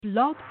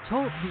Blog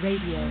Talk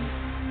Radio.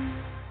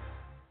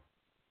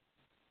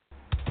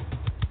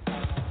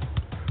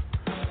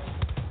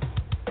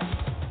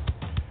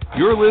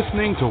 You're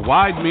listening to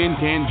Wide Men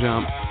Can't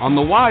Jump on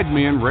the Wide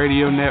Men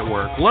Radio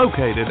Network,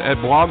 located at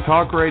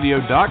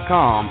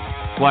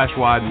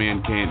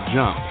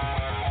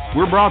blogtalkradio.com/widemencan'tjump.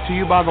 We're brought to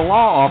you by the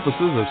law offices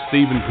of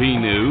Stephen P.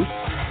 New,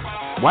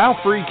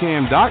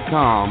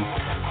 wowfreecam.com,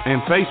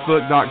 and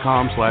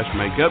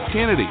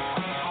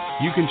facebook.com/makeupkennedy.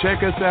 You can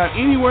check us out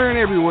anywhere and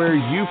everywhere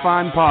you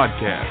find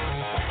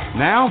podcasts.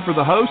 Now, for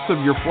the hosts of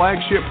your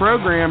flagship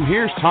program,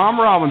 here's Tom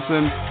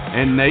Robinson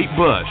and Nate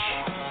Bush.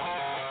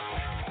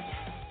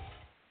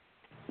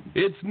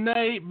 It's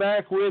Nate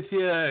back with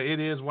you. It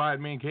is Wide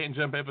Men Can't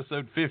Jump,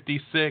 episode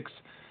 56.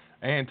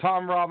 And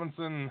Tom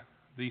Robinson,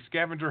 the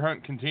scavenger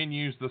hunt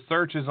continues. The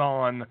search is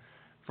on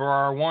for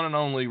our one and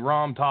only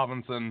Rom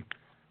Tobinson,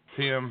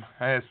 Tim,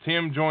 as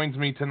Tim joins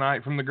me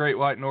tonight from the Great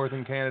White North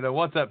in Canada.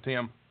 What's up,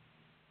 Tim?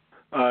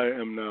 I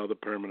am now the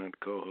permanent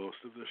co-host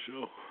of the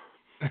show.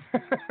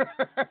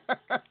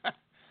 Of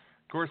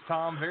course,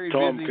 Tom, very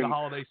busy the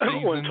holiday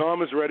season. When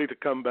Tom is ready to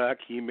come back,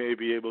 he may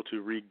be able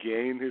to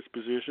regain his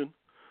position,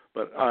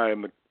 but I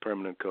am the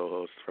permanent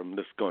co-host from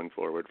this going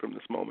forward, from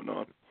this moment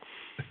on.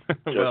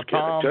 Well,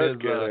 Tom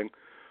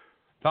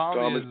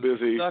is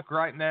busy. Stuck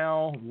right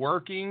now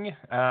working.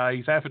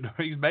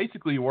 He's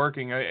basically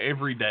working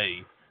every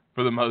day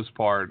for the most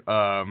part.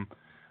 The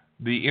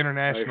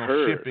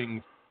international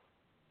shipping.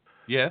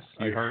 Yes,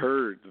 I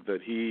heard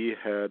that he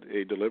had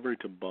a delivery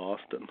to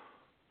Boston.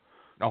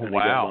 Oh,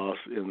 wow.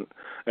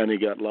 He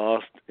got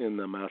lost in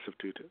the massive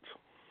Two Tits.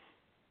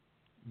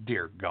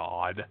 Dear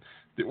God.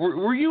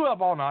 Were you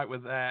up all night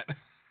with that?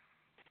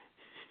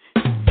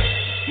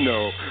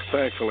 No,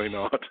 thankfully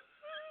not.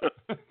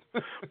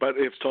 But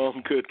if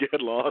Tom could get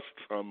lost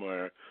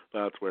somewhere,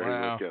 that's where he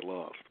would get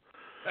lost.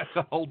 That's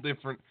a whole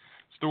different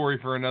story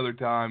for another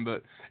time.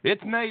 But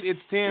it's Nate,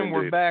 it's Tim. Indeed.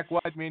 We're back.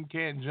 White Men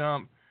Can't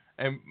Jump.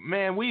 And,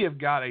 man, we have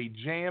got a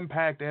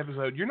jam-packed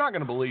episode. You're not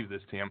going to believe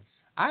this, Tim.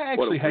 I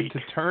actually had to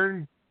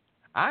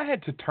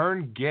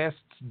turn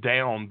guests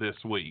down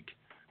this week.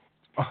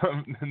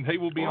 They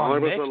will be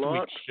on next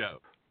week's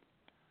show.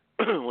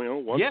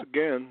 Well, once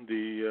again,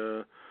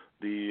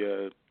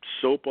 the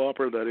soap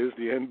opera that is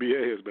the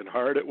NBA has been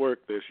hard at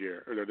work this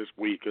year, or this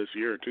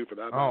year too, for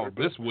that matter. Oh,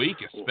 this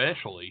week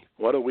especially.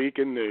 What a week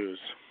in news.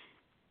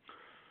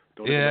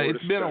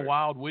 It's been a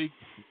wild week.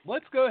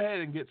 Let's go ahead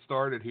and get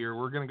started here.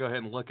 We're going to go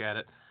ahead and look at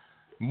it.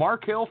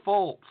 Markelle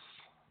Fultz.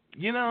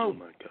 You know, oh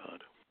my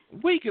God,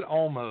 we could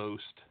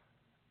almost.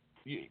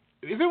 If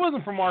it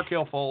wasn't for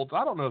Markelle Fultz,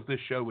 I don't know if this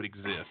show would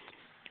exist.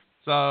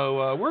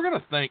 So we're going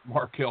to thank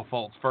Markelle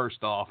Fultz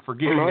first off for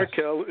giving us.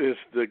 Markelle is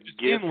the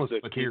gift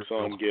that keeps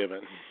on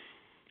giving.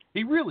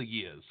 He really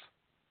is.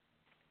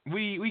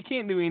 We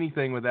can't do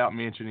anything without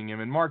mentioning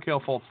him. And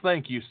Markelle Fultz,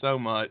 thank you so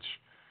much.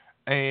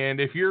 And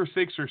if you're a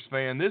Sixers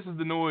fan, this is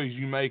the noise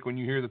you make when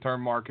you hear the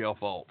term Markelle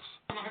Fultz.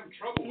 I'm having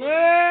trouble.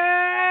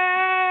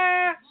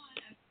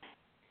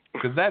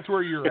 Because that's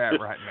where you're at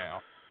right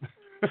now.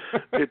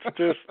 It's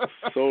just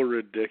so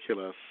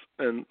ridiculous.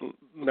 And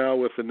now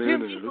with the new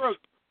news.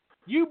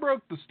 You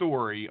broke the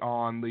story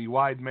on the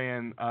Wide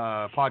Man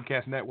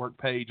Podcast Network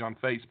page on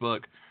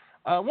Facebook.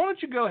 Why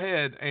don't you go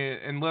ahead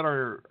and let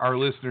our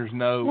listeners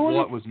know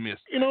what was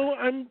missed? You know,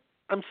 I'm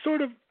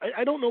sort of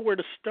I don't know where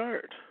to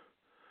start.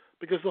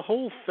 Because the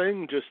whole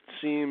thing just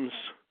seems,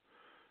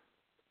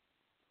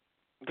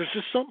 there's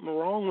just something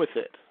wrong with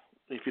it,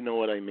 if you know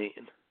what I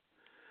mean.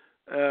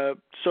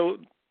 So,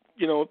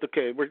 you know,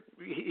 okay,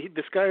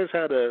 this guy has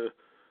had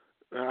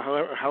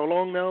how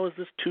long now is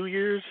this? 2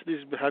 years?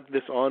 He's had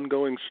this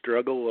ongoing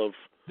struggle of.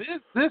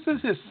 This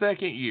is his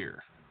second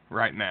year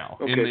right now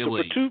in the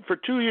league. For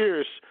 2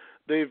 years,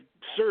 they've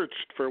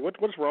searched for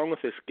what's wrong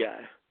with this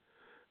guy,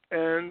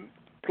 and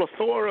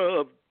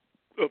plethora of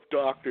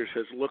doctors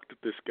has looked at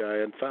this guy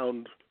and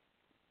found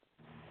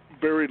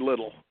very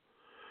little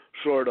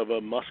short of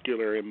a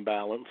muscular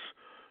imbalance,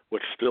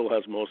 which still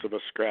has most of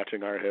us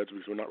scratching our heads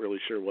because we're not really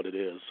sure what it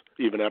is,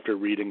 even after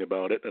reading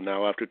about it. And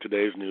now after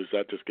today's news,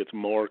 that just gets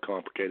more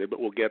complicated, but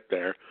we'll get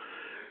there.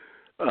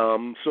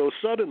 So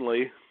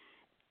suddenly,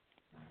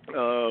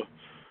 the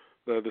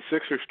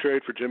Sixers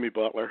trade for Jimmy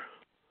Butler.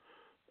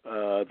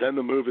 Then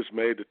the move is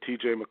made that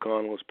T.J.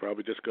 McConnell is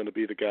probably just going to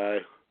be the guy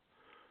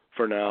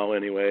for now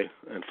anyway,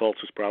 and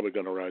Fultz is probably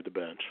going to ride the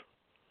bench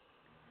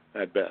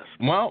at best.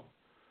 Well,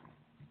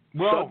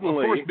 suddenly, of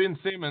course, Ben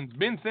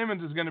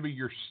Simmons is going to be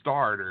your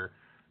starter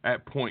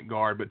at point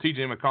guard, but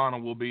T.J.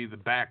 McConnell will be the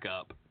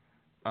backup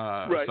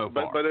right, so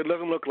far. But it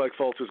doesn't look like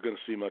Fultz is going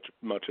to see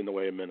much in the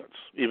way of minutes,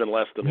 even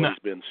less than what he's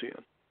been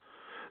seeing.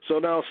 So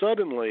now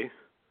suddenly,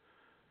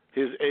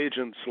 his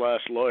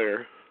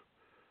agent/lawyer,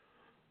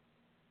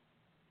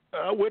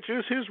 which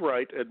is his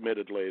right,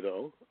 admittedly,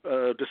 though,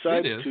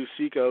 decided to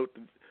seek out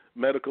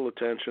medical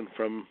attention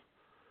from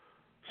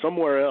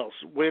somewhere else,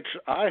 which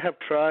I have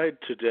tried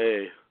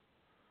today.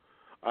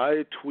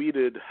 I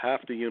tweeted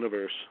half the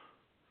universe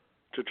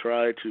to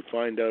try to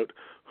find out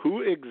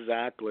who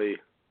exactly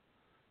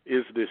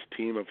is this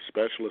team of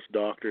specialist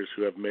doctors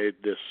who have made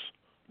this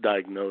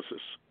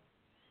diagnosis.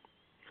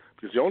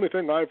 Because the only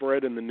thing I've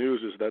read in the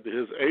news is that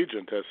his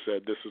agent has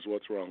said this is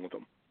what's wrong with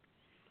him.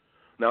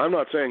 Now, I'm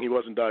not saying he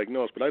wasn't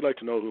diagnosed, but I'd like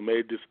to know who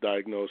made this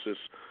diagnosis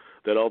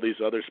that all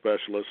these other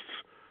specialists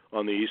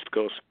on the East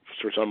Coast,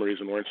 for some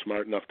reason, weren't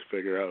smart enough to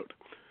figure out.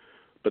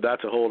 But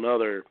that's a whole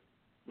other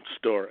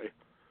story.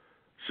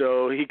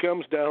 So he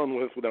comes down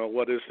with, now,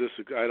 what is this?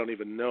 I don't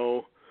even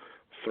know.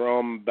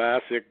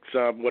 Thrombotic,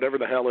 whatever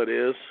the hell it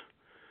is.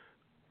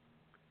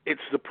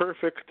 It's the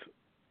perfect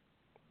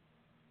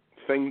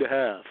thing to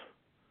have.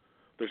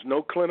 There's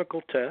no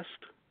clinical test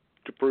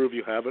to prove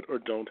you have it or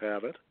don't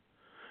have it.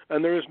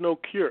 And there is no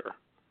cure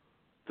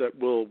that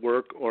will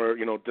work or,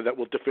 that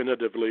will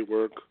definitively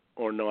work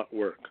or not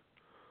work.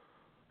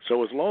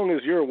 So as long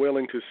as you're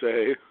willing to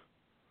say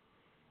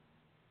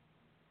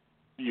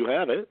you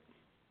have it,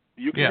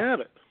 you can have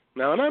it.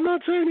 Now, and I'm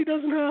not saying he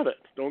doesn't have it.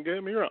 Don't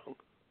get me wrong.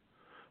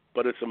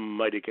 But it's a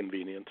mighty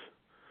convenient.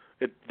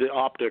 The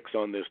optics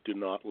on this do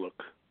not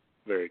look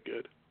very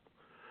good.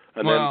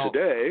 And then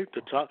today,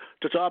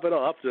 to top it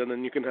off, and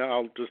then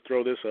I'll just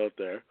throw this out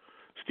there.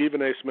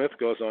 Stephen A. Smith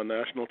goes on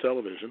national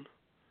television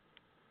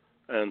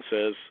and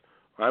says,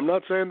 I'm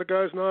not saying the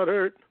guy's not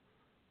hurt.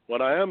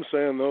 What I am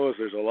saying, though, is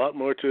there's a lot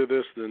more to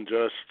this than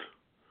just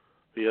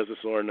he has a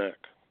sore neck.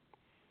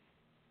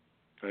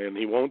 And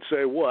he won't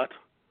say what,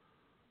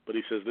 but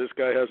he says this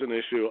guy has an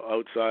issue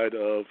outside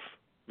of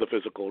the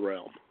physical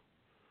realm.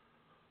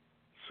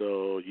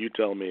 So you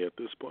tell me at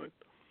this point.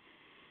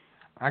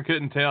 I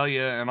couldn't tell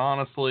you, and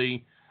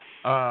honestly,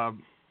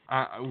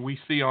 we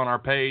see on our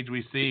page,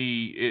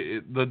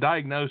 the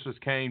diagnosis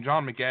came,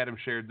 John McAdams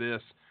shared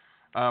this.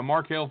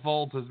 Markel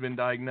Fultz has been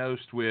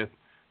diagnosed with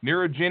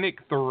neurogenic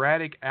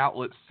thoracic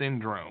outlet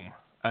syndrome.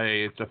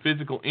 It's a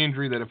physical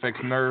injury that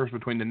affects nerves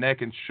between the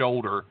neck and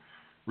shoulder,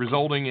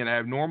 resulting in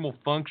abnormal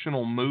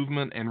functional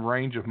movement and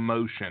range of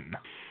motion.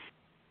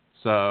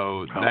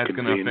 So that's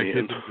going to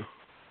affect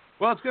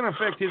it's going to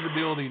affect his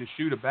ability to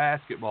shoot a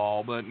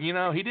basketball. But, he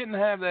didn't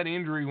have that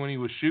injury when he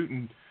was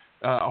shooting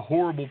a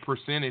horrible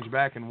percentage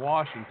back in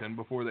Washington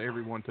before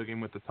everyone took him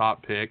with the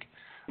top pick.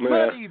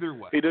 But either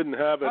way. He didn't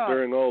have it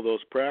during all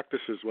those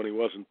practices when he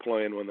wasn't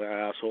playing, when the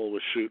asshole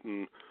was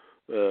shooting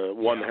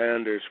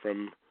one-handers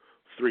from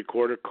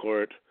three-quarter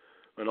court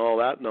and all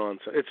that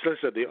nonsense. It's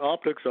just that the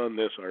optics on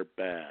this are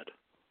bad.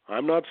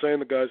 I'm not saying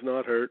the guy's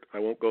not hurt. I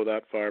won't go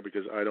that far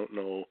because I don't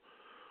know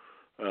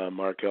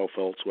Markel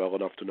Fultz well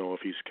enough to know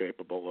if he's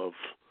capable of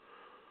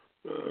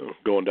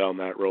going down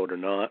that road or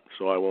not.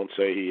 So I won't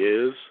say he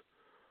is.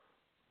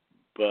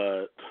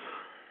 But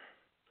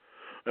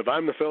if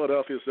I'm the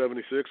Philadelphia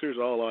 76ers,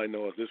 all I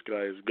know is this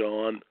guy is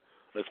gone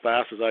as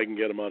fast as I can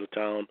get him out of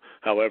town,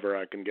 however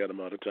I can get him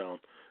out of town,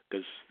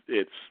 because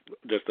it's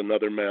just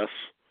another mess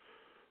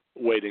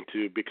waiting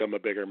to become a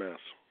bigger mess.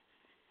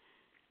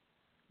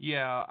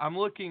 Yeah, I'm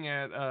looking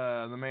at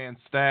the man's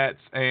stats,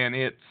 and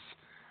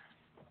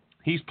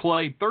he's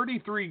played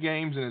 33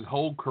 games in his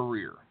whole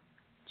career.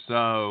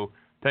 So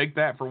take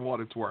that for what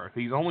it's worth.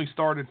 He's only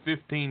started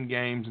 15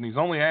 games, and he's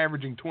only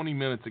averaging 20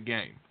 minutes a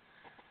game.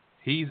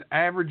 He's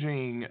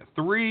averaging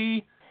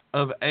 3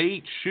 of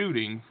 8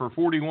 shooting for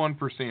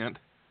 41%,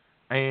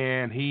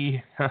 and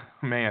he,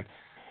 man,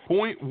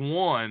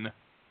 0.1.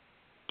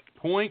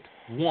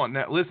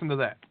 Now listen to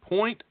that.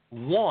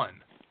 0.1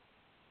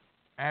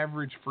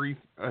 average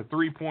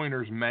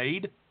three-pointers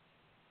made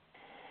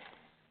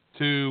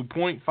to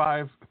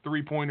 0.5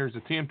 three-pointers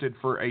attempted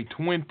for a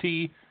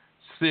 26%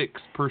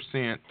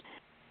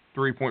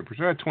 three-point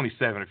percent,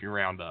 27 if you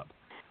round up.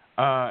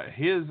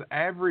 His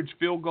average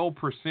field goal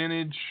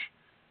percentage,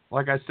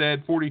 like I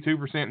said,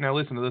 42%. Now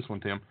listen to this one,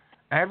 Tim.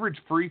 Average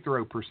free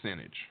throw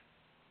percentage,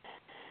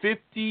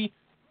 53%.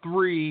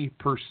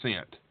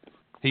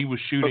 He was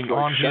shooting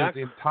on Shaq?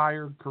 his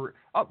entire career.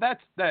 Oh,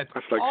 that's like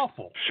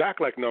awful.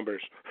 Shaq-like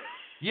numbers.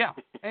 Yeah,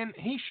 and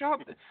he shot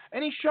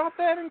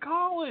that in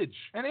college,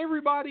 and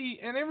everybody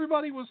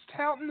was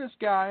touting this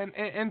guy,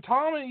 and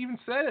Tom even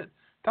said it.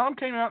 Tom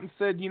came out and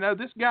said,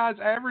 this guy's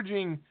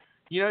averaging,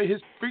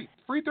 his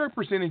free throw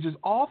percentage is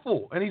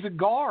awful, and he's a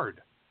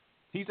guard.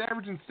 He's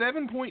averaging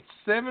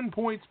 7.7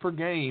 points per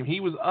game. He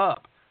was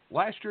up.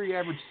 Last year he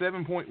averaged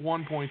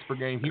 7.1 points per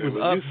game. He was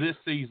up this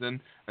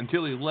season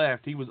until he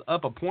left. He was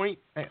up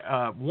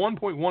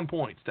 1.1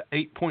 points to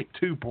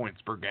 8.2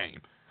 points per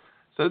game.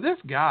 So this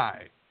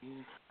guy,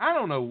 I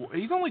don't know,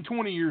 he's only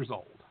 20 years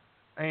old,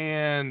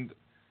 and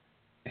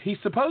he's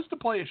supposed to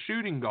play a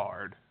shooting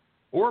guard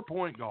or a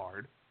point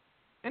guard,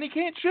 and he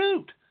can't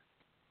shoot.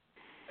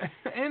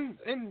 And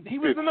he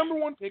was the number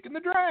 1 pick in the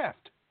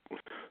draft.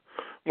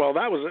 Well,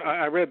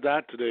 I read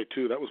that today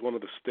too. That was one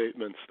of the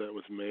statements that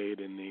was made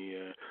in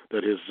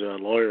that his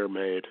lawyer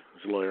made,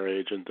 his lawyer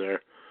agent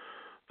there.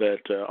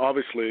 That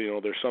obviously,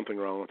 there's something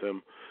wrong with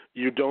him.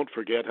 You don't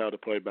forget how to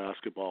play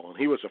basketball, and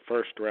he was a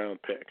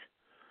first-round pick,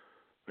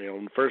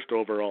 first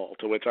overall.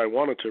 To which I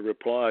wanted to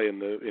reply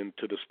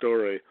into the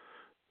story,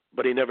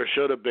 but he never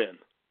should have been.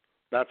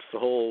 That's the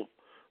whole.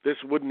 This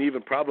wouldn't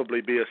even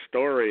probably be a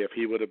story if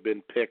he would have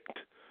been picked,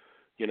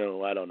 I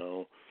don't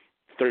know,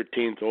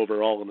 13th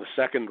overall in the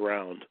second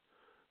round,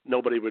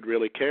 nobody would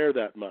really care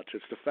that much.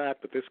 It's the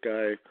fact that this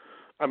guy,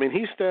 I mean,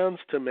 he stands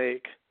to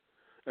make,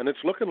 and it's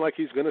looking like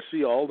he's going to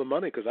see all the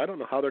money because I don't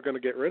know how they're going to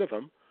get rid of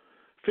him,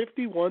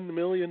 $51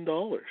 million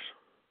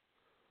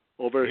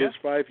over his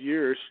 5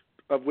 years,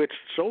 of which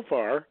so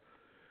far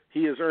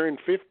he has earned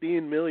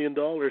 $15 million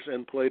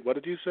and played, what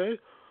did you say,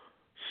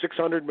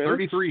 600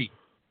 minutes?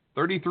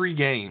 33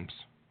 games.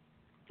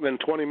 And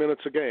 20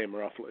 minutes a game,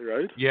 roughly,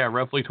 right? Yeah,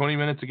 roughly 20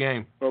 minutes a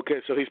game. Okay,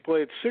 so he's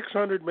played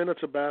 600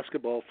 minutes of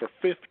basketball for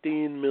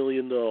 $15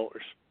 million.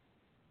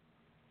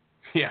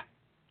 Yeah.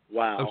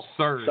 Wow.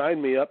 Absurd.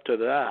 Sign me up to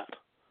that.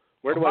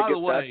 Where do I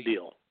get that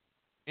deal?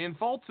 In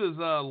Fultz's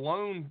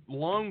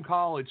lone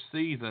college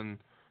season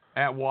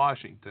at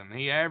Washington,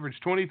 he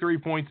averaged 23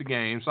 points a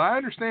game. So I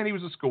understand he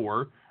was a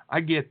scorer.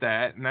 I get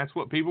that, and that's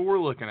what people were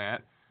looking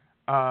at.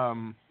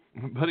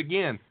 But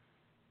again,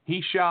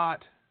 he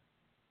shot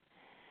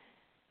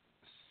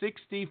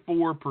 65%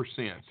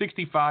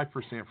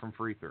 from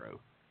free throw.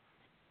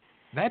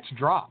 That's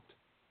dropped.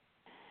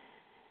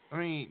 I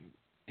mean,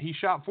 he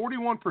shot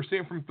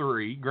 41% from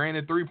three.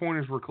 Granted,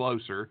 three-pointers were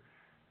closer.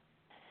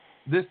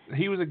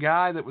 He was a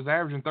guy that was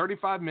averaging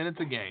 35 minutes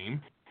a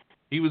game.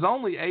 He was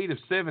only 8 of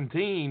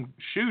 17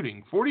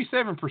 shooting.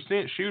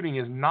 47% shooting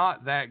is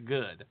not that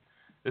good,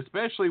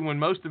 especially when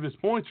most of his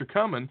points are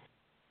coming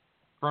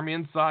from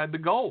inside the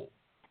goal.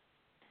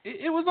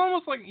 It was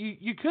almost like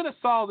you could have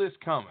saw this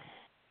coming.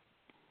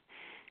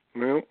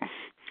 Well,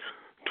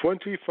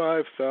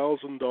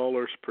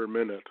 $25,000 per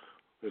minute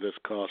it has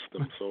cost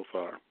them so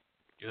far.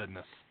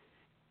 Goodness.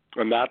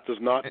 And that does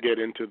not get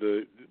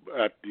into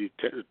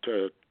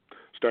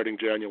starting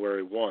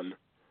January 1.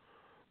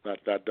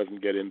 That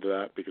doesn't get into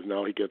that because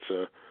now he gets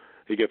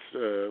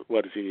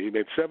what is he? He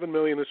made $7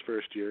 million his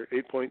first year,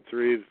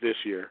 8.3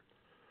 this year,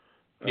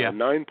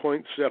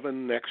 9.7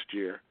 next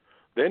year.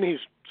 Then he's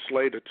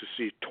slated to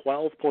see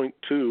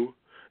 12.2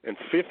 and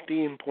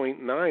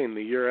 15.9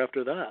 the year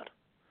after that.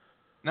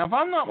 Now, if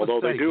I'm not mistaken,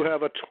 although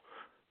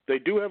they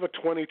do have a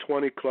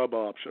 2020 club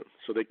option,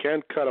 so they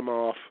can cut him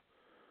off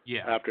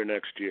after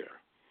next year.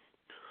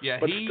 Yeah,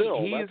 but he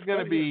still, is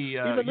going to be.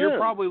 You're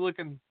probably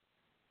looking.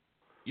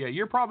 Yeah,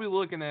 you're probably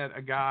looking at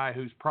a guy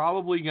who's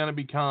probably going to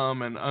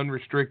become an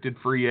unrestricted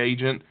free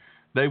agent.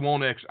 They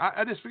won't.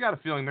 I just got a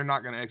feeling they're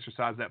not going to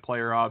exercise that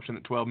player option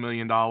at $12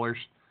 million.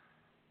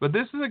 But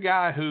this is a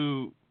guy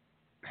who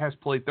has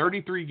played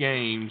 33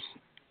 games,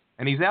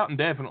 and he's out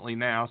indefinitely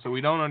now, so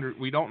we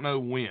don't know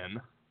when.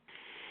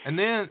 And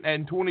then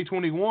in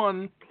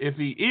 2021,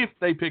 if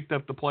they picked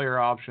up the player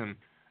option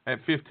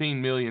at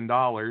 $15 million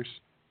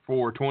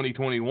for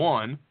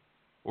 2021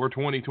 or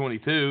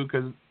 2022,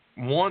 because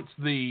once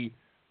the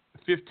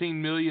 $15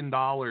 million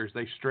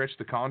they stretch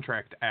the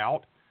contract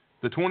out,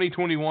 the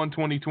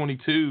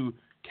 2021-2022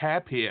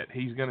 cap hit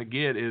he's going to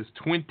get is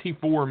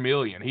 $24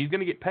 million. He's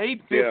going to get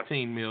paid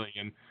 $15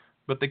 million,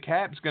 but the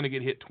cap's going to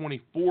get hit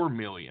 $24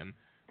 million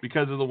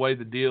because of the way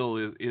the deal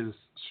is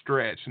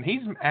stretched. And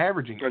he's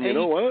averaging $8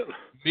 million.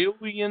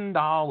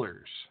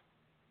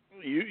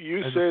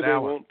 You say they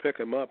won't pick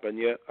him up, and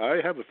yet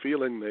I have a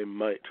feeling they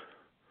might.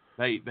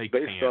 They based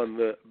can't.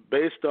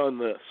 Based on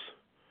this.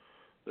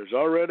 There's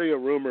already a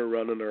rumor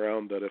running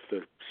around that if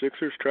the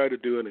Sixers try to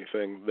do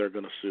anything, they're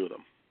going to sue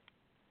them.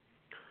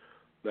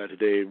 That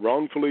they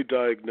wrongfully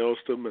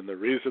diagnosed him, and the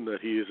reason that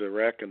he is a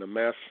wreck and a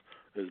mess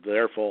is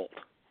their fault.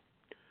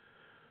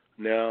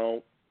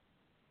 Now,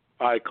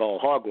 I call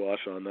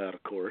hogwash on that,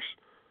 of course.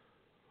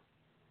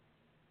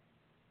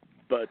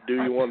 But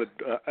do you want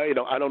to? I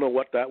don't know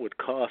what that would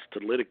cost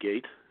to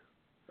litigate,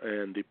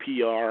 and the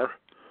PR,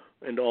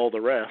 and all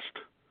the rest.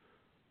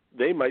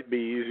 They might be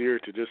easier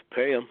to just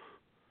pay him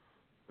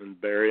and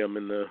bury him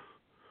in the,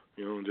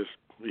 just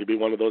he'd be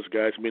one of those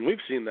guys. I mean, we've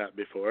seen that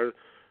before.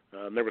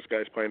 There was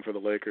guys playing for the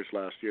Lakers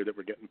last year that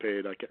were getting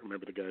paid. I can't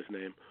remember the guy's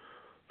name.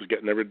 Was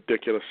getting a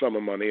ridiculous sum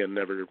of money and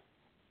never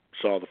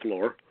saw the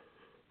floor.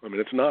 I mean,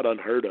 it's not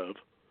unheard of.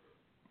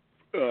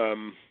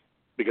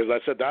 Because I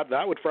said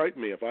that would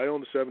frighten me. If I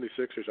owned the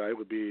 76ers, I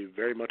would be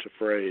very much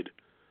afraid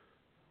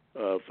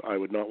I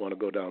would not want to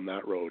go down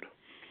that road.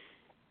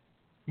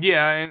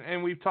 Yeah,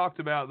 and we've talked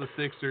about the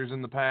Sixers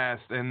in the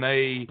past, and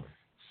they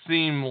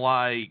seem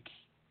like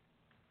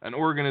an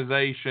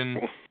organization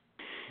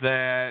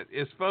that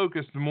is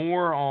focused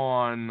more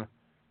on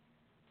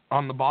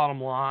the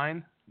bottom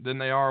line than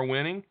they are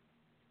winning,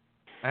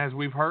 as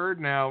we've heard.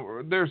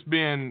 Now, there's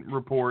been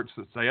reports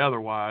that say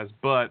otherwise,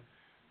 but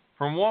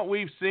from what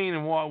we've seen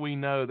and what we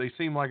know, they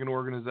seem like an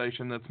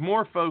organization that's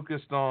more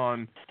focused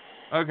on,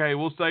 okay,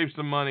 we'll save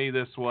some money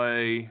this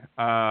way,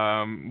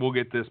 we'll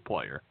get this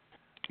player.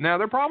 Now,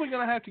 they're probably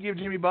going to have to give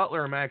Jimmy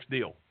Butler a max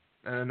deal,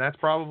 and that's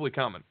probably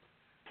coming.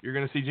 You're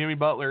going to see Jimmy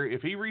Butler,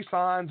 if he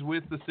re-signs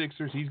with the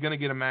Sixers, he's going to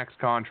get a max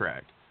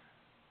contract.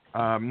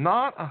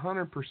 Not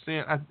 100%.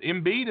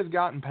 Embiid has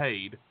gotten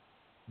paid.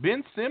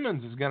 Ben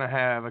Simmons is going to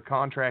have a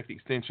contract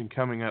extension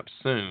coming up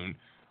soon.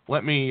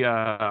 Let me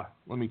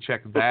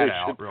check that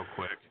out real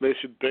quick. They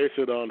should base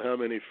it on how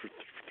many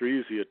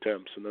threes he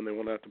attempts, and then they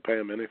won't have to pay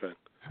him anything.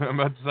 I'm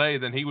about to say,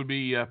 then he would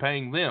be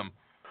paying them.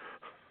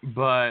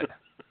 But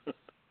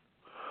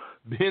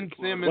Ben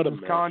Simmons'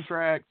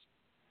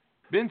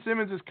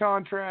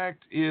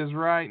 contract is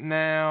right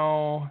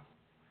now.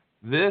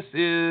 This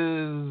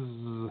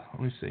is,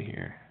 let me see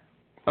here.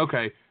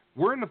 Okay,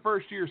 we're in the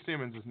first year of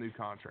Simmons' new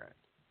contract.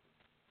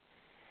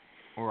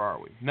 Or are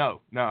we? No,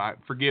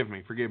 forgive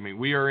me.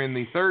 We are in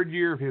the third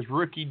year of his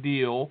rookie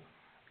deal,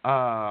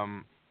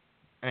 and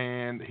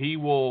he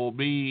will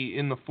be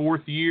in the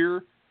fourth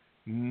year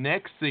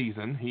next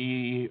season.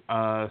 He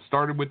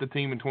started with the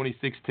team in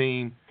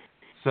 2016,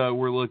 so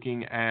we're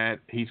looking at,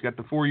 he's got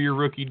the 4-year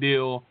rookie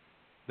deal.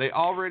 They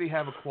already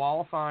have a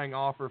qualifying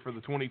offer for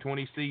the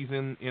 2020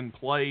 season in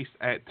place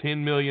at $10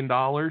 million,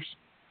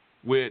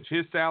 which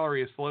his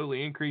salary has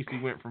slowly increased. He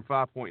went from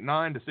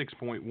 5.9 to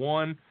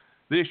 6.1.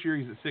 This year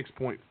he's at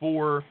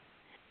 6.4,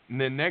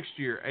 and then next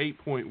year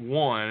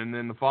 8.1, and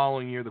then the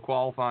following year the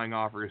qualifying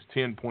offer is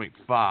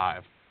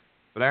 10.5.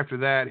 But after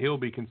that, he'll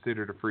be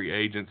considered a free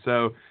agent.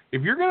 So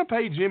if you're going to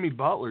pay Jimmy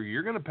Butler,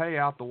 you're going to pay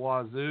out the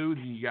wazoo.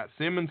 You got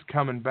Simmons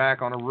coming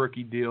back on a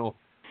rookie deal,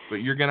 but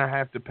you're going to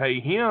have to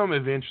pay him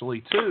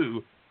eventually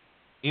too.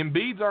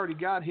 Embiid's already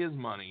got his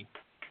money.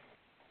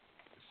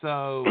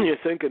 So you're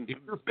thinking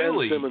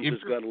Philly, Ben Simmons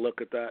has got to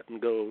look at that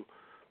and go,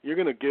 you're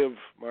going to give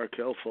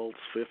Markelle Fultz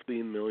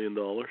 $15 million, and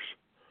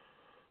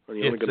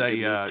you're only going to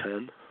give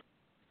him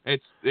 10.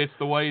 It's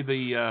the way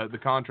the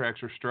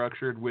contracts are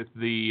structured with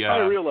the. I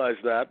realize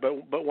that,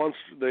 but once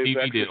they've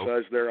TV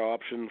exercised their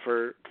option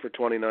for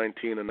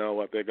 2019, and now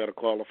what, they've got a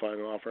qualifying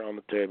offer on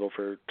the table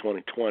for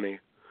 2020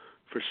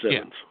 for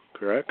Simmons,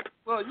 correct?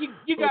 Well,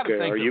 you got to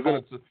think you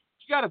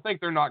got to think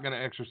they're not going to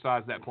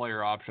exercise that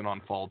player option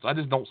on Fultz. I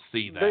just don't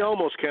see that. They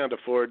almost can't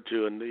afford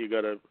to, and you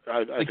got to.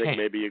 I think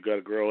maybe you got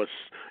to grow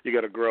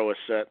a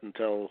set and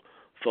tell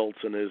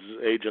Fultz and his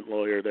agent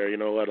lawyer there, you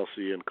know what, I'll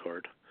see you in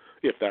court.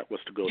 If that was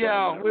to go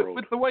down that road. Yeah,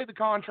 with the way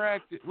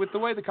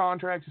the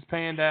contract is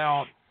panned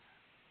out,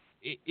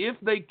 if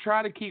they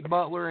try to keep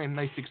Butler and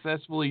they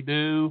successfully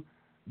do,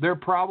 they're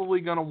probably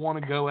going to want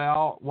to go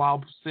out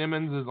while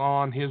Simmons is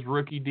on his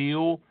rookie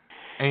deal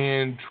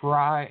and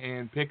try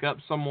and pick up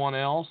someone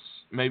else.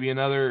 Maybe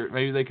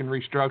they can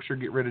restructure,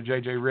 get rid of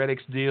J.J.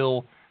 Redick's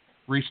deal,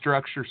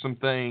 restructure some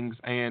things,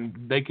 and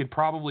they could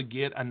probably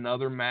get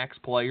another max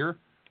player.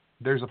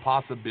 There's a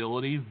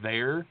possibility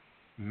there,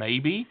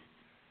 maybe.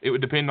 It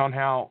would depend on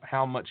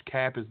how much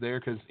cap is there,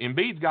 because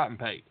Embiid's gotten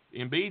paid.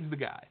 Embiid's the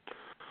guy.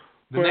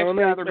 He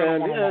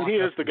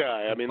is the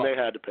guy. I mean, they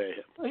had to pay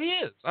him. He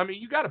is. I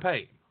mean, you got to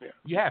pay him. Yeah.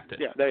 You have to.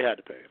 Yeah, they had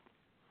to pay him.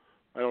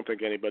 I don't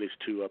think anybody's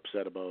too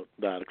upset about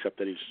that, except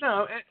that he's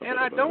and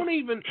I don't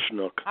even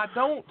schnook.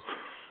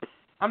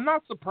 I'm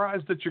not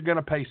surprised that you're going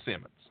to pay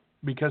Simmons,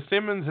 because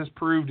Simmons has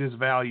proved his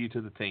value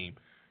to the team.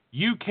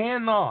 You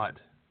cannot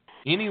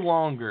any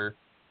longer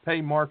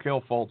pay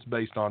Markelle Fultz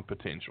based on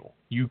potential.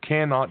 You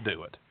cannot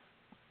do it.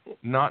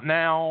 Not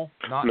now,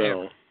 not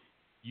ever.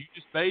 You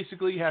just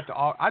basically have to.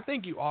 I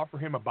think you offer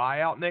him a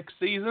buyout next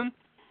season.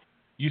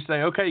 You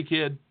say, okay,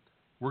 kid,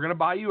 we're going to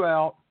buy you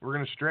out. We're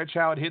going to stretch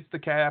how it hits the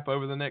cap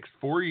over the next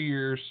 4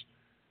 years.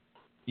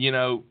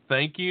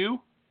 Thank you.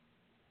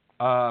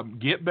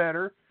 Get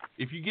better.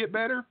 If you get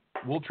better,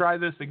 we'll try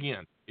this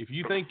again. If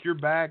you think you're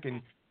back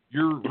and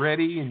you're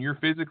ready and you're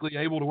physically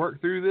able to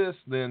work through this,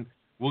 then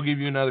we'll give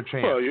you another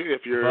chance. Well,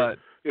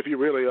 if you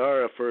really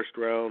are a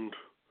first-round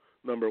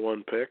number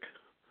 1 pick,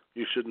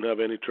 you shouldn't have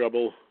any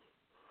trouble.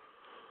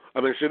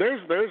 I mean, see,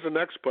 there's the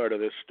next part of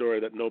this story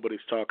that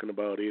nobody's talking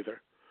about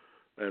either,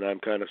 and I'm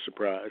kind of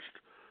surprised.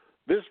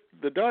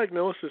 The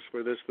diagnosis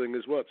for this thing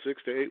is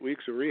 6 to 8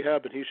 weeks of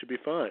rehab, and he should be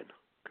fine.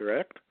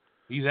 Correct?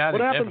 He's out.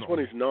 What happens when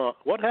he's not?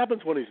 What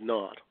happens when he's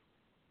not?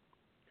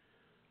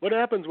 What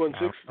happens when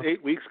 6 to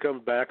 8 weeks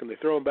comes back and they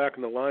throw him back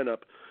in the lineup,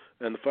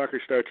 and the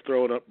fucker starts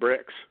throwing up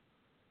bricks?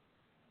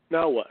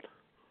 Now what?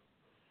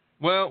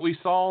 Well, we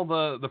saw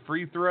the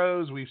free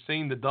throws. We've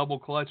seen the double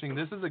clutching.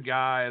 This is a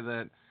guy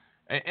that,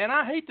 and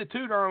I hate to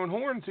toot our own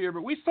horns here,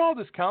 but we saw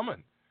this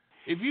coming.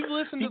 If you've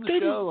listened to the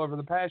show over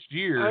the past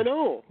year. I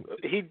know.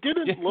 He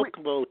didn't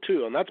look, though,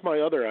 too, and that's my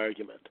other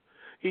argument.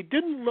 He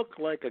didn't look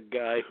like a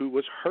guy who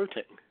was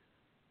hurting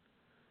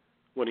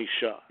when he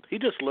shot. He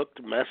just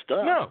looked messed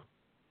up. No.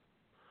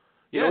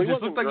 Yeah, it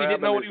just looked like he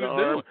didn't know what he was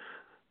doing.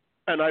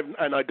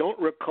 And I don't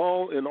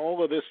recall in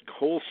all of this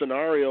whole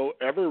scenario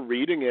ever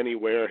reading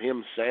anywhere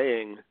him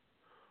saying,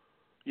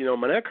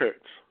 my neck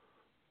hurts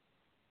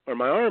or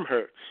my arm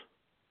hurts.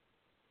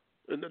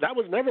 That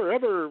was never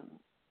ever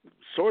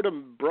sort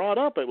of brought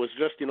up. It was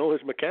just,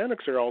 his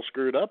mechanics are all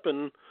screwed up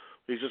and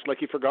he's just like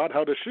he forgot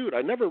how to shoot.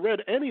 I never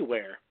read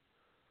anywhere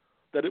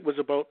that it was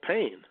about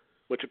pain,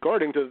 which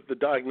according to the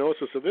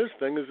diagnosis of this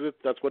thing is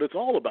that's what it's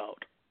all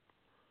about.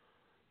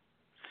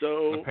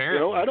 So,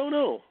 apparently. I don't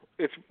know.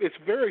 It's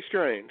very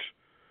strange.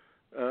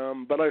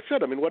 But I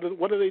said, I mean, what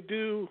do they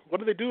do? What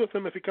do they do with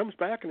him if he comes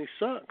back and he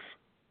sucks?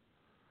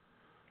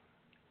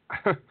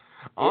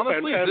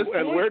 Honestly, and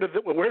where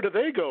do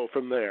they go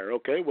from there?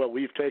 Okay, well,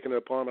 we've taken it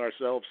upon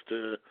ourselves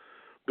to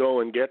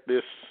go and get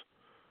this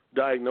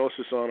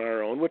diagnosis on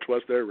our own, which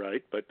was their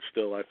right, but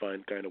still I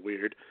find kind of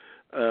weird.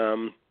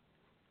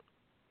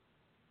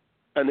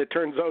 And it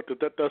turns out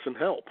that doesn't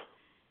help.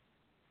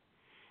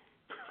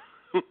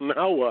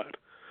 Now what?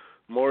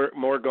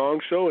 More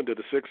gong show, and did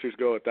the Sixers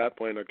go at that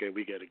point? Okay,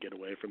 we got to get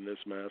away from this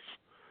mess.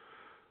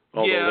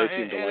 Although they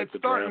seem to like the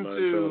drama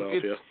in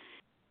Philadelphia.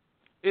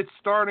 It's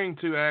starting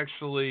to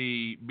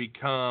actually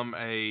become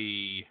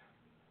a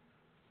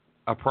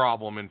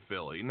problem in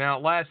Philly. Now,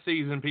 last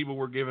season, people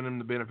were giving him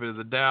the benefit of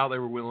the doubt. They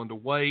were willing to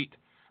wait.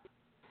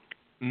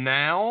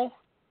 Now,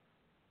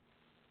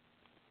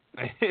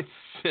 it's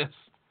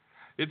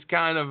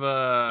kind of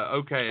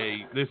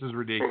okay, this is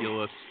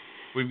ridiculous.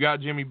 We've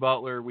got Jimmy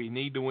Butler. We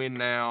need to win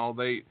now.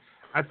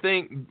 I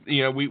think,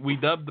 we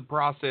dubbed the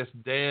process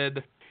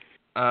dead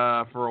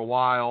for a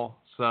while,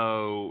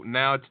 so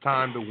now it's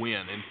time to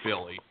win in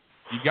Philly.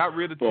 You got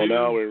rid of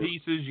two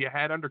pieces you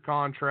had under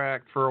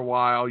contract for a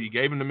while. You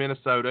gave them to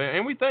Minnesota,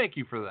 and we thank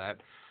you for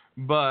that.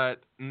 But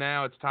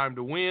now it's time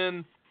to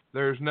win.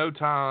 There's no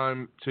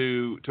time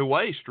to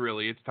waste,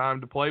 really. It's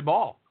time to play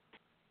ball.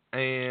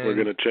 And we're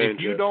going to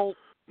change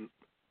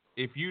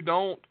if you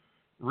don't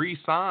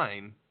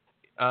re-sign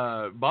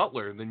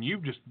Butler, then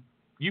you've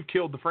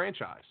killed the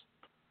franchise.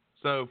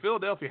 So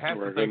Philadelphia has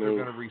to think they're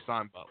going to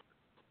re-sign Butler.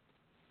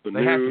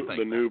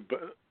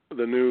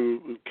 The new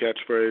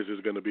catchphrase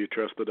is going to be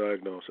 "Trust the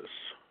diagnosis."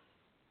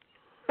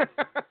 Trust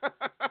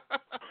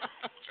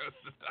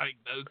the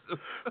diagnosis.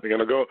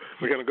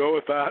 We're gonna go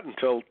with that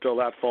until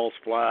that falls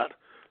flat,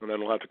 and then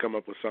we'll have to come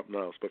up with something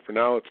else. But for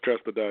now, it's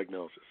trust the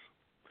diagnosis.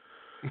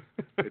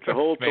 It's a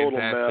whole total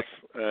mess,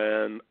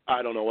 and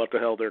I don't know what the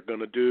hell they're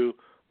going to do.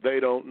 They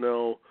don't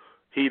know.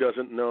 He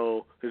doesn't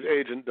know. His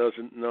agent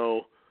doesn't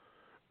know.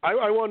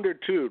 I wonder,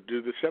 too,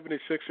 do the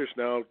 76ers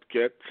now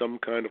get some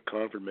kind of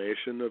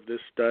confirmation of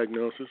this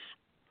diagnosis?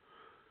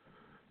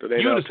 Do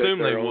they now take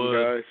their own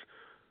guys?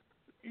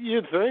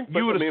 You'd think,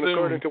 but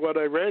according to what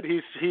I read,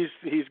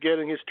 he's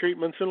getting his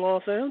treatments in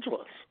Los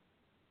Angeles.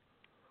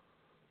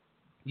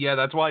 Yeah,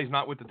 that's why he's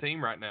not with the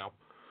team right now.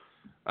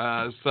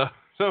 So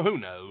who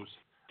knows?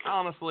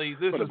 Honestly,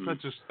 this is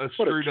such a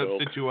screwed up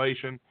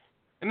situation,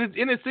 and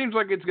it seems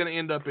like it's going to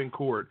end up in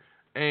court.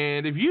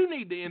 And if you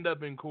need to end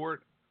up in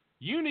court,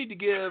 you need to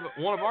give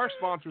one of our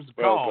sponsors a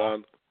call. Well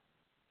done.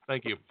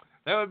 Thank you.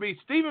 That would be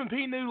Stephen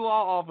P. New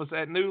Law Office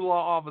at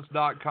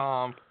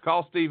newlawoffice.com.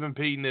 Call Stephen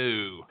P.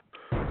 New.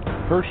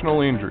 Personal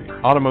injury,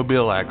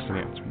 automobile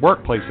accidents,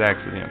 workplace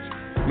accidents,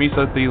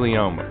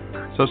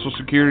 mesothelioma, Social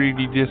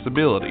Security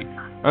disability,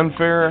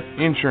 unfair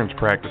insurance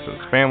practices,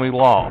 family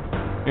law,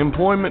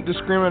 employment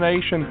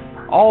discrimination,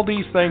 all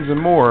these things and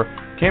more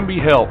can be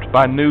helped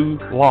by New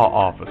Law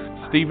Office.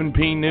 Stephen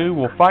P. New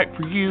will fight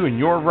for you and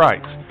your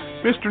rights.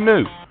 Mr.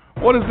 New,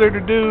 what is there to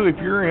do if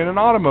you're in an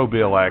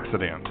automobile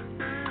accident?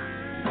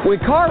 When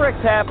car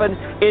wrecks happen,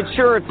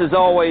 insurance is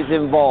always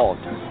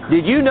involved.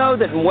 Did you know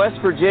that in West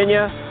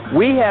Virginia,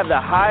 we have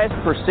the highest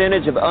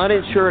percentage of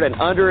uninsured and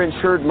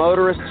underinsured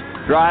motorists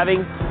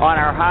driving on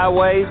our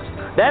highways?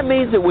 That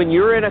means that when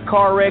you're in a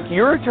car wreck,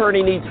 your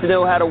attorney needs to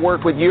know how to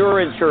work with your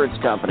insurance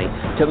company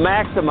to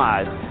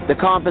maximize the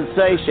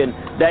compensation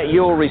that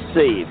you'll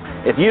receive.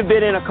 If you've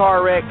been in a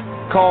car wreck,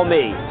 call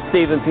me,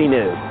 Stephen P.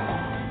 New.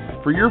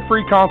 For your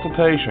free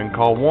consultation,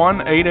 call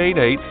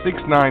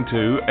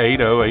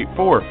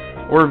 1-888-692-8084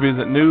 or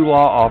visit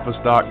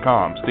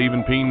newlawoffice.com.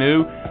 Stephen P.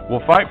 New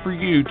will fight for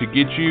you to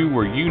get you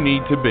where you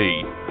need to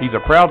be. He's a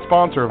proud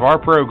sponsor of our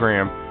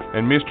program,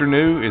 and Mr.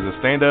 New is a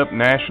stand-up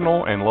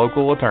national and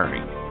local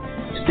attorney.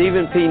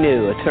 Stephen P.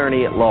 New,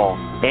 attorney at law,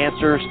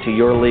 answers to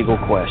your legal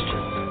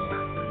questions.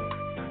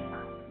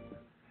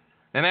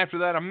 And after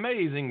that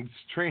amazing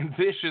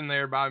transition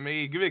there by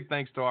me, give big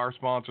thanks to our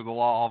sponsor, the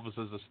law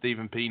offices of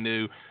Stephen P.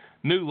 New,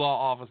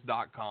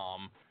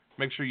 newlawoffice.com.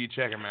 Make sure you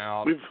check him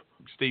out.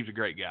 Steve's a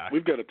great guy.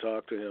 We've got to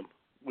talk to him.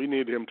 We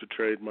need him to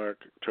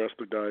trademark Trust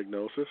the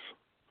Diagnosis.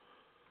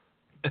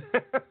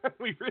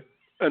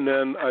 And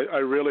then I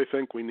really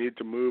think we need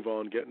to move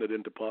on getting it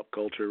into pop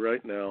culture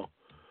right now.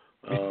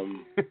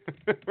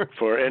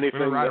 For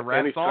anything,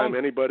 anytime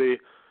anybody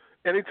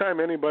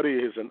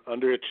is an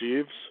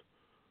underachieves,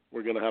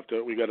 we got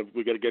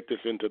to get this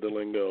into the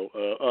lingo.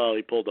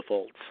 He pulled the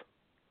Fultz.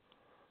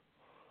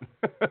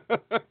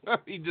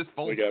 He just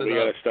folds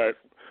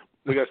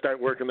we got to start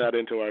working that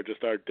into our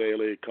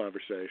daily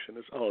conversation.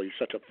 He's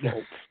such a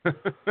Fultz.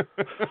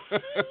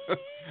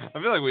 I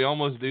feel like we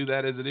almost do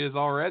that as it is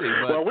already.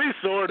 But... Well, we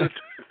sort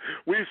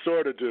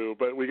of do,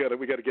 but we got to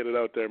get it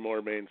out there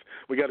more.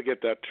 We got to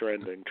get that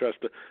trending.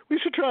 We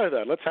should try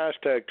that. Let's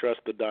hashtag Trust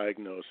the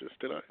Diagnosis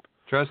tonight.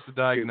 Trust the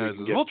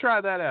Diagnosis. We'll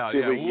try that out. See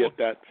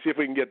if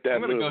we can get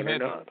that moving or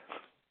not.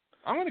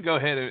 I'm going to go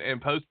ahead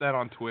and post that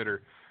on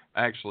Twitter,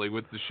 actually,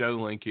 with the show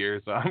link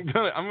here. So I'm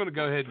going to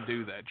go ahead and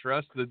do that.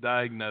 Trust the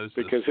Diagnosis.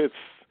 Because it's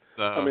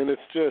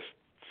just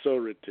so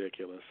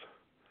ridiculous.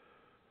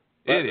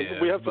 It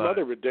is. We have some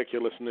other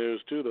ridiculous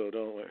news too, though,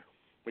 don't we?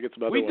 We get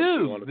some other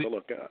ones we wanted to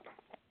look at.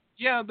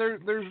 Yeah,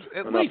 there's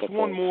at least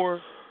one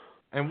more,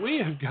 and we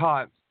have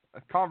got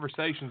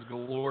conversations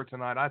galore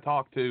tonight. I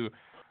talked to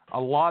a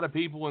lot of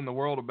people in the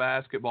world of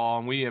basketball,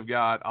 and we have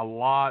got a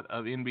lot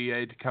of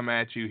NBA to come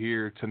at you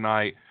here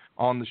tonight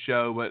on the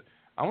show. But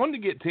I wanted to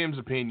get Tim's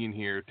opinion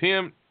here.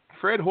 Tim,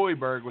 Fred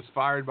Hoiberg was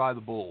fired by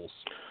the Bulls.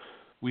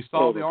 We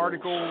saw the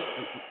article.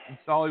 We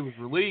saw he was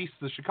released.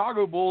 The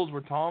Chicago Bulls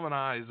were Tom and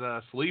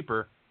I's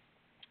sleeper.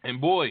 And,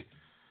 boy,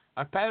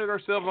 I've patted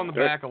ourselves on the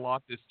back a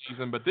lot this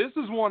season, but this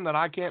is one that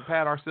I can't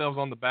pat ourselves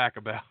on the back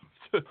about.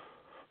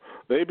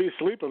 They be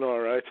sleeping all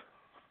right.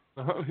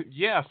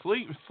 Yeah,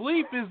 sleep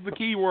is the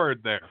key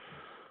word there.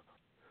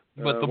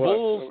 But the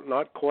Bulls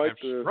not quite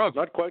the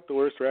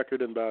worst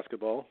record in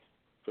basketball.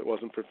 If it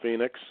wasn't for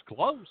Phoenix,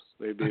 close,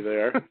 they'd be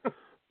there.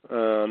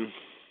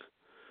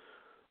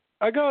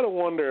 I gotta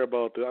wonder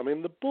about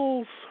the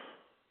Bulls.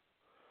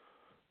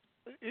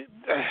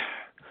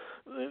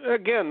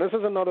 Again, this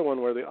is another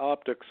one where the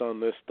optics on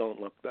this don't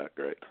look that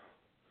great.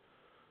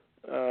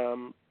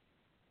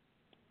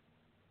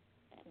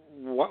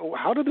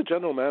 How did the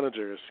general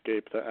manager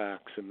escape the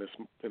axe in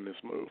this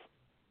move?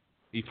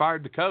 He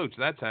fired the coach.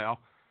 That's how.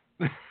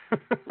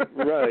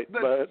 Right,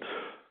 but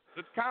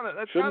that's kind of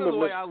the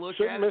way I look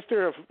at it.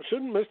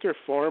 Shouldn't Mr.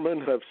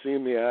 Foreman have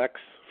seen the axe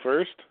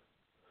first,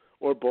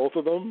 or both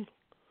of them?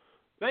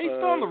 Based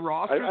on the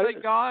roster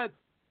they got,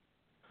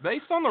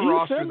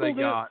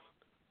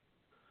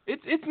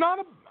 it's not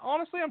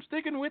honestly, I'm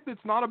sticking with it.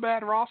 It's not a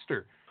bad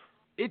roster.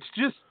 It's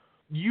just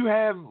you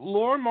have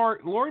Lauri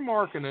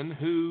Markkanen,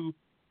 who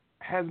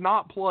has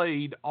not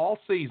played all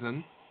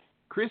season.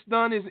 Chris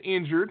Dunn is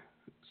injured,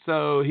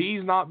 so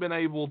he's not been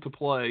able to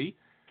play.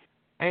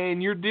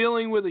 And you're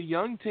dealing with a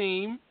young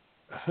team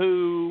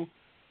who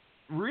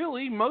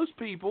really most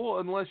people,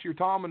 unless you're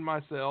Tom and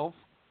myself,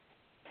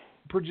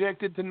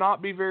 projected to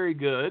not be very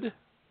good.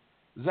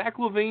 Zach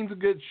LaVine's a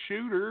good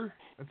shooter.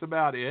 That's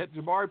about it.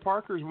 Jabari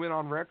Parker's went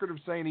on record of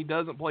saying he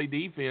doesn't play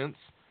defense.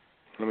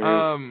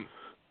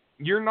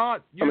 You're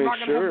not going to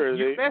have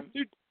your best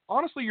two.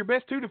 Honestly, your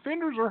best two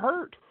defenders are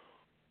hurt.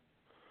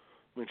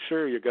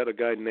 Sure, you got a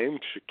guy named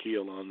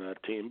Shaquille on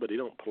that team, but he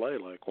don't play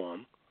like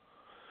one.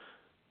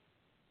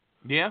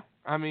 Yeah,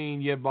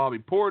 you have Bobby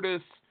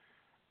Portis,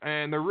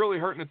 and they're really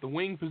hurting at the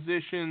wing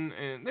position,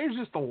 and there's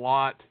just a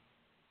lot.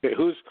 Okay,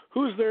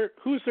 who's their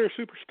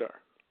superstar?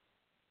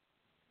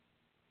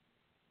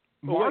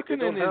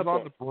 Markkanen is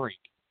on the brink.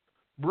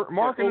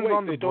 Markkanen is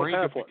on the brink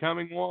of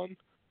becoming one,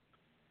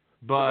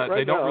 but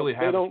they don't really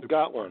have. They don't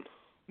got one.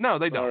 No,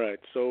 they don't. All right,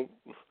 so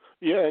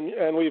yeah,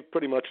 and we've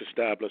pretty much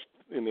established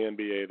in the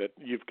NBA that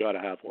you've got to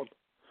have one,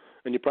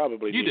 and you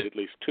probably need at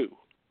least two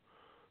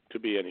to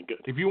be any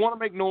good. If you want to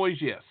make noise,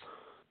 yes.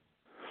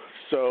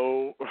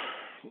 So,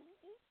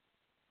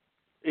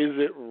 is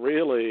it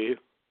really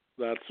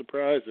that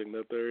surprising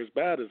that they're as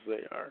bad as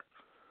they are?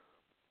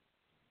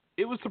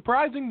 It was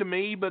surprising to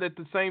me, but at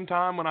the same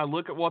time, when I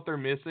look at what they're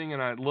missing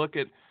and I look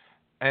at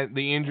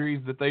the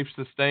injuries that they've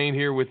sustained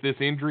here with this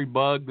injury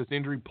bug, this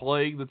injury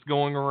plague that's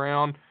going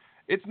around,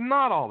 it's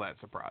not all that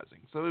surprising.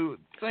 So, at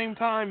the same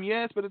time,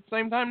 yes, but at the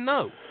same time,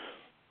 no.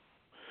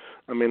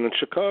 The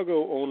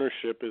Chicago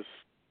ownership is,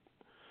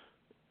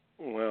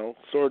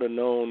 sort of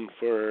known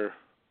for,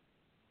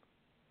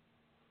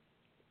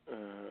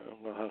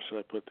 how should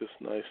I put this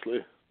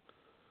nicely?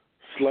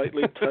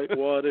 Slightly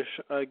tightwaddish,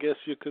 I guess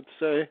you could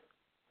say.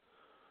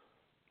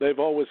 They've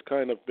always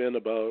kind of been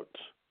about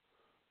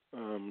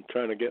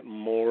trying to get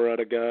more out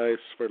of guys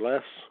for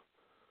less,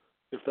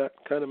 if that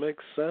kind of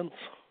makes sense.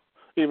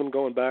 Even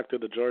going back to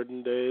the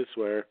Jordan days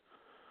where,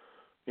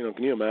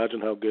 can you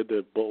imagine how good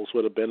the Bulls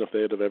would have been if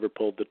they'd have ever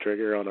pulled the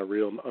trigger on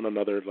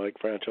another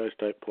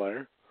franchise-type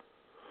player?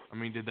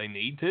 Did they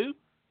need to?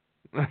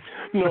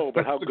 No,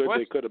 but how good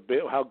they could have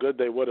been, how good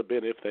they would have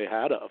been if they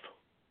had of.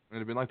 It'd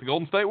have been like the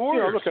Golden State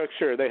Warriors.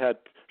 Sure they had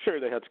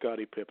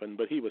Scottie Pippen,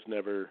 but he was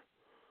never.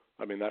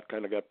 That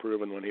kind of got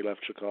proven when he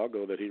left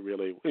Chicago that he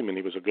really. He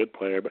was a good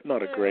player, but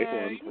not a great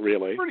one,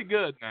 really. Pretty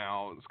good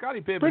now,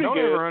 Scottie Pippen. Don't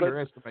ever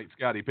underestimate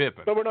Scottie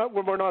Pippen. But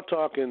we're not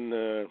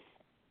talking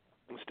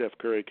Steph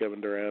Curry,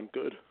 Kevin Durant,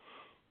 good.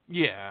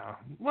 Yeah,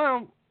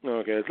 well.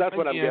 Okay, that's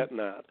what I'm getting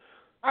at.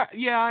 I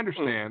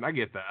understand. I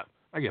get that.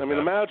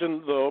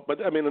 Imagine though, but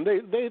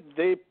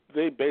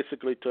they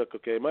basically took,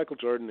 Michael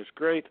Jordan is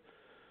great,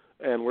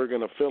 and we're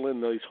going to fill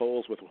in these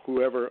holes with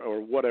whoever or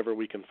whatever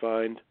we can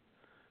find,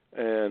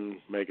 and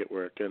make it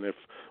work. And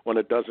when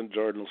it doesn't,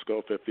 Jordan will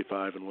score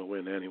 55 and we'll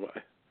win anyway.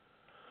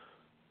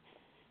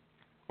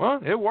 Well,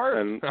 it worked.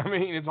 And,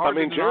 it's hard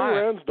to deny.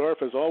 Jerry Reinsdorf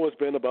has always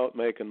been about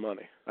making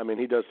money.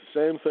 He does the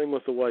same thing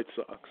with the White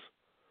Sox.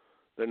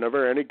 They're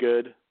never any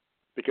good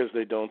because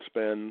they don't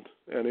spend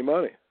any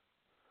money.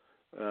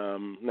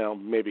 Now,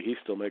 maybe he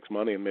still makes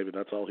money, and maybe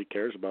that's all he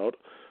cares about,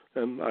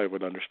 and I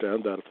would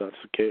understand that if that's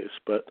the case.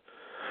 But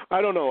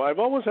I don't know. I've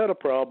always had a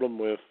problem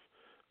with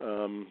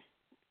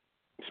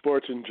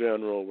sports in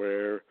general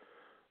where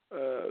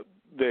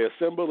they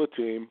assemble a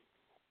team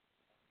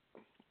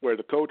where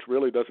the coach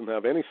really doesn't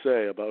have any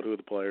say about who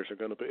the players are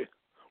going to be,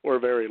 or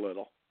very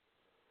little.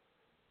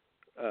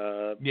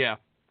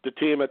 The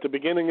team at the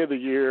beginning of the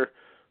year,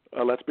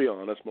 let's be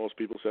honest, most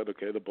people said,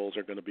 the Bulls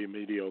are going to be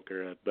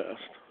mediocre at best.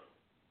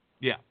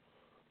 Yeah.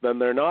 Then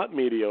they're not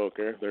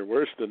mediocre. They're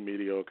worse than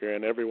mediocre,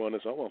 and everyone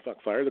is,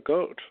 fire the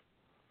coach.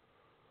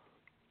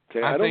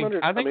 Okay, I think mean,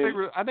 I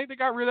think they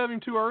got rid of him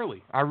too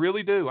early. I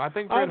really do. I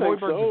think Fred Hoiberg's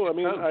so. a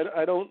good coach.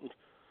 I don't.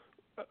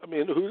 I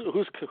mean,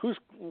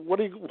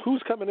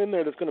 who's coming in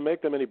there that's going to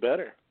make them any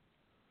better?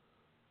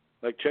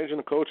 Like changing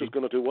the coach is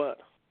going to do what?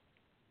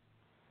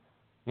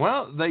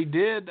 Well, they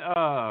did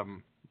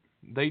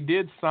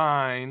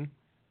sign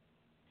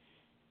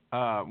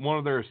one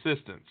of their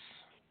assistants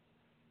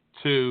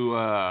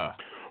to.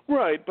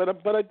 Right, but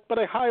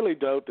I highly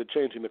doubt that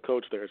changing the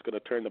coach there is going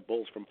to turn the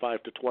Bulls from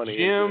 5 to 20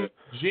 Jim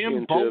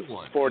into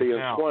Boland 40 and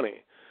now,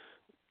 20.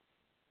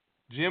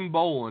 Jim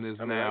Boland is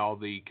now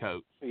the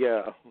coach.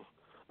 Yeah,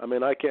 I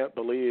mean, I can't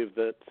believe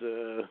that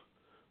the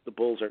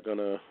Bulls are going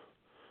to.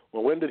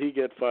 Well, when did he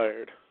get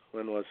fired?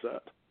 When was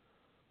that?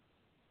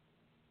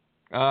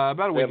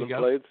 About a week ago.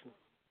 Played?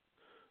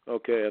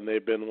 Okay, and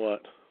they've been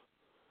what?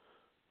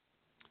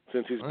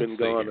 Since he's been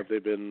gone, have they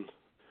been?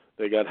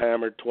 They got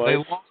hammered twice. They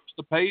lost to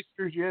the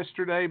Pacers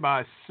yesterday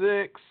by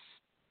 6,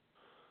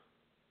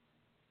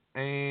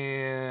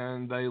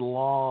 and they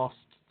lost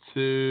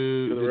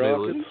to the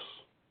Rockets.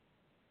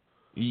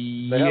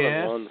 They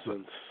haven't won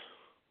since.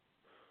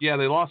 Yeah,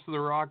 they lost to the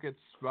Rockets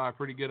by a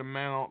pretty good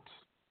amount,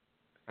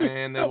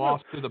 and they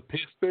lost to the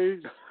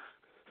Pistons.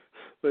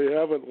 They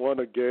haven't won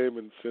a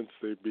game since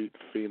they beat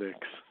Phoenix.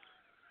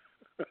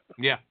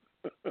 Yeah.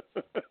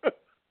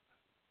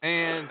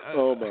 And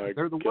oh my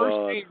they're the God.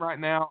 worst team right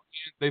now.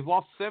 They've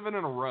lost 7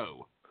 in a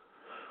row,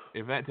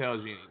 if that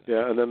tells you anything.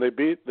 Yeah, and then they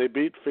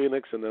beat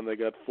Phoenix, and then they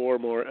got 4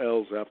 more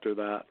L's after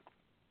that.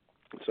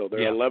 So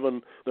they're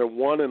 11. They're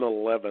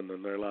 1-11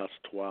 in their last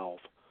 12.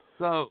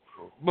 So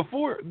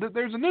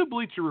there's a new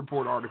Bleacher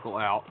Report article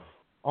out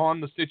on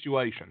the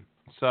situation.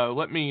 So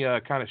let me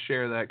kind of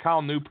share that.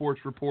 Kyle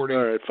Newport's reporting.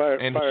 All right, fire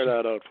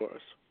that out for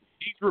us.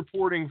 He's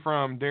reporting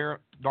from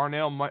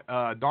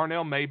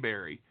Darnell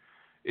Mayberry.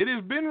 It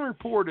has been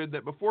reported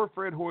that before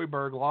Fred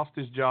Hoiberg lost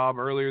his job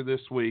earlier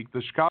this week,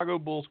 the Chicago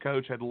Bulls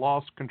coach had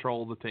lost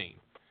control of the team.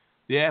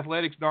 The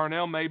Athletic's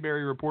Darnell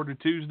Mayberry reported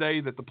Tuesday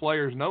that the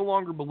players no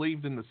longer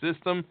believed in the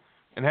system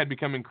and had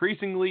become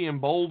increasingly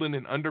emboldened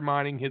in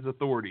undermining his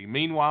authority.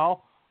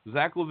 Meanwhile,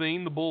 Zach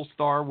LaVine, the Bulls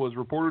star, was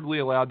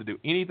reportedly allowed to do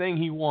anything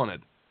he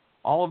wanted.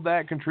 All of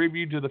that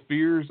contributed to the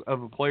fears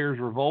of a player's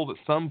revolt at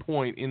some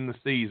point in the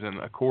season,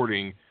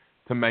 according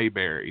to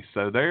Mayberry.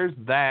 So there's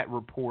that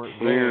report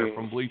there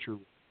from Bleacher.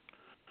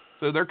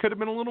 So there could have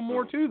been a little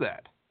more to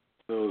that.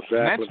 So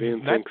Zach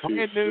LaVine thinks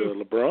he's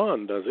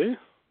LeBron, does he?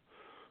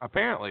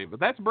 Apparently, but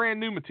that's brand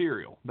new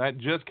material. That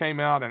just came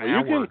out an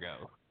hour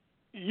ago.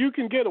 You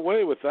can get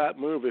away with that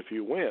move if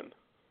you win.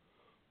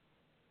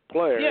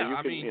 Player, yeah, you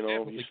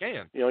definitely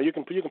can. You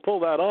can pull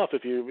that off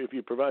if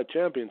you provide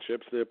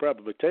championships. They'll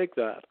probably take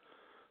that.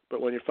 But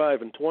when you're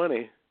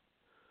 5-20,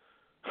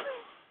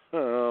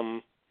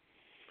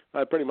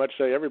 I pretty much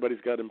say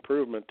everybody's got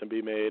improvement to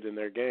be made in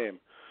their game,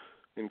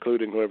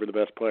 including whoever the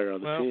best player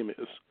on the team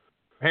is.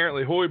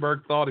 Apparently,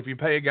 Hoiberg thought if you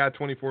pay a guy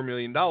 $24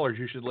 million,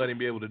 you should let him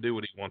be able to do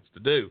what he wants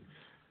to do.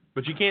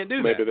 But you can't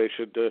do that.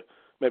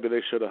 Maybe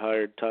they should have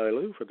hired Ty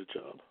Lue for the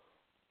job.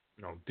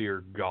 Oh,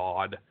 dear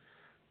God.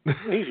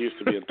 He's used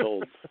to being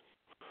told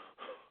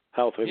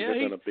how things are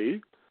going to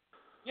be.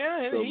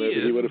 Yeah, so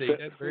maybe he would have fit.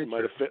 He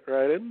might have fit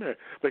right in there.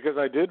 Because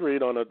I did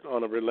read on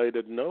a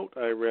related note.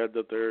 I read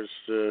that there's.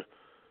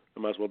 I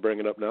might as well bring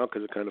it up now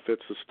because it kind of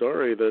fits the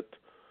story. That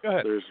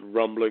there's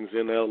rumblings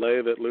in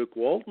L.A. that Luke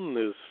Walton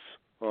is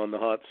on the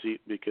hot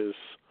seat because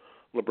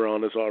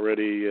LeBron is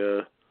already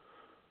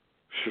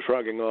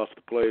shrugging off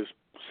the plays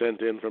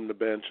sent in from the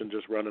bench and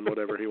just running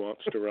whatever he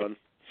wants to run.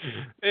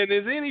 And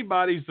is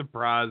anybody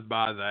surprised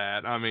by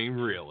that? I mean,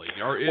 really?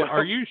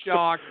 Are you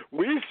shocked?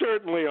 We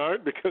certainly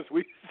aren't because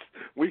we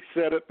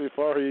said it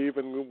before he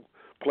even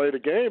played a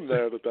game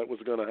there that was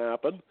going to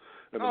happen.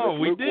 And if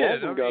Luke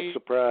Walton got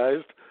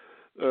surprised,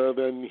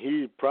 then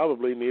he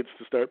probably needs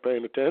to start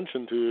paying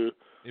attention to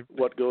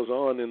what goes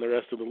on in the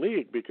rest of the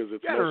league because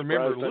it's no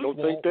surprise, I don't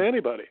think, to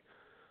anybody.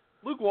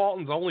 Luke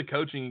Walton's only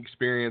coaching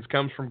experience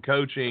comes from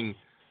coaching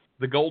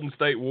the Golden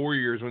State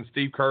Warriors when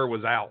Steve Kerr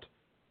was out.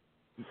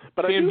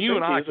 But Tim, I do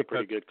think he's a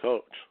pretty good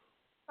coach.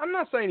 I'm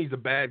not saying he's a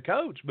bad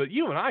coach, but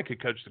you and I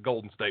could coach the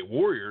Golden State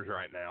Warriors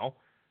right now.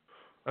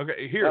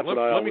 Okay, here, let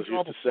me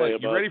drop a play.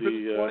 You ready for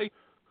this play?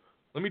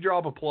 Let me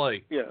drop a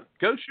play. Yeah.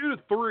 Go shoot a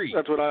 3.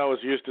 That's what I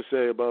always used to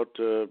say about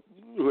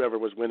whoever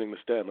was winning the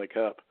Stanley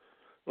Cup.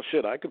 Well,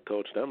 shit, I could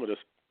coach them and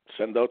just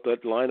send out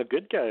that line of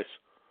good guys.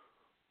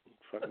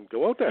 Fucking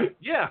go out there.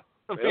 Yeah.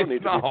 They don't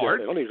need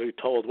to be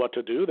told what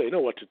to do. They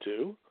know what to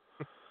do.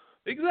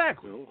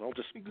 Exactly.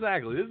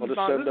 Exactly. This is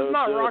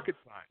not rocket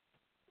science.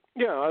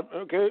 Yeah.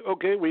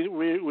 Okay.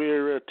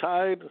 We're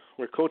tied.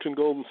 We're coaching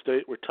Golden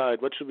State. We're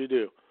tied. What should we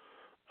do?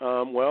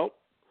 Well,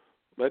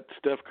 let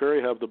Steph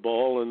Curry have the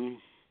ball, and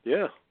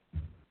yeah.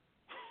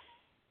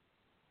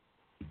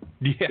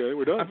 Yeah. Okay,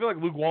 we're done. I feel like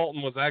Luke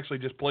Walton was actually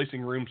just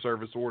placing room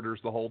service orders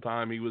the whole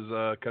time he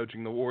was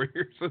coaching the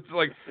Warriors. It's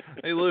like,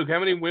 hey, Luke, how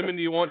many women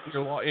do you want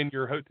in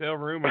your hotel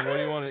room, and what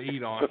do you want to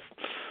eat on?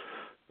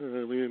 I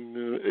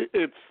mean,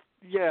 it's.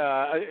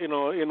 Yeah,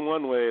 in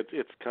one way,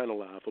 it's kind of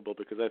laughable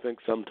because I think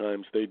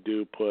sometimes they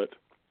do put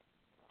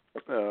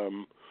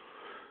The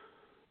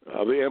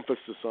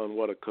emphasis on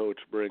what a coach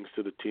brings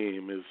to the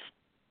team is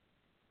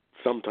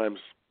sometimes,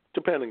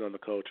 depending on the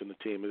coach and the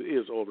team,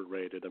 is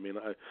overrated. I mean,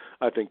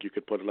 I think you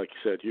could put, like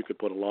you said, you could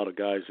put a lot of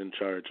guys in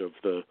charge of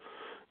the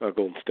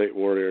Golden State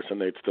Warriors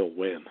and they'd still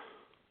win.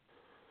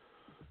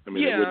 I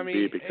mean, it wouldn't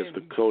be because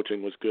the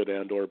coaching was good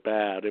and or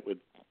bad. It would,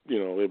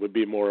 it would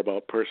be more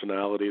about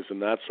personalities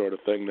and that sort of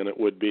thing than it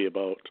would be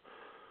about.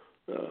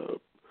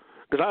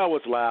 Because I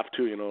always laugh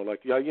too,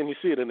 and you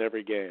see it in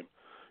every game.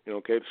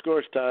 Okay, the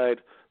score's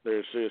tied.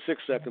 There's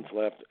 6 seconds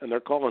left, and they're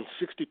calling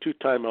 62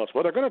 timeouts.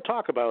 Well, they're going to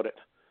talk about it.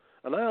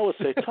 And I always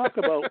say, talk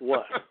about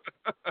what?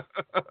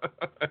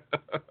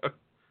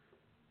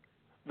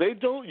 They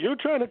don't. You're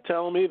trying to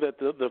tell me that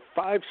the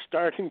 5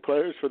 starting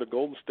players for the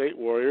Golden State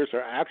Warriors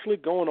are actually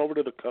going over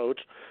to the coach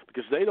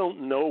because they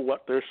don't know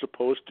what they're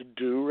supposed to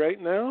do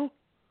right now?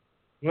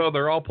 Well,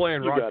 they're all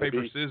playing rock,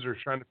 paper, scissors,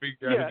 trying to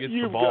figure out who gets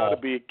the ball. You've got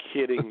to be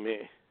kidding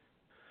me.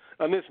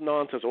 And this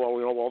nonsense, this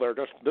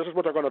is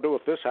what they're going to do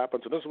if this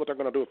happens, and this is what they're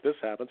going to do if this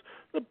happens.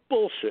 The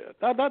bullshit.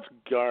 That's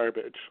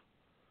garbage.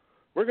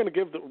 We're going to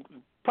give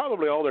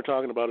probably all they're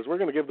talking about is we're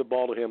going to give the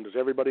ball to him. Does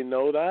everybody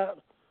know that?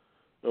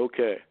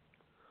 Okay.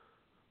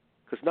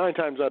 Because 9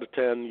 times out of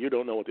 10, you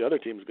don't know what the other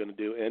team's going to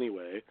do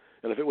anyway.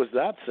 And if it was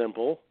that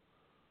simple,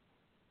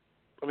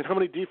 I mean, how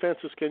many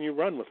defenses can you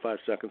run with 5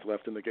 seconds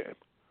left in the game?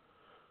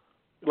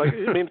 To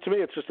me,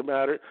 it's just a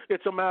matter.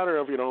 It's a matter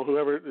of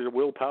whoever the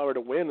willpower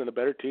to win, and the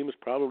better team is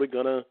probably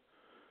gonna.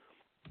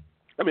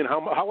 I mean,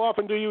 how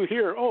often do you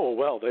hear? Oh,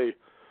 well, the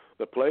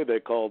play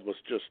they called was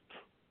just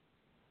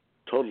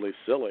totally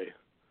silly,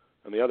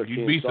 and the other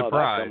team saw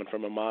that coming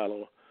from a mile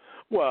away.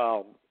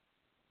 Well,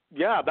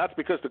 yeah, that's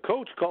because the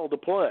coach called the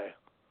play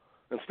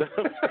instead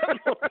of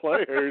the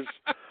players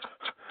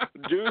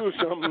do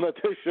something that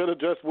they should have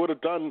just would have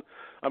done.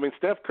 I mean,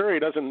 Steph Curry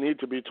doesn't need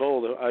to be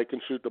told I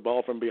can shoot the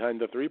ball from behind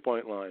the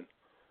 3-point line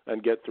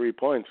and get 3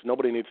 points.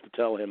 Nobody needs to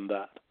tell him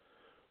that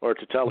or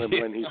to tell him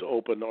when he's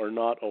open or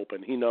not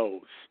open. He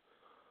knows.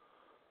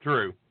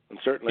 True. And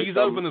certainly he's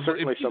some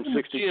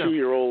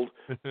 62-year-old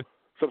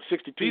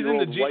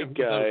white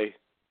guy.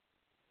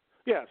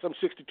 Yeah, some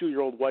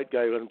 62-year-old white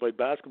guy who hasn't played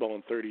basketball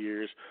in 30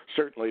 years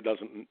certainly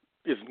isn't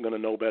going to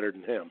know better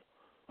than him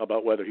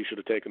about whether he should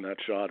have taken that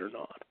shot or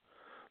not.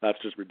 That's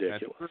just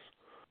ridiculous.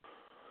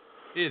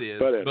 It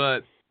is,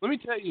 but let me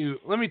tell you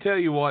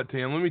what,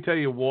 Tim. Let me tell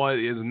you what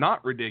is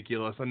not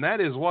ridiculous, and that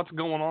is what's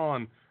going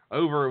on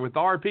over with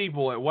our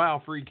people at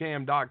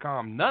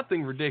WowFreeCam.com.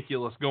 Nothing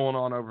ridiculous going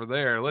on over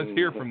there. Let's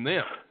hear from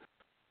them.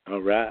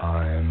 All right.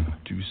 I'm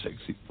too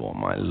sexy for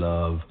my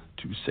love,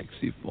 too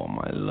sexy for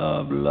my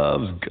love.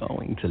 Love's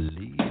going to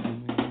leave me.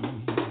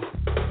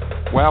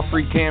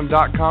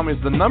 WowFreeCam.com is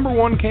the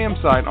 #1 cam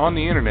site on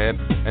the internet,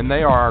 and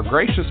they are our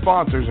gracious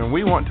sponsors, and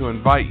we want to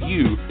invite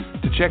you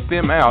to check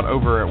them out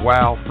over at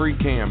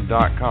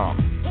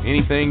WowFreeCam.com.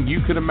 Anything you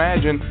could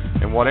imagine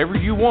and whatever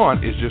you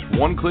want is just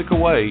one click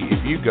away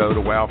if you go to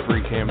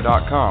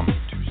WowFreeCam.com.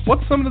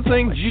 What's some of the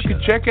things you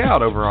could check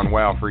out over on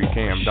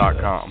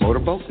WowFreeCam.com?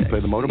 Motorboat? You play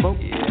the motorboat?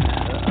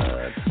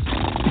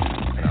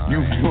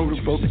 You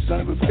motorboat son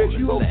of a bitch,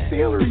 you old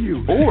sailor,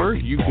 you. Or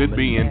you could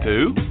be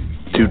into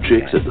 2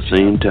 chicks at the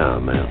same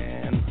time,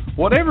 man.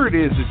 Whatever it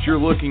is that you're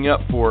looking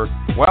up for,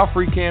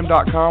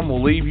 WowFreeCam.com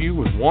will leave you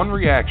with one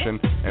reaction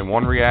and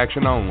one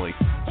reaction only.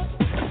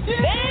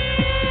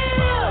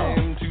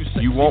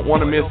 You won't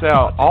want to miss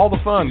out all the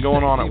fun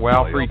going on at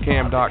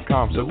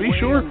WowFreeCam.com, so be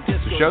sure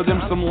to show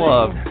them some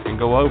love and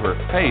go over.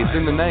 Hey, it's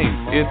in the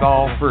name. It's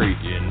all free.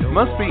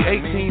 Must be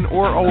 18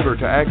 or older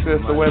to access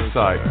the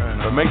website,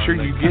 but make sure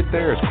you get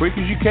there as quick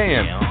as you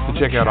can to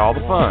check out all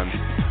the fun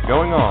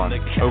going on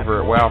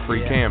over at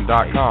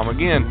WowFreeCam.com.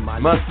 Again,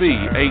 must be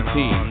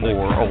 18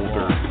 or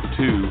older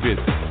to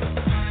visit.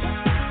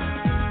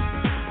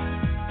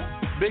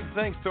 Big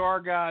thanks to our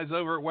guys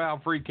over at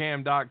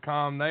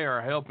WowFreeCam.com. They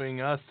are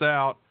helping us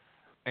out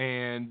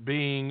and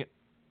being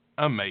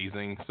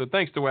amazing. So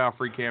thanks to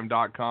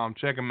WowFreeCam.com.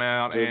 Check them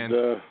out.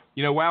 And,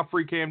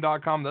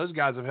 WowFreeCam.com, those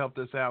guys have helped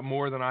us out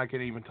more than I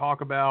can even talk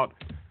about.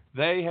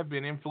 They have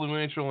been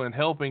influential in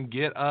helping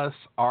get us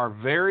our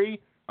very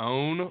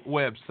own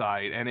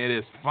website, and it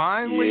is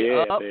finally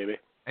up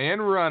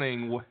and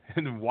running.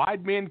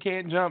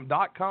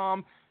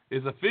 WideMenCan'tJump.com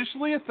is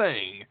officially a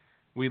thing.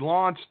 We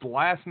launched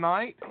last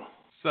night,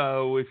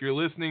 so if you're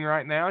listening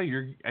right now,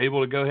 you're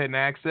able to go ahead and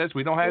access.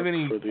 We don't have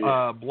any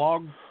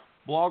blog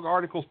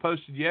articles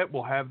posted yet.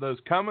 We'll have those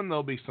coming.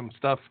 There'll be some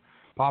stuff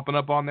popping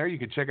up on there. You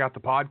can check out the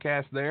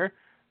podcast there.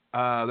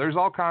 There's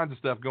all kinds of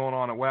stuff going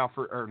on at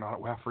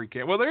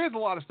WowFreeCam. Well, there is a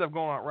lot of stuff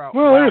going on at WowFreeCam.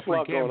 Well, there's a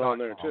lot going on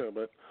there too,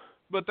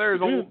 but there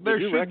did you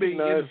should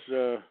recognize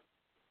be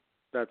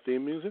that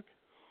theme music?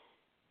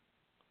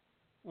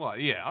 Well,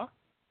 yeah.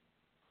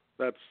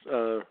 That's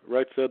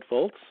Right Said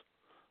Fultz.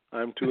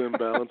 I'm too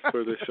imbalanced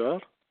for this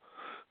shot.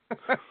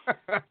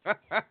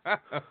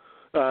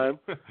 I'm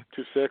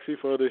too sexy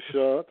for this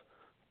shot.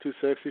 Too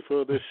sexy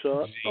for this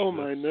shot. Jesus. Oh,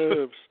 my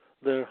nerves.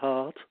 They're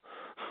hot.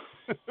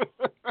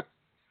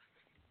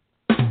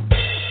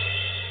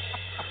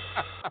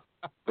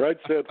 Right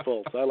said,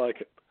 Fultz. I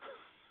like it.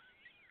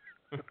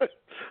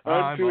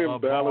 I'm too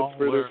imbalanced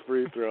for this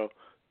free throw.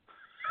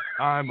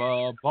 I'm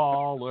a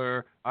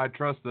baller. I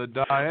trust the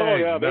diagonal. Oh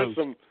yeah, there's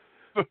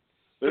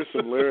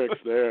some lyrics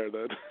there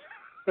that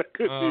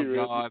could be written.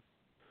 Oh God,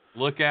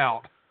 look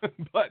out!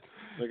 But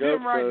Look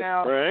Tim out, right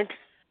now, Frank.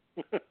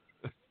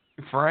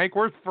 Frank,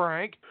 where's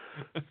Frank?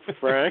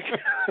 Frank.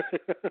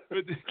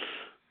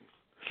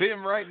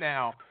 Tim, right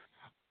now,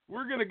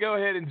 we're gonna go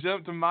ahead and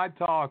jump to my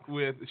talk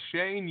with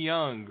Shane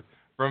Young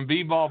from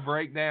B-Ball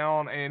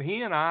Breakdown, and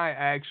he and I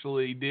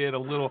actually did a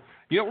little.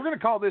 We're going to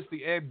call this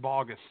the Ed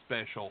Bogus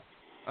special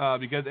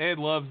because Ed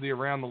loves the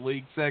Around the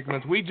League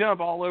segments. We jump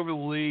all over the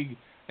league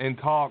and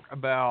talk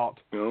about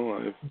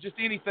just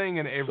anything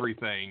and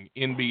everything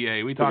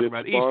NBA. We talk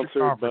about Eastern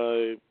Conference.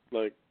 Sponsored by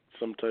like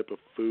some type of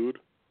food?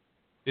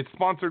 It's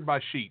sponsored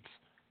by Sheetz.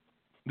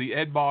 The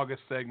Ed Bogus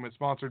segment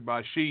sponsored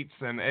by Sheetz,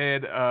 and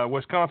Ed,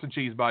 Wisconsin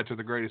cheese bites are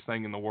the greatest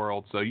thing in the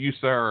world. So you,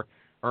 sir,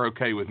 are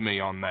okay with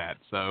me on that.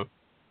 So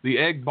the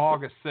Ed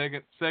Bogus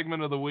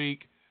segment of the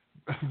week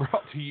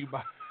brought to you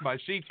by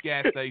Sheetz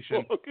Gas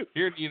Station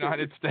here in the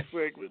United States.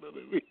 Segment of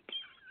the week.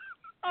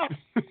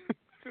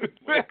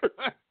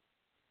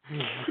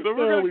 So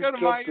we're going to go to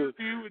my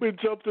interview. We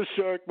jumped the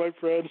shark, my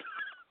friend.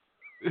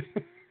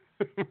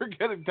 We're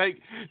going to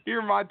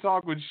hear my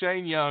talk with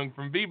Shane Young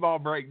from B-Ball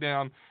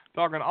Breakdown,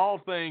 talking all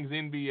things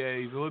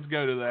NBA. So let's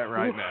go to that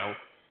right now.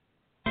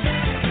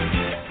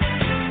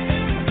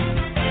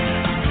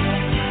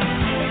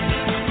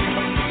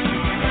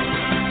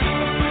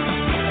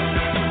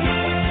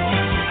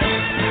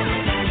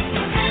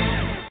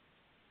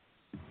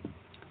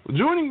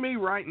 Joining me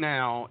right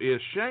now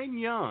is Shane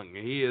Young.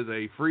 He is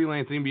a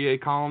freelance NBA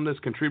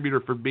columnist,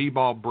 contributor for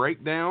B-Ball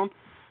Breakdown,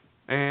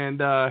 and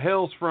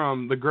hails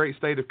from the great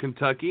state of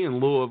Kentucky and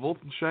Louisville.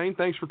 Shane,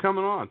 thanks for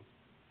coming on.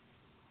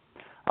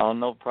 Oh,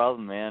 no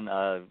problem, man.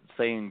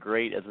 Saying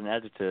great as an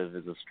adjective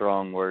is a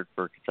strong word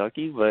for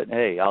Kentucky, but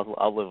hey,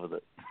 I'll live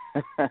with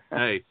it.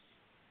 Hey,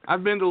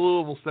 I've been to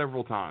Louisville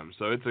several times,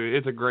 so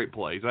it's a great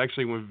place.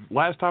 Actually,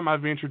 last time I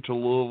ventured to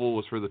Louisville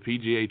was for the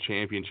PGA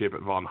Championship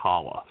at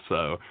Valhalla,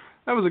 so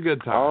that was a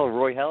good time. Oh,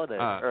 Roy Halladay.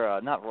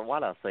 Why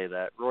did I say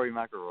that? Rory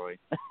McIlroy.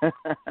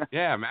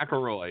 Yeah,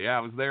 McIlroy. Yeah, I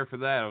was there for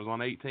that. I was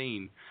on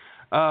 18.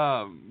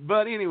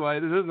 But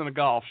anyway, this isn't a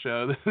golf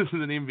show. This is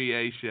an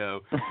NBA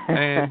show.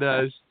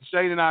 And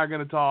Shane and I are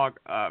going to talk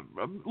a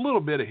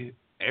little bit of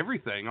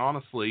everything,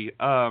 honestly.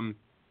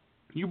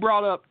 You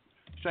brought up,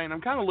 Shane,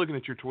 I'm kind of looking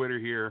at your Twitter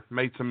here,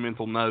 made some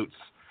mental notes.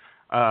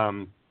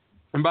 And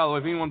by the way,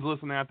 if anyone's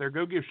listening out there,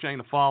 go give Shane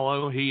a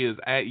follow. He is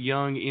at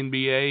Young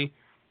NBA.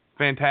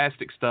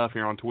 Fantastic stuff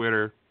here on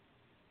Twitter,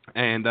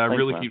 and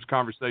really keeps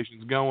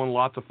conversations going.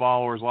 Lots of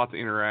followers, lots of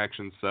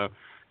interactions. So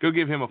go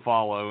give him a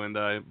follow, and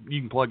you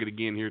can plug it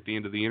again here at the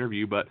end of the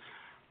interview. But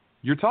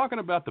you're talking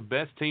about the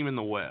best team in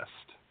the West,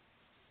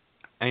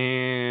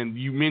 and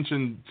you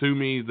mentioned to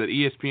me that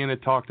ESPN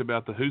had talked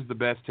about who's the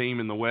best team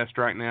in the West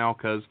right now,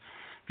 because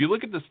if you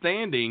look at the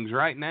standings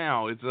right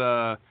now, it's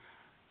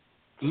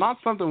not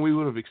something we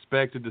would have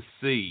expected to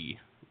see.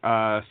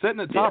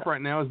 Sitting at top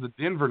right now is the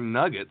Denver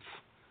Nuggets,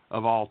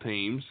 of all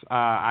teams.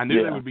 I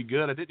knew they would be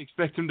good. I didn't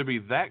expect them to be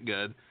that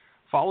good.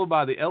 Followed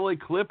by the LA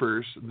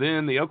Clippers,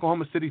 then the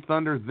Oklahoma City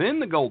Thunder, then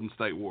the Golden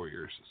State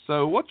Warriors.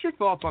 So what's your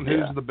thoughts on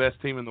who's the best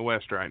team in the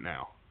West right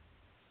now?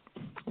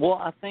 Well,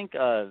 I think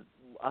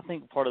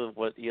part of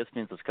what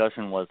ESPN's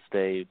discussion was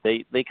today,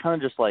 they kind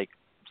of just like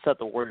set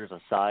the Warriors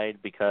aside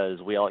because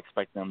we all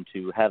expect them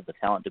to have the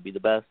talent to be the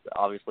best,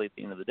 obviously, at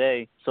the end of the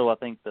day. So I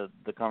think the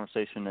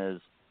conversation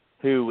is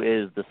who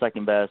is the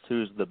second best,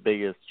 who's the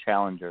biggest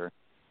challenger.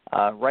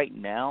 Right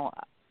now,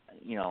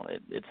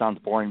 it sounds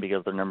boring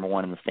because they're number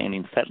one in the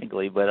standings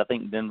technically, but I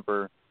think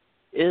Denver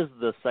is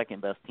the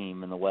second best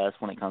team in the West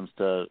when it comes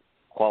to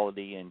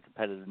quality and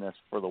competitiveness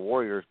for the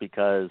Warriors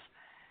because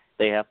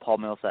they have Paul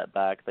Millsap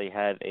back. They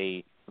have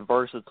a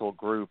versatile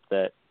group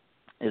that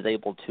is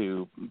able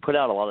to put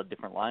out a lot of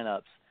different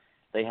lineups.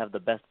 They have the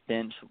best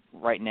bench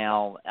right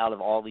now out of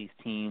all these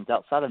teams,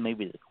 outside of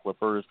maybe the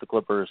Clippers. The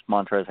Clippers,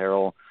 Montrezl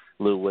Harrell,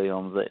 Lou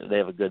Williams, they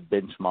have a good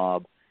bench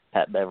mob,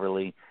 Pat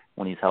Beverly,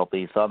 when he's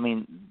healthy. So, I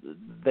mean,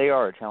 they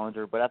are a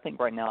challenger. But I think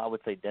right now I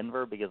would say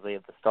Denver because they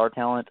have the star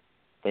talent.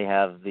 They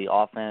have the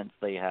offense.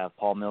 They have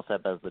Paul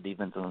Millsap as the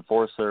defensive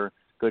enforcer,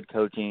 good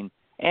coaching,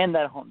 and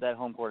that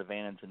home court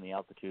advantage in the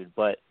altitude.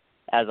 But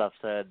as I've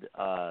said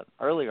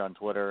earlier on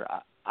Twitter,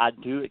 I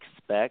do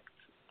expect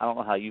 – I don't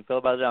know how you feel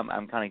about it.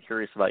 I'm kind of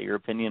curious about your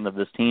opinion of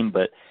this team,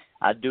 but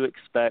I do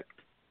expect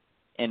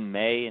in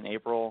May and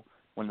April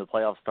when the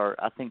playoffs start,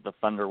 I think the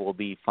Thunder will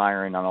be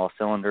firing on all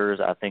cylinders.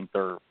 I think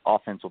their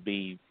offense will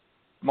be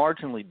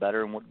marginally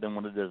better than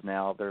what it is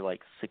now. They're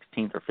like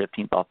 16th or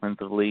 15th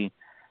offensively,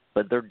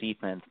 but their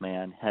defense,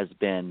 man, has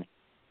been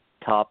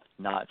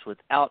top-notch.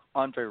 Without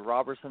Andre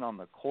Robertson on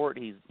the court,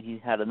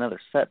 he had another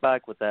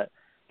setback with that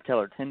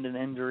patellar tendon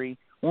injury.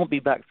 Won't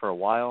be back for a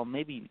while,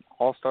 maybe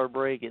all-star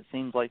break, it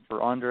seems like,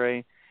 for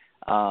Andre.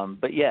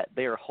 But yet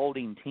they are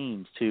holding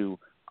teams to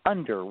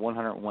under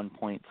 101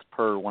 points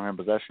per 100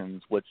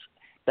 possessions, which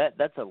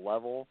that's a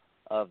level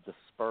of the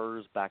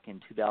Spurs back in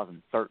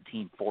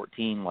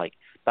 2013-14, like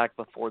back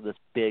before this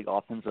big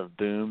offensive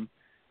boom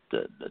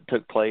that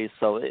took place.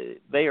 So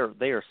they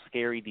are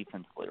scary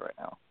defensively right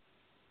now.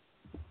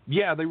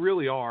 Yeah, they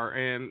really are.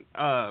 And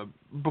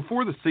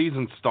before the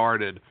season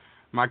started,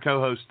 my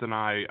co-host and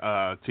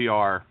I,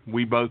 TR,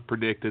 we both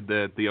predicted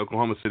that the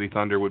Oklahoma City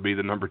Thunder would be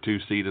the number 2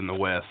 seed in the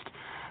West.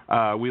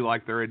 We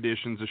like their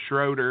additions of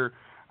Schroeder.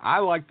 I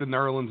like the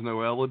Nerlens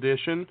Noel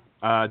addition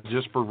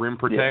just for rim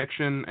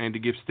protection and to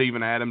give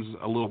Steven Adams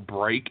a little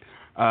break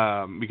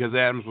because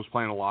Adams was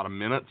playing a lot of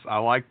minutes. I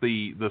like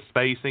the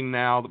spacing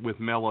now with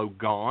Melo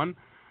gone.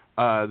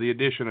 The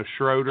addition of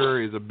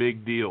Schroeder is a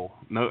big deal.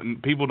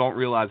 People don't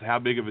realize how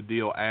big of a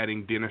deal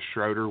adding Dennis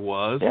Schroeder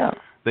was. Yeah.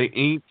 They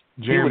inked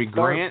Jeremy he would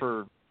start Grant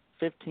for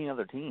 15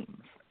 other teams.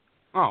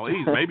 Oh,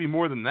 he's maybe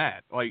more than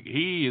that. Like,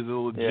 he is a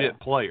legit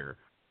player.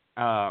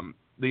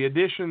 The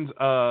additions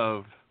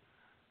of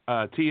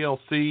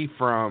TLC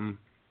from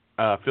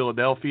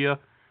Philadelphia,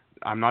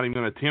 I'm not even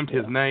going to attempt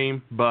his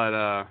name,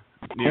 but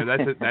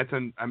that's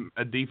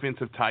a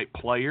defensive type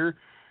player.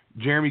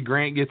 Jeremy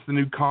Grant gets the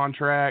new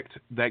contract.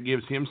 That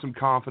gives him some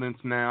confidence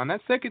now. And that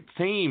second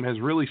team has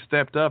really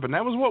stepped up, and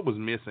that was what was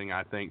missing,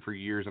 I think, for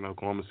years in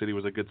Oklahoma City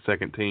was a good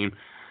second team.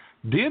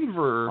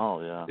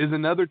 Denver is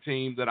another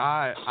team that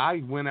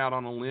I went out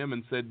on a limb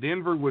and said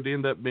Denver would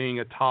end up being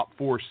a top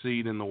 4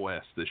 seed in the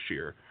West this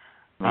year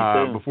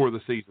before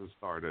the season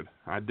started.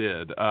 I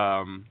did.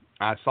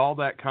 I saw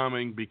that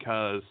coming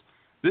because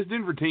this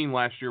Denver team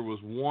last year was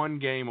one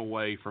game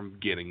away from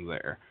getting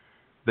there.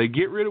 They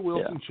get rid of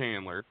Wilson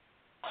Chandler.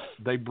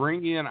 They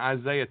bring in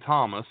Isaiah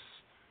Thomas,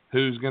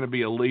 who's going to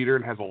be a leader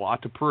and has a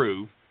lot to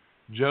prove.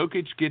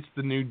 Jokic gets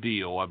the new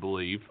deal, I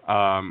believe.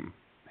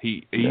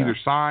 He either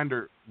signed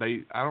or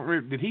I don't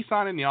remember. Did he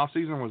sign in the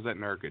offseason or was that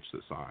Nurkic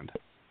that signed?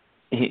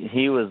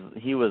 He was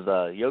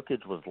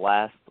Jokic was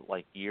last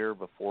year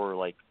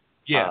before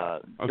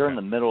during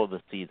the middle of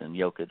the season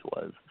Jokic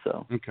was.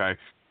 So okay.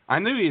 I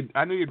knew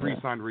he'd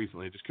re-signed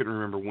recently. I just couldn't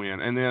remember when.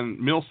 And then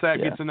Millsap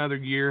gets another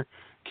year.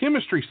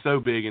 Chemistry's so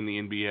big in the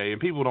NBA, and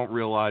people don't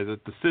realize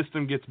it. The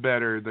system gets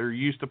better. They're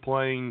used to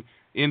playing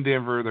in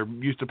Denver. They're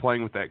used to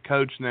playing with that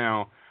coach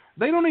now.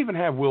 They don't even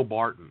have Will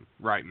Barton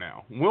right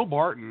now. Will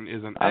Barton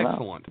is an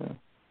excellent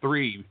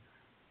 3,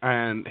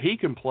 and he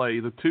can play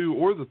the 2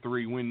 or the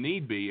 3 when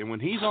need be. And when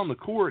he's on the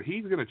court,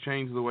 he's going to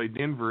change the way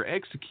Denver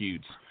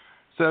executes.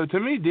 So to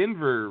me,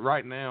 Denver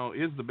right now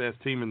is the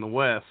best team in the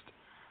West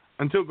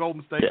until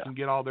Golden State can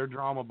get all their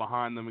drama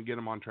behind them and get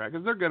them on track,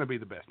 because they're going to be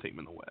the best team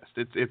in the West.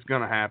 It's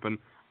going to happen.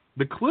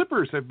 The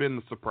Clippers have been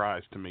the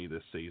surprise to me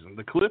this season.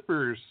 The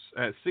Clippers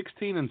at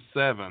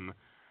 16-7,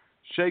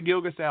 Shai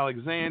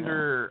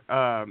Gilgeous-Alexander,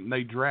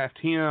 they draft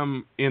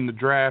him in the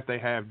draft. They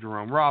have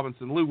Jerome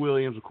Robinson, Lou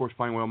Williams, of course,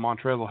 playing well.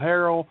 Montrezl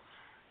Harrell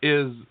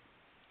is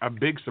a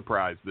big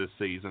surprise this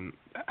season.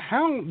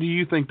 How do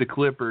you think the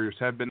Clippers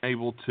have been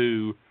able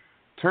to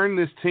turn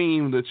this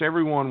team that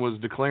everyone was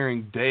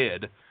declaring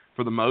dead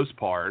for the most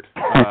part,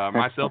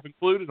 myself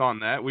included on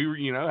that? We were,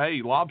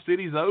 hey, Lob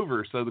City's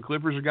over, so the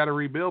Clippers have got to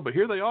rebuild. But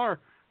here they are,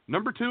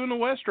 number 2 in the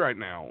West right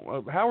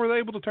now. How were they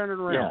able to turn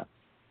it around? Yeah.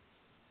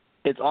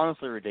 It's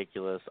honestly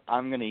ridiculous.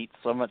 I'm going to eat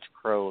so much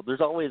crow. There's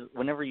always,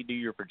 whenever you do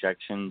your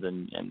projections,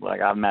 and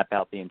I map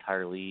out the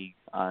entire league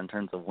in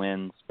terms of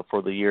wins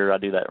before the year, I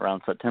do that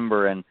around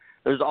September, and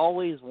there's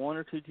always 1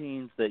 or 2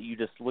 teams that you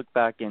just look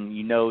back and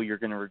you're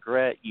going to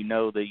regret,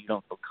 that you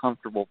don't feel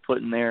comfortable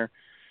putting there.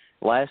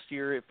 Last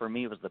year, for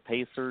me, it was the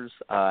Pacers.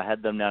 I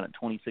had them down at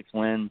 26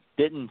 wins.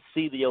 Didn't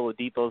see the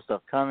Oladipo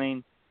stuff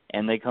coming,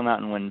 and they come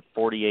out and win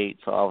 48,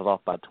 so I was off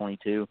by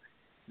 22.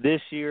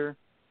 This year,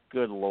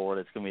 good Lord,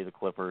 it's going to be the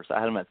Clippers. I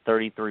had them at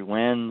 33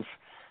 wins.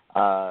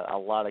 A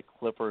lot of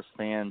Clippers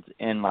fans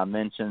in my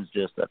mentions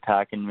just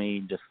attacking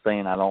me, just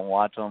saying I don't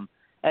watch them.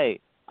 Hey,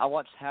 I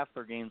watched half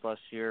their games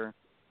last year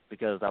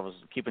because I was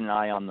keeping an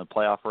eye on the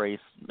playoff race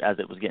as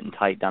it was getting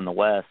tight down the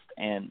West,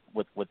 and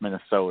with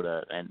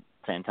Minnesota and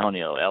San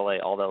Antonio, LA,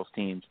 all those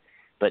teams.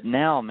 But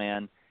now,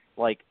 man,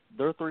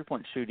 their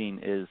 3-point shooting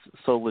is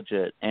so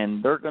legit,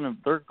 and they're going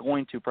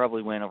to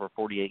probably win over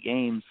 48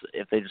 games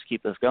if they just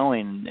keep this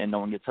going and no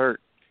one gets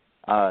hurt.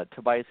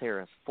 Tobias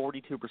Harris,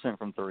 42%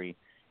 from 3.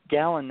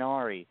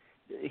 Gallinari,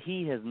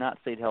 he has not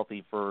stayed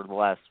healthy for the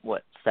last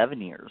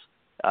 7 years.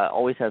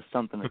 Always has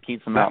something that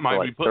keeps him out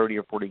for 30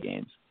 or 40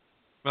 games.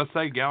 Let's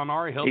say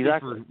Gallinari healthy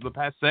for the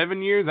past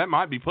 7 years. That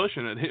might be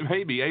pushing it. It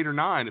may be 8 or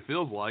 9. It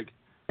feels like.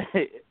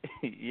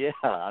 Yeah,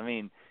 I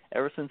mean,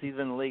 ever since he's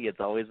been in the league, it's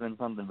always been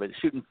something. But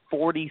shooting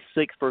 46%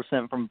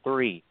 from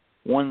 3,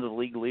 one of the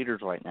league leaders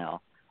right now.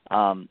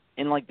 And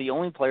the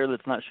only player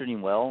that's not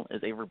shooting well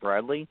is Avery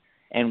Bradley,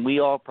 and we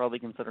all probably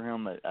consider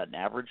him an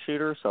average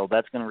shooter. So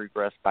that's going to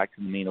regress back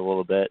to the mean a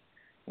little bit.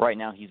 Right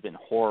now, he's been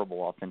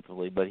horrible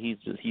offensively, but he's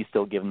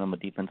still giving them a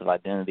defensive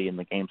identity in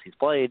the games he's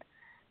played.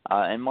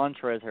 And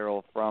Montrezl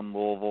Harrell from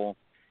Louisville.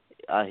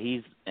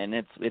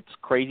 It's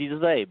crazy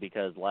to say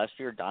because last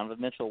year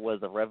Donovan Mitchell was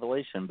a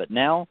revelation, but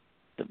now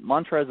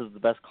Montrez is the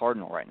best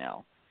Cardinal right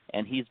now,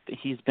 and he's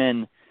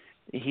been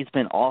he's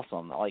been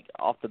awesome. Like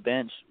off the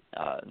bench,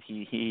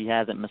 he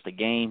hasn't missed a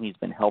game. He's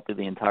been healthy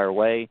the entire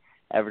way,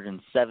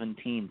 averaging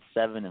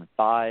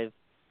 17-7-5,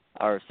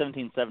 or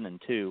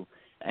 17-7-2,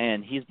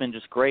 and he's been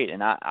just great.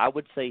 And I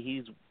would say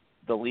he's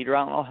the leader.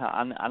 I don't know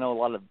how. I know a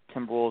lot of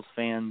Timberwolves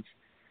fans,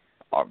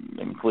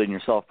 including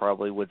yourself,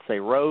 probably would say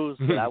Rose,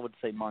 but I would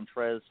say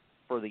Montrez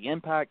for the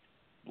impact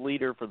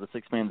leader for the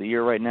Sixth Man of the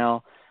Year right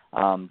now.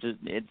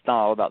 It's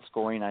not all about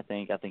scoring. I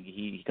think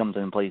he comes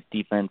in and plays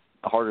defense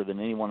harder than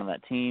anyone on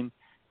that team.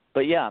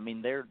 But yeah, I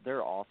mean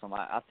they're awesome.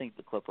 I think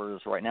the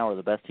Clippers right now are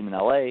the best team in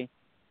LA.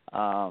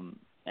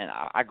 And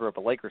I grew up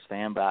a Lakers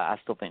fan, but I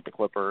still think the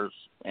Clippers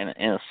in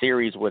a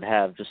series would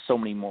have just so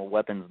many more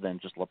weapons than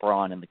just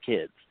LeBron and the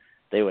kids.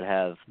 They would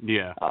have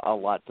a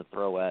lot to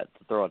throw at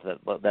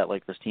that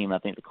Lakers team. I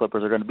think the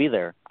Clippers are going to be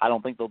there. I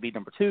don't think they'll be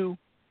number 2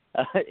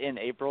 in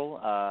April.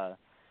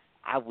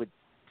 I would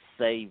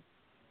say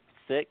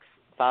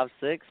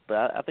 5-6,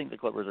 but I think the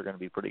Clippers are going to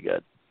be pretty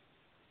good.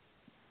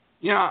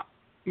 Yeah,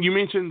 you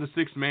mentioned the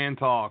sixth man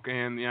talk,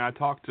 and I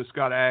talked to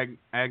Scott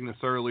Agnes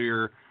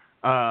earlier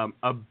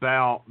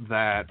about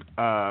that.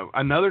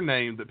 Another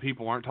name that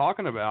people aren't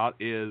talking about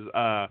is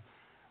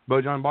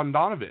Bojan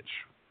Bogdanovic.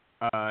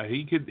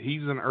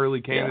 He's an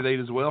early candidate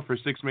as well for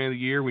Sixth Man of the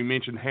Year. We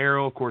mentioned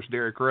Harrell, of course,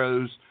 Derrick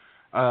Rose.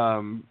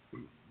 A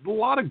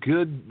lot of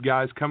good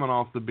guys coming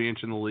off the bench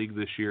in the league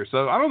this year.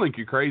 So I don't think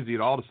you're crazy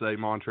at all to say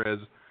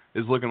Montrez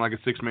is looking like a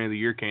Sixth Man of the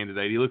Year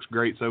candidate. He looks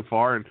great so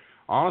far. And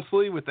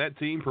honestly, with that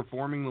team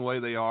performing the way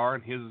they are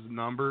and his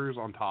numbers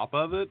on top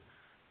of it,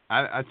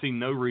 I see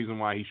no reason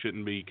why he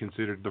shouldn't be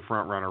considered the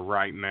front runner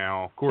right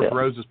now. Of course,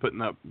 Rose is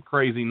putting up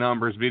crazy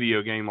numbers,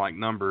 video game-like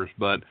numbers,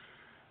 but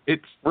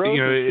it's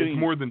it's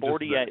more than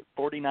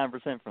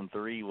 49% from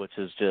three, which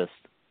is just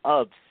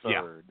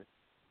absurd.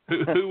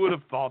 Yeah. Who would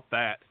have thought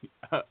that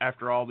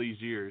after all these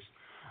years?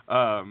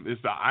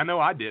 I know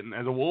I didn't.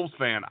 As a Wolves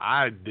fan,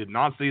 I did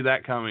not see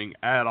that coming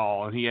at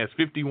all. And he has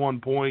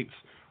 51 points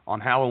on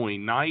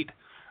Halloween night.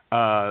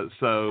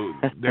 So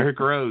Derrick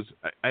Rose,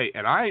 hey,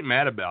 and I ain't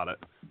mad about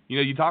it.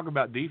 You talk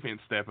about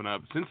defense stepping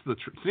up. Since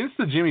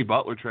the Jimmy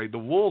Butler trade, the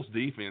Wolves'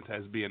 defense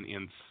has been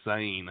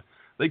insane.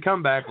 They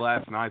come back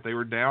last night. They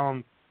were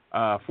down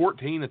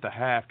 14 at the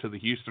half to the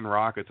Houston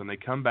Rockets, and they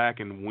come back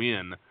and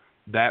win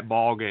that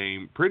ball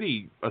game,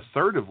 pretty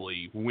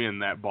assertively win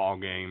that ball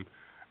game.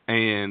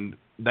 And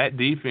that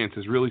defense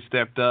has really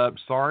stepped up.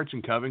 Sarge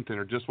and Covington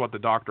are just what the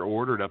doctor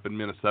ordered up in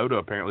Minnesota,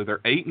 apparently. They're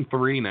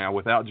 8-3 now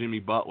without Jimmy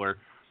Butler.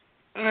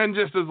 And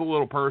just as a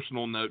little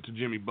personal note to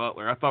Jimmy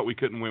Butler, I thought we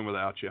couldn't win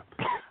without you.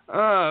 But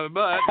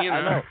I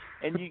know.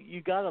 And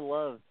you gotta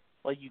love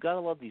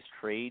these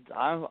trades.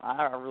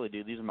 I really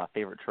do. These are my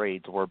favorite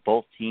trades where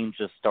both teams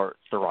just start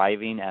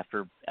thriving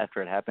after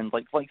it happens.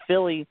 Like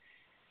Philly,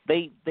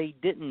 they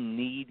didn't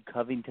need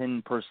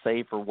Covington per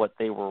se for what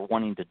they were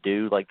wanting to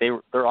do. Like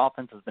their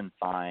offense has been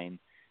fine.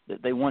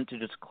 They want to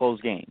just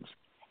close games,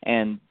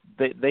 and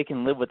they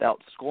can live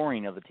without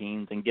scoring of the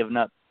teams and giving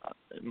up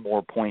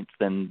more points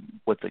than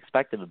what's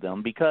expected of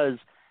them because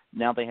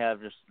now they have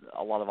just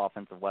a lot of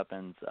offensive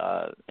weapons,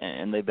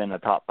 and they've been a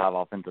top 5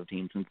 offensive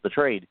team since the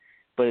trade.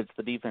 But it's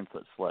the defense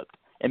that slipped.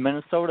 And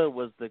Minnesota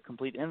was the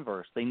complete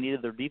inverse. They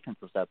needed their defense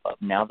to step up.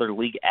 Now they're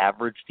league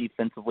average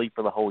defensively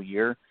for the whole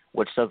year,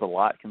 which says a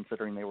lot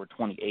considering they were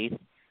 28th,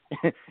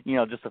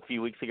 just a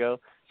few weeks ago.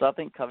 So I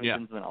think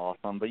Covington's been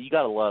awesome. But you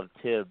got to love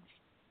Tibbs.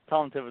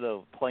 Tom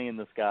Thibodeau playing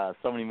this guy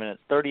so many minutes,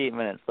 38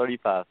 minutes,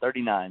 35,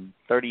 39,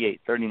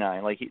 38,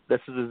 39. This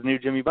is his new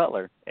Jimmy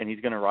Butler, and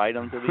he's going to ride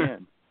him to the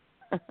end.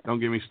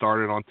 Don't get me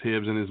started on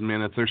Tibbs and his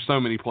minutes. There's so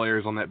many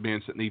players on that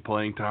bench that need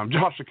playing time.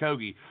 Josh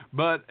Okogie.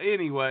 But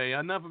anyway,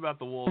 enough about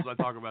the Wolves. I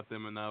talk about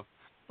them enough.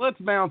 Let's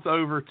bounce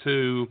over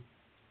to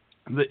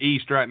the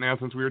East right now.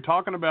 Since we were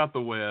talking about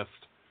the West,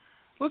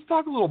 let's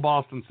talk a little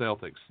Boston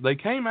Celtics. They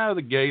came out of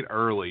the gate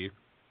early,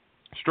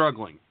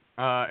 struggling.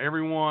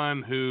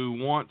 Everyone who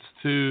wants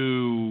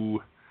to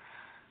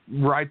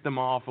write them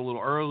off a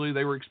little early,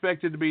 they were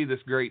expected to be this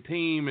great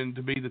team and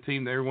to be the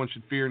team that everyone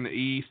should fear in the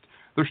East.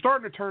 They're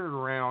starting to turn it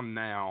around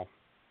now.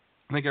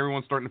 I think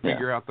everyone's starting to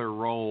figure out their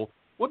role.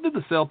 What did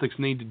the Celtics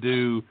need to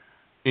do,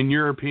 in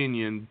your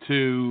opinion,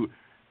 to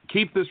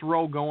keep this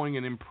roll going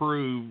and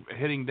improve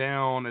heading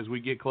down as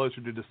we get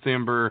closer to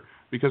December?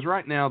 Because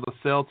right now the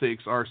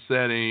Celtics are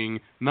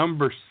setting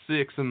number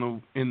 6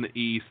 in the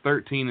East,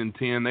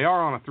 13-10. They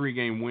are on a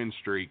 3-game win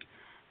streak.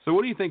 So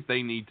what do you think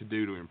they need to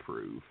do to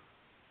improve?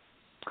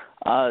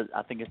 I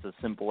think it's as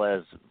simple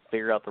as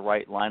figure out the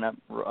right lineup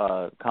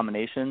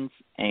combinations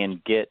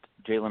and get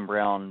Jaylen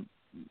Brown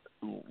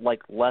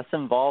less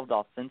involved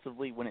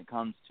offensively when it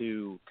comes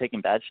to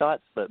taking bad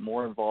shots, but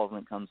more involved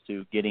when it comes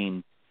to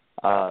getting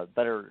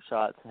better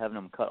shots, having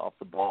them cut off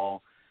the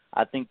ball.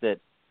 I think that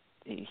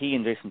he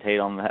and Jason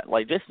Tatum,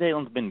 Jason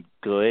Tatum's been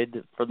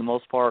good for the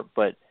most part,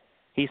 but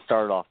he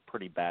started off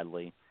pretty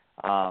badly.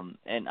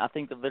 And I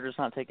think that they're just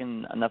not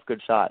taking enough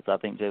good shots. I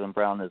think Jaylen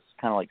Brown is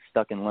kind of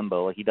stuck in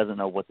limbo. He doesn't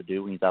know what to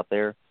do when he's out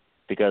there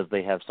because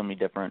they have so many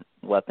different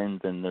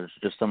weapons and there's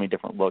just so many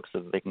different looks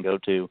that they can go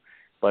to.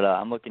 But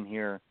I'm looking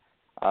here.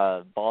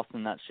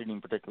 Boston not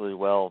shooting particularly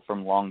well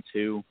from long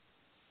two.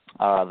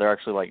 They're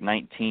actually like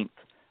 19th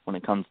when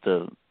it comes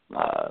to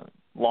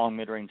long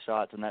mid-range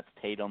shots, and that's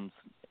Tatum's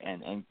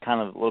and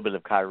kind of a little bit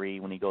of Kyrie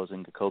when he goes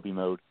into Kobe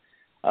mode.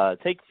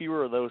 Take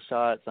fewer of those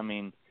shots. I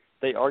mean,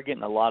 they are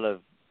getting a lot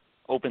of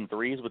open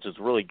threes, which is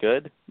really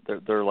good.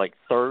 They're like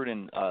third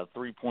in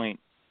three-point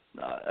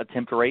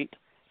attempt rate.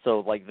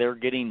 So, like, they're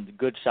getting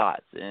good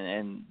shots,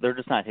 and they're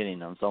just not hitting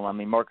them. So, I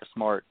mean, Marcus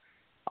Smart,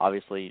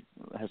 obviously,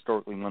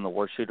 historically one of the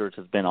worst shooters,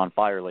 has been on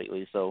fire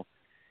lately. So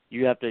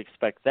you have to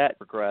expect that to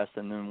progress.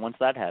 And then once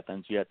that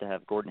happens, you have to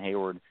have Gordon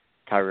Hayward,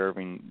 Kyrie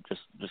Irving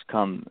just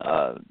come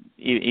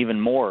even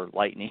more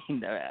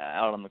lightning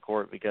out on the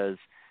court because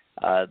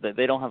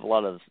they don't have a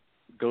lot of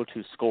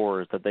go-to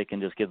scorers that they can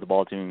just give the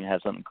ball to and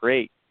have something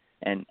great.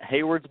 And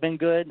Hayward's been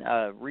good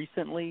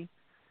recently.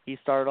 He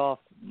started off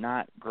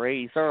not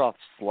great. He started off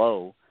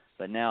slow,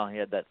 but now he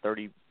had that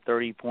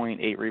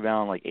 30.8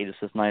 rebound, like 8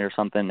 assist night or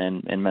something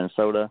in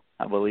Minnesota,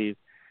 I believe.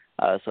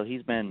 So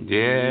he's been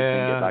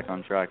get back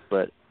on track.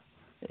 But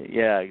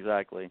yeah,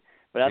 exactly.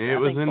 But I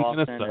think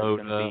Boston is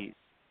going to be.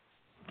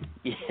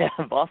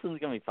 Yeah, Boston's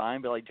going to be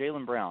fine. But like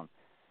Jaylen Brown,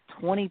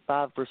 25%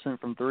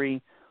 from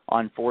three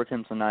on 4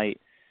 attempts a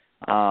night.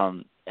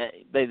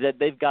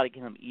 They've got to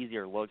get him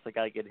easier looks. They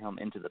got to get him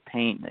into the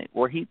paint.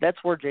 That's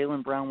where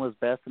Jaylen Brown was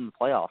best in the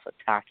playoffs,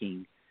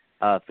 attacking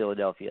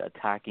Philadelphia,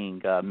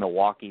 attacking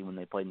Milwaukee when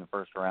they played in the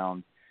first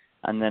round,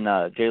 and then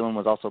Jaylen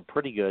was also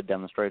pretty good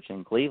down the stretch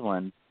in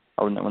Cleveland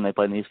or when they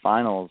played in these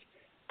finals.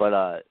 But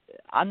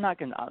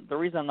the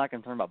reason I'm not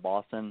concerned about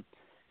Boston,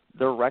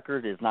 their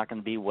record is not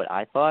going to be what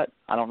I thought.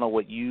 I don't know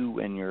what you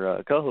and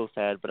your co-host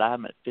had, but I have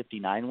them at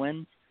 59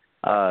 wins,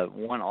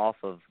 one off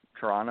of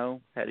Toronto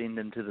heading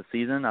into the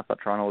season. I thought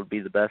Toronto would be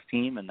the best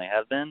team, and they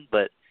have been,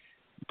 but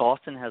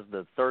Boston has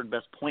the third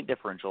best point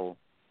differential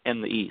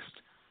in the East.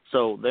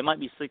 So they might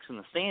be sixth in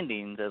the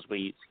standings, as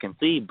we can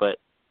see, but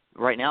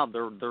right now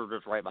they're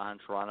just right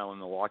behind Toronto and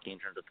Milwaukee in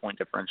terms of point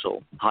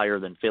differential, higher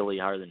than Philly,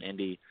 higher than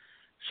Indy,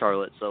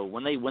 Charlotte. So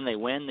when they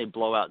win, they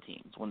blow out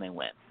teams when they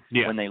win.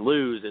 Yeah. When they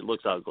lose, it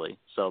looks ugly.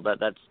 So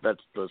that's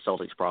the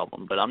Celtics'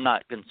 problem. But I'm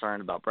not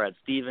concerned about Brad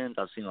Stevens.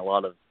 I've seen a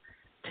lot of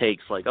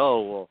takes like,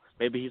 oh, well,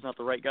 maybe he's not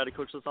the right guy to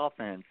coach this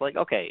offense. Like,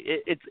 okay,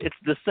 it's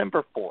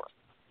December 4th.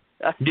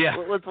 Yeah.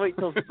 Let's wait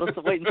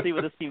and see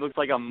what this team looks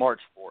like on March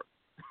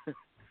 4th.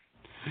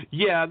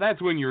 Yeah,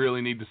 that's when you really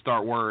need to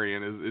start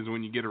worrying is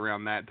when you get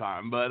around that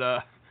time.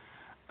 But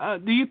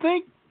do you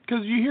think,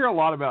 because you hear a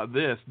lot about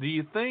this, do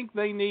you think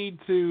they need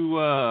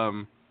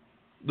to,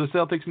 the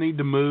Celtics need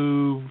to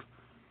move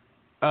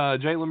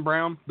Jaylen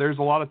Brown? There's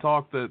a lot of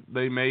talk that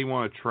they may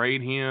want to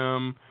trade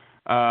him.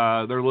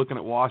 They're looking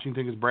at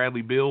Washington because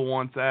Bradley Beal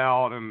wants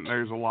out, and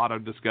there's a lot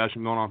of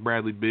discussion going on with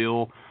Bradley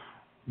Beal.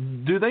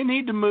 Do they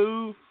need to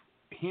move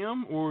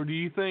him, or do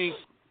you think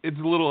it's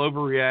a little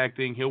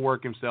overreacting? He'll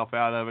work himself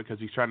out of it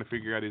because he's trying to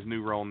figure out his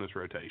new role in this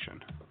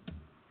rotation.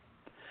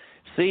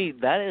 See,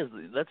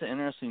 that's an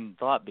interesting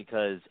thought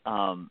because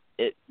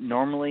it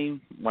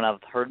normally when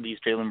I've heard these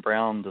Jaylen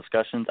Brown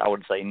discussions, I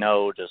would say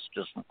no, just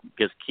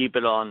keep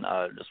it on,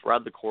 just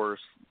ride the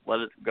course, let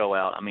it go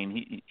out. I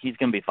mean, he's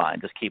going to be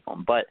fine, just keep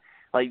him. But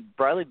like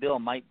Bradley Beal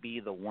might be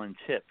the one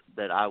chip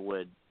that I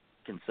would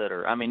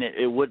consider. I mean,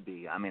 it would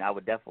be. I mean, I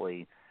would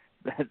definitely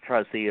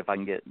try to see if I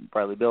can get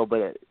Bradley Beal,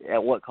 but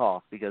at what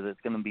cost? Because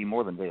it's going to be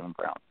more than Jaylen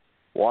Brown.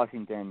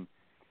 Washington,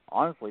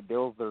 honestly,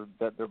 Bill's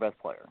their best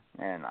player,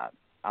 and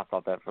I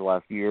thought that for the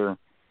last year,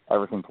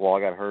 ever since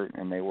Wall got hurt,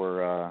 and they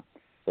were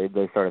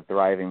they started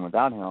thriving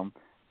without him.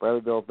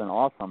 Bradley Beal's been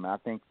awesome. I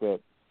think that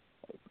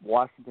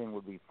Washington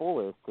would be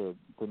foolish to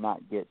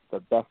not get the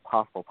best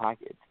possible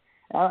package.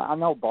 And I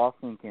know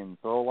Boston can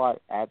throw a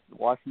lot at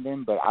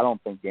Washington, but I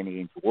don't think Danny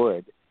Ainge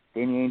would.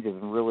 Danny Ainge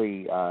is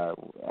really,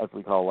 as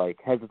we call, like,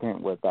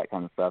 hesitant with that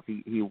kind of stuff.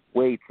 He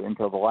waits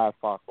until the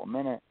last possible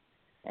minute,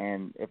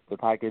 and if the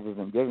package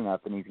isn't good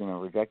enough, then he's going to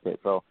reject it.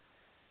 So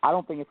I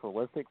don't think it's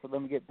realistic for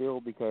them to get Beal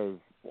because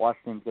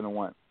Washington's going to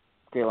want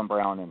Jaylen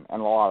Brown and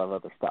a lot of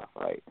other stuff,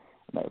 right?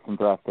 Some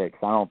draft picks.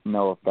 I don't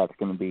know if that's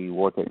going to be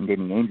worth it in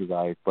Danny Ainge's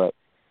eyes, but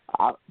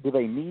do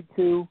they need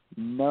to?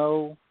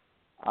 No.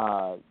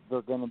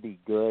 They're going to be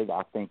good.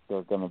 I think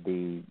they're going to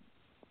be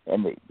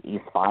in the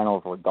East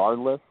Finals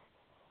regardless.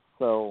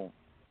 So,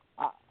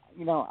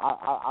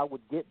 I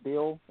would get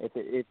Bill if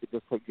it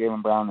just took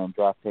Jaylen Brown and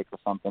draft pick or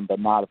something, but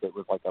not if it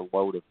was like a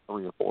load of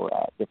 3 or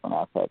 4 different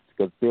assets.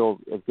 Because Bill,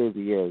 as good as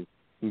he is,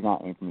 he's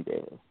not Anthony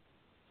Davis.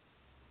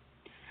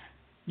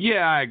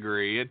 Yeah, I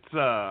agree. It's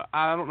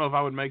I don't know if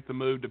I would make the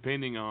move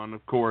depending on,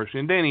 of course.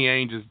 And Danny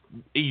Ainge is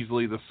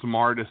easily the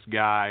smartest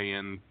guy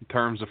in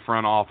terms of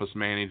front office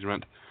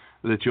management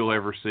that you'll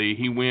ever see.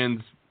 He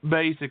wins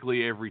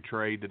basically every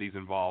trade that he's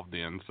involved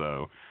in,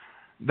 so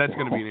that's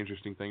going to be an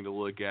interesting thing to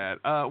look at.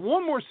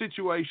 One more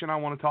situation I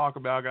want to talk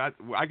about.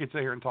 I could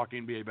sit here and talk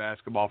NBA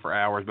basketball for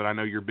hours, but I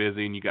know you're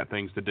busy and you got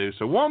things to do.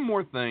 So one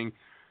more thing,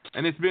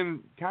 and it's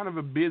been kind of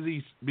a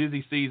busy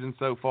season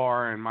so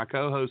far, and my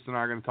co-host and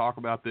I are going to talk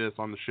about this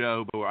on the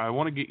show, but I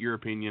want to get your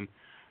opinion.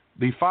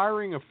 The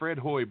firing of Fred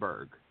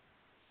Hoiberg.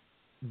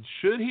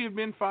 should he have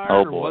been fired,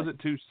 or boy. was it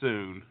too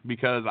soon?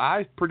 Because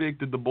I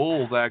predicted the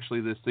Bulls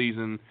actually this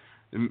season.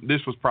 And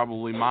this was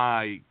probably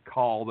my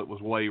call that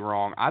was way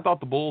wrong. I thought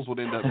the Bulls would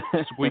end up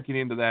squeaking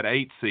into that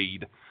 8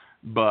 seed,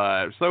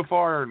 but so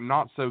far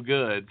not so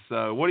good.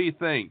 So what do you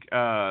think?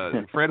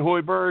 Fred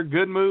Hoiberg,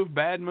 good move,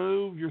 bad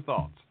move? Your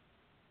thoughts?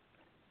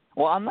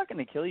 Well, I'm not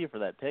going to kill you for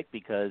that pick,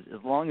 because as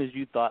long as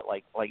you thought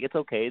like it's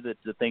okay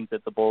to think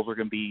that the Bulls were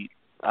going to be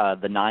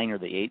the 9 or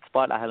the 8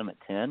 spot. I had them at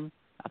 10.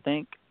 I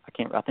think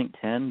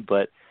 10,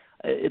 but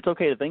it's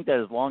okay to think that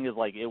as long as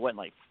it went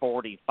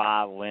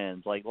 45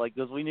 wins,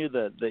 because we knew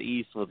that the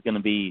East was going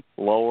to be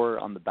lower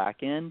on the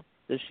back end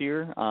this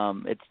year.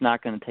 It's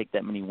not going to take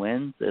that many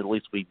wins. At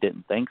least we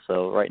didn't think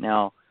so. Right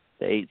now,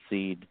 the 8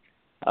 seed.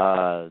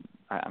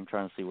 I'm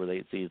trying to see where the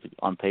 8 seed is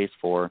on pace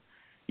for.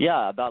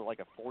 Yeah, about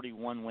a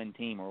 41-win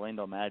team,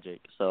 Orlando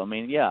Magic. So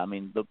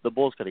the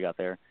Bulls could have got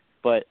there,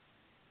 but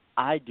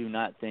I do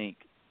not think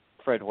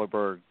Fred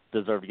Hoiberg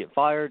deserved to get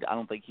fired. I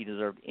don't think he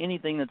deserved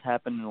anything that's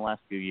happened in the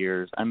last few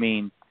years. I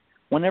mean,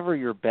 whenever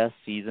your best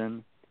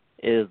season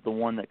is the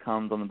one that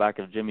comes on the back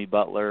of Jimmy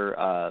Butler,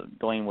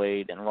 Dwayne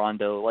Wade, and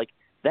Rondo,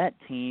 that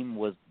team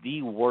was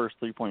the worst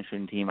three-point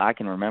shooting team I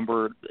can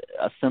remember,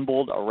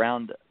 assembled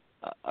around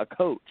a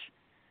coach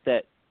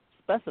that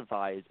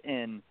specifies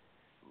in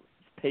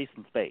pace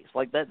and space.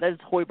 That is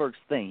Hoiberg's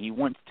thing. He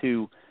wants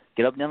to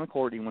get up and down the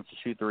court. He wants to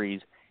shoot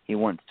threes. He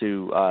wants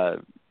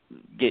to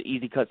get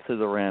easy cuts to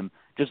the rim,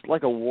 just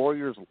like a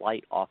Warriors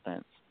light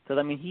offense.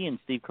 Because, he and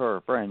Steve Kerr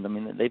are friends.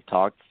 They've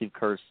talked. Steve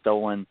Kerr's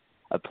stolen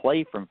a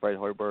play from Fred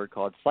Hoiberg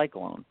called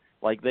Cyclone.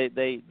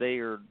 They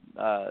are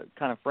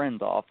kind of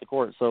friends off the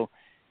court. So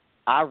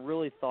I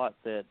really thought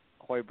that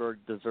Hoiberg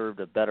deserved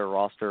a better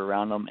roster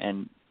around him,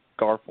 and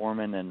Gar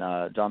Forman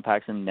and John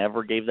Paxson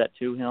never gave that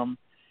to him.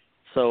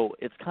 So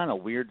it's kind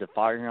of weird to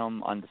fire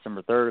him on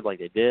December 3rd like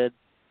they did,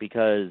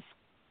 because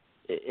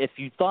if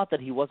you thought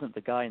that he wasn't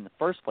the guy in the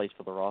first place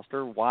for the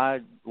roster, why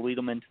lead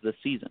him into the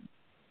season?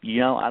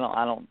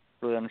 I don't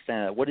really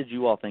understand that. What did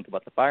you all think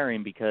about the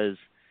firing? Because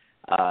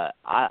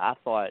I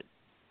thought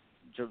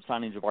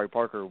signing Jabari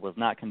Parker was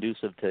not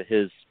conducive to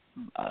his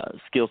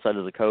skill set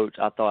as a coach.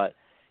 I thought,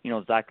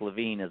 Zach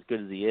LaVine, as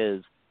good as he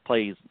is,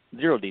 plays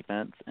zero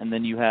defense, and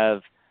then you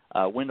have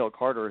Wendell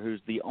Carter,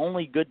 who's the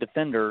only good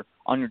defender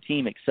on your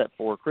team except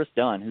for Chris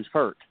Dunn, who's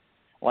hurt.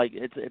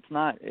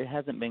 It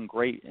hasn't been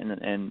great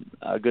in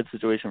a good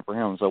situation for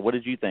him. So what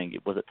did you think?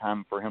 Was it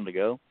time for him to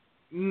go?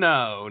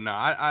 No.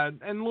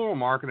 And Laurel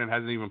Markkanen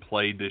hasn't even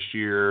played this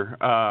year.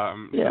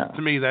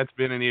 To me, that's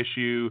been an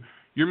issue.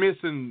 You're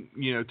missing,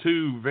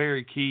 2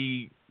 very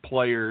key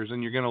players,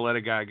 and you're going to let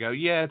a guy go.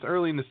 Yeah, it's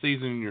early in the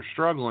season and you're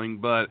struggling,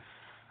 but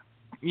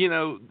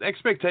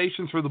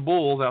expectations for the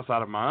Bulls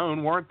outside of my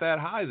own weren't that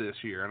high this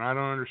year, and I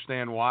don't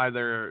understand why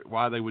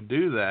they would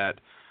do that.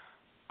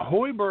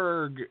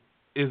 Hoiberg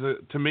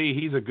to me,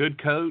 he's a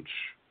good coach.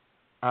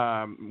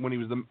 When he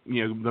was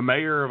the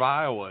mayor of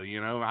Iowa,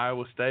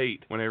 Iowa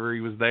State, whenever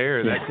he was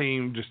there, that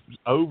team just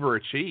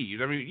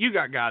overachieved. You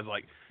got guys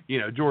like,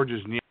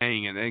 Georges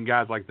Niang and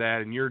guys like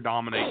that, and you're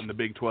dominating the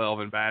Big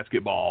 12 in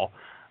basketball.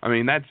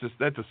 That's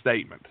a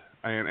statement.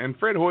 And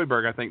Fred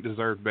Hoiberg, I think,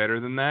 deserved better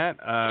than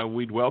that.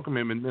 We'd welcome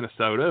him in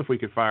Minnesota if we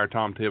could fire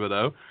Tom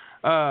Thibodeau.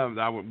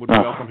 I would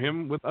welcome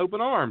him with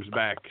open arms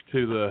back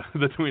to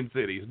the Twin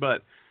Cities.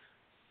 But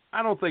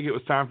I don't think it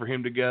was time for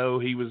him to go.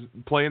 He was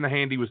playing the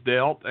hand he was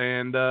dealt,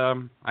 and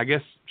I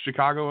guess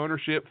Chicago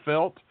ownership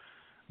felt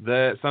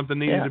that something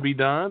needed to be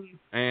done.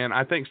 And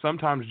I think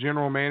sometimes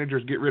general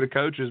managers get rid of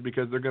coaches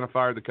because they're going to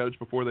fire the coach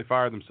before they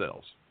fire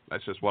themselves.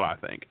 That's just what I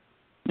think.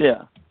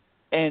 Yeah.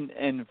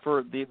 And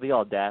for the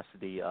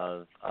audacity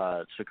of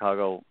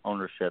Chicago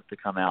ownership to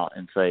come out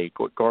and say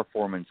Gar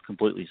Forman's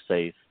completely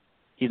safe,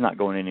 he's not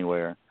going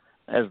anywhere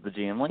as the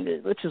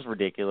GM, which is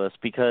ridiculous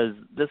because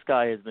this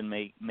guy has been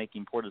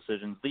making poor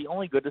decisions. The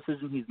only good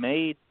decision he's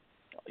made,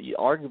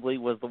 arguably,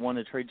 was the one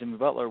to trade Jimmy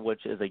Butler,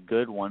 which is a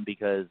good one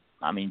because,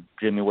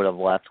 Jimmy would have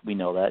left. We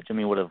know that.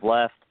 Jimmy would have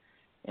left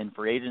in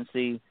free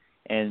agency,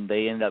 and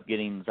they ended up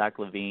getting Zach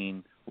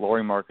LaVine,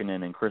 Lauri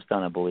Markkanen, and Chris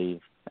Dunn, I believe,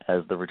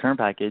 as the return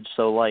package.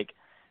 So,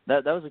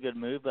 that was a good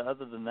move. But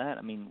other than that,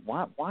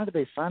 why did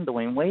they sign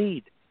Dwayne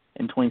Wade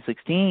in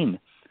 2016?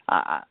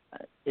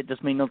 It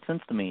just made no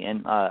sense to me.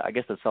 And I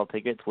guess they sell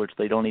tickets, which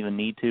they don't even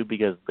need to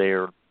because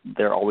they're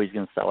always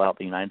going to sell out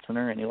the United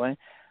Center anyway.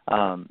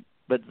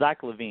 But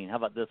Zach LaVine, how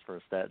about this for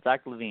a stat?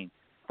 Zach LaVine,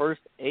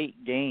 first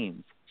 8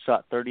 games,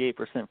 shot 38%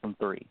 from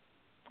 3.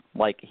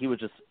 He was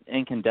just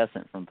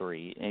incandescent from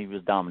 3, and he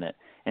was dominant.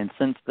 And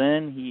since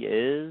then, he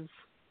is,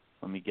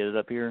 let me get it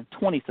up here,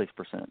 26%.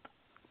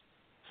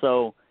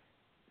 So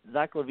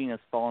Zach LaVine has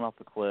fallen off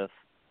the cliff,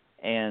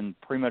 and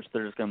pretty much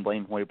they're just going to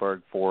blame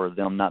Hoiberg for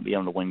them not being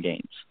able to win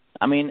games.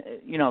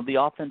 The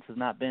offense has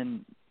not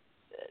been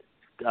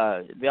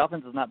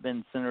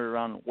centered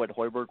around what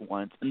Hoiberg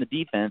wants, and the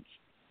defense.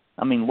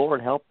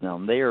 Lord help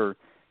them. They are,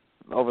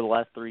 over the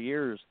last 3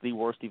 years, the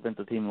worst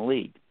defensive team in the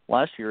league.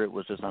 Last year it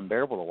was just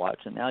unbearable to watch,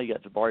 and now you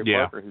got Jabari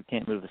Parker who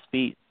can't move his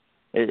feet.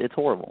 It's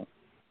horrible.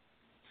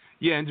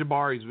 Yeah, and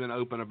Jabari's been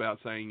open about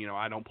saying,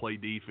 I don't play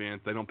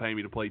defense. They don't pay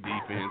me to play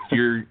defense.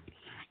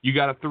 You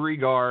got a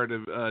 3-guard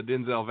of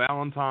Denzel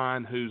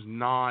Valentine, who's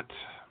not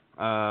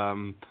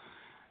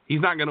he's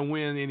not going to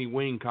win any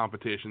wing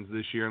competitions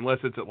this year unless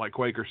it's at like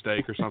Quaker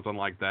Steak or something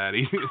like that,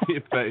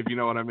 if you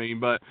know what I mean.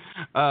 But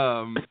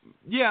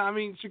yeah, I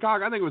mean,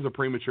 Chicago, I think it was a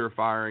premature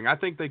firing. I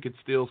think they could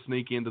still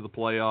sneak into the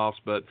playoffs,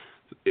 but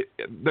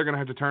they're going to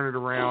have to turn it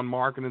around.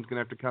 Markkanen's going to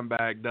have to come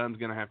back. Dunn's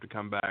going to have to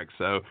come back.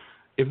 So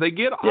if they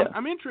get,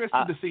 I'm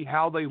interested to see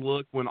how they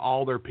look when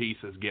all their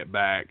pieces get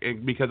back,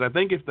 because I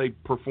think if they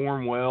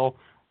perform well,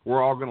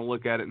 we're all going to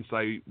look at it and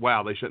say,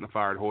 wow, they shouldn't have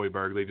fired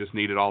Hoiberg. They just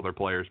needed all their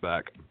players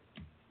back.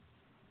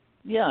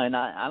 Yeah, and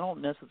I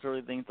don't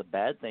necessarily think it's a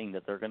bad thing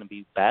that they're going to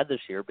be bad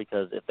this year,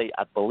 because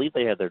I believe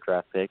they had their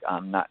draft pick.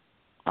 I'm not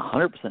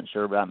 100%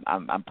 sure, but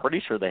I'm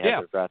pretty sure they had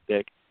their draft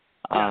pick.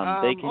 They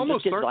can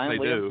just get Zion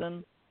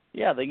Williamson.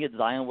 Yeah, they can get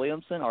Zion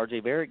Williamson, R.J.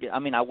 Barrett. I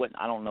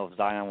don't know if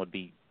Zion would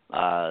be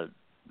a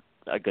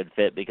good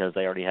fit because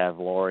they already have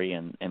Laurie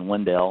and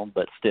Wendell,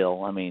 but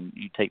still, I mean,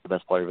 you take the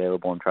best player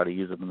available and try to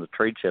use them in the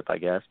trade chip, I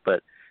guess.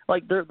 But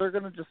like they're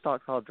going to just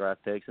stockpile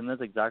draft picks, and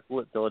that's exactly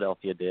what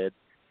Philadelphia did.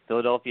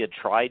 Philadelphia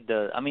tried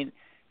to. I mean,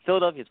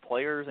 Philadelphia's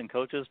players and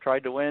coaches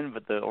tried to win,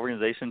 but the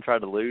organization tried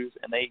to lose,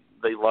 and they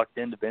lucked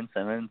into Ben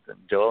Simmons and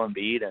Joel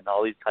Embiid and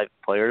all these type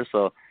of players.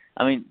 So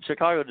I mean,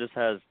 Chicago just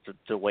has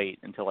to wait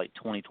until like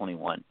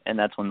 2021, and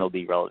that's when they'll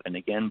be relevant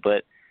again.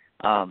 But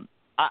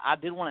I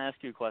did want to ask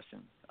you a question.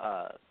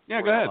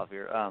 Yeah, go ahead.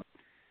 Here.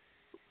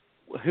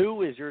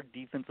 Who is your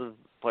defensive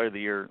player of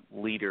the year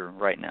leader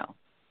right now?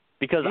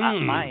 Because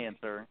my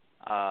answer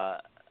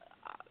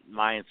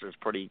is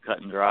pretty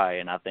cut and dry,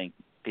 and I think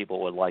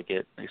people would like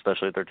it,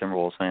 especially if they're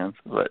Timberwolves fans.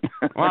 But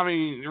well, I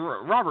mean,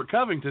 Robert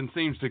Covington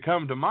seems to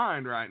come to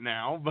mind right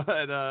now, but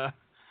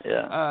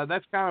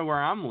that's kind of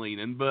where I'm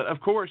leaning. But of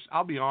course,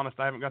 I'll be honest,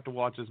 I haven't got to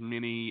watch as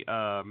many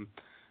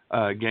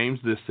games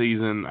this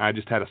season. I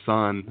just had a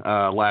son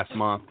last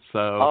month,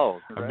 so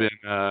I've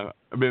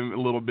been a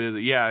little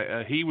busy.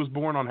 Yeah, he was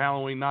born on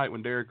Halloween night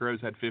when Derrick Rose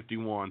had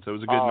 51, so it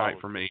was a good night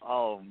for me.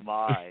 Oh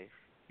my!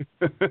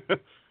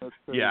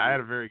 Yeah, I had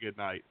a very good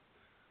night.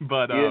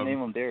 But you didn't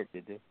name him Derrick,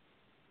 did you?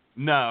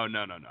 No.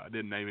 I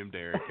didn't name him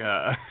Derrick.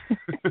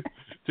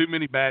 Too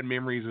many bad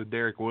memories with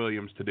Derrick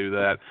Williams to do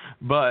that.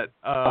 But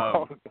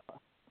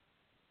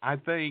I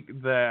think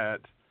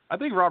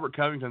Robert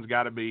Covington's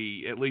got to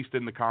be at least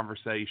in the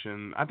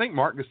conversation. I think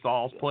Marc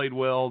Gasol's played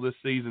well this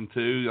season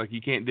too. Like,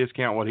 you can't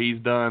discount what he's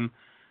done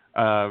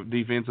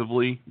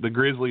defensively. The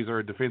Grizzlies are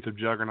a defensive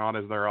juggernaut,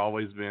 as they're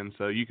always been.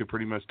 So you could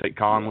pretty much take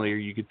Conley or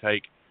you could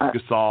take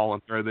Gasol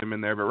and throw them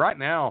in there. But right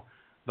now,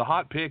 the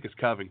hot pick is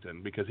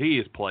Covington because he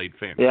has played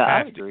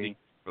fantastic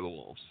for the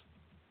Wolves.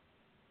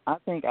 I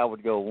think I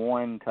would go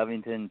 1,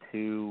 Covington,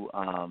 2,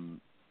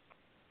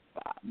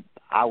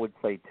 I would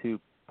say 2,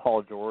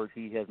 Paul George.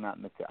 He has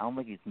not missed it. I don't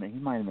think he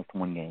might have missed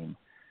one game.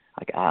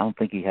 I don't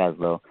think he has,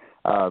 though.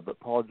 But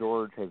Paul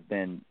George has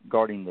been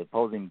guarding the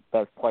opposing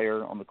best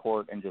player on the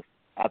court and just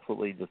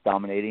absolutely just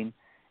dominating.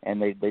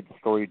 And they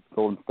destroyed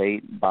Golden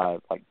State by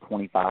like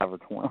 25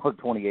 or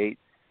 28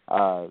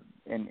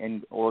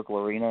 in Oracle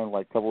Arena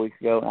like a couple weeks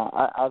ago.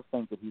 I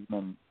think that he's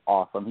been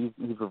awesome.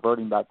 He's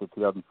reverting back to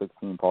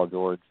 2016 Paul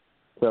George,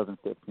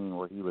 2015,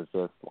 where he was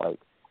just like,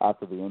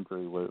 after the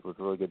injury, was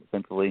really good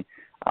defensively.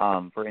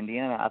 For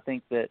Indiana, I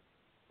think that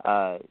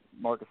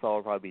Marc Gasol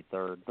will probably be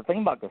 3rd. The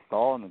thing about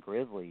Gasol and the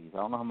Grizzlies, I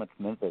don't know how much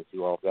Memphis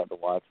you all got to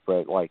watch,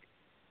 but like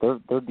their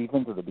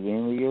defense at the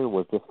beginning of the year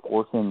was just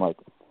forcing like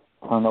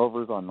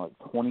turnovers on like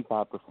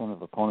 25%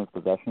 of opponents'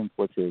 possessions,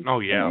 which is an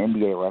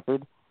NBA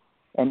record.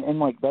 And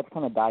like that's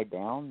kind of died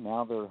down.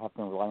 Now they're having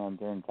to rely on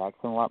Jaren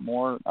Jackson a lot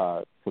more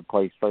to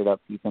play straight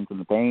up defense in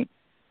the paint,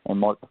 and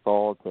Marc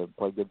Gasol to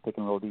play good pick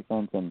and roll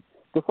defense. And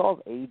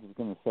Gasol's age is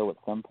going to show at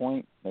some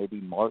point,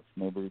 maybe March,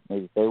 maybe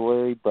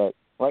February. But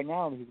right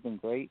now he's been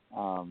great.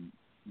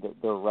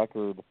 Their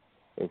record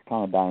is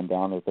kind of dying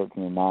down. They're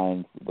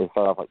 13-9. They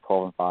start off like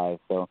 12-5,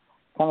 so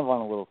kind of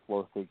on a little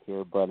slow streak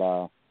here. But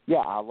yeah,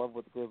 I love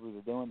what the Grizzlies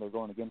are doing. They're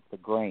going against the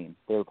grain.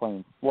 They're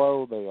playing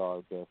slow. They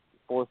are just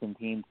forcing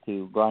teams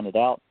to grind it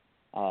out.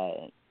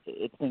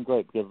 It's been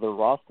great because their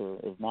roster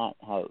is not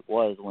how it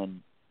was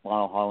when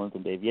Lionel Hollins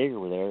and Dave Yeager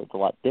were there. It's a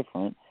lot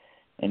different,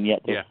 and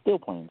yet they're still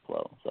playing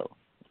slow. So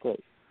it's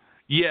great.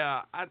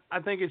 Yeah, I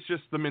think it's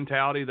just the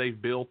mentality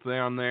they've built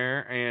down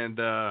there,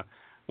 and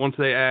once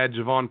they add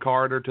Javon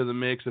Carter to the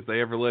mix, if they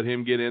ever let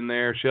him get in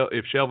there,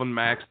 if Shelvin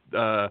Max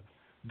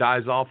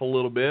dies off a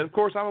little bit. Of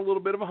course, I'm a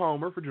little bit of a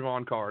homer for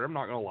Javon Carter. I'm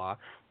not going to lie.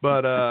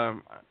 But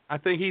I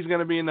think he's going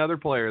to be another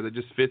player that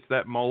just fits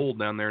that mold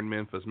down there in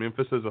Memphis.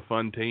 Memphis is a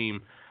fun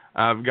team.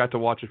 I've got to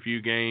watch a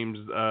few games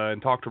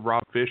and talk to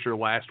Rob Fisher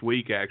last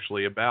week,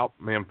 actually, about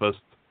Memphis.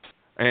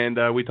 And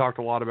we talked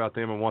a lot about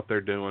them and what they're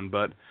doing.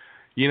 But,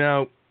 you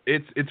know,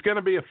 it's going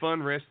to be a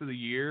fun rest of the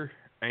year.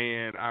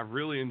 And I've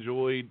really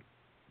enjoyed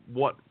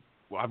what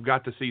I've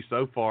got to see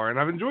so far. And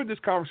I've enjoyed this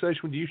conversation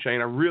with you, Shane.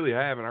 I really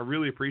have. And I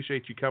really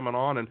appreciate you coming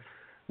on. And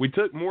we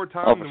took more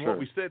time than what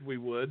we said we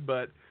would.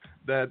 But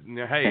that,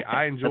 hey,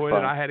 I enjoyed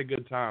it. I had a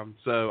good time.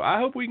 So I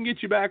hope we can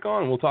get you back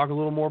on, and we'll talk a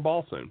little more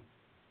ball soon.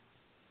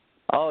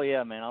 Oh,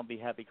 yeah, man. I'll be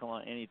happy to come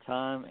on any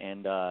time.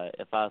 And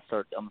if I'm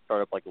going to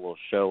start up like a little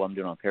show I'm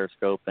doing on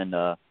Periscope, and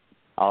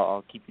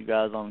I'll keep you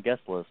guys on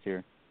guest list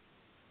here.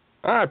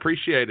 I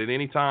appreciate it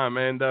anytime,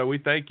 and we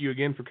thank you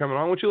again for coming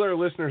on. Why don't you let our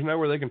listeners know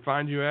where they can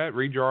find you at,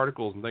 read your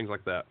articles and things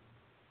like that?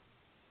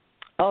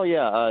 Oh,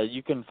 yeah.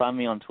 You can find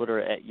me on Twitter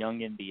at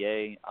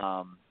YoungNBA.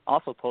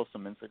 Also post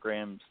some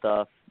Instagram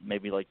stuff,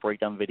 maybe like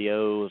breakdown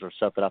videos or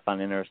stuff that I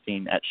find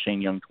interesting at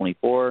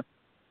ShaneYoung24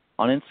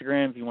 on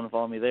Instagram if you want to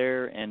follow me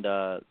there. And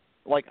I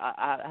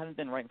haven't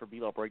been writing for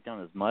B-Ball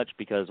Breakdown as much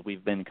because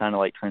we've been kind of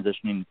like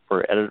transitioning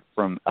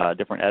from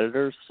different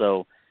editors.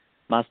 So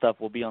my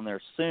stuff will be on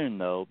there soon,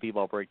 though,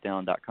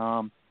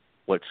 bballbreakdown.com,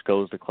 which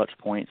goes to Clutch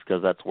Points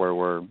because that's where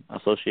we're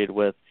associated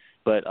with.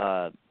 But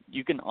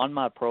you can, on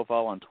my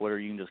profile on Twitter,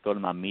 you can just go to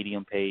my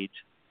Medium page,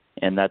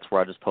 and that's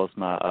where I just post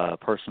my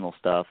personal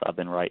stuff I've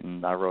been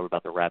writing. I wrote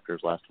about the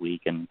Raptors last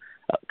week, and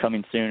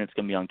coming soon it's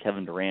going to be on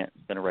Kevin Durant.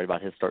 I'm going to write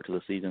about his start to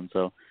the season.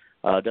 So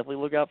definitely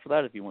look out for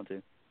that if you want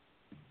to.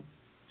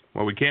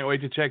 Well, we can't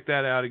wait to check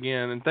that out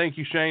again. And thank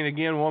you, Shane,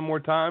 again one more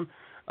time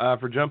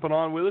for jumping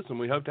on with us, and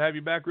we hope to have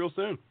you back real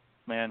soon.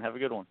 Man, have a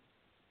good one.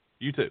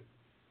 You too.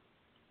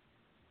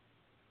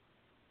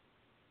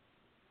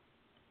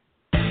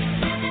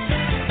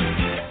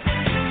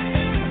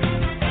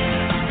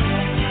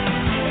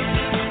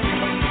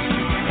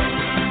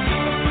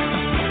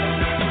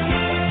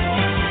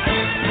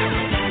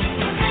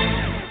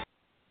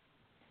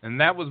 And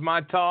that was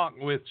my talk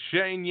with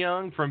Shane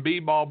Young from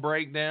B-Ball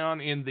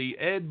Breakdown in the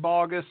Ed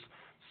Bogus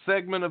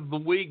segment of the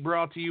week,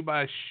 brought to you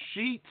by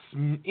Sheetz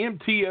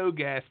MTO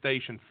gas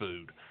station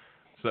food.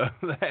 So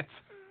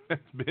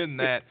that's been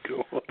that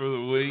for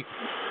the week.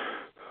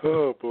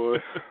 Oh, boy.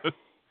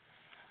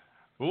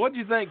 Well, what do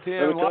you think,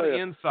 Tim? A lot of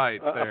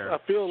insight there. I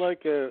feel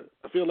like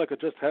I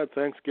just had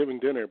Thanksgiving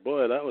dinner.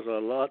 Boy, that was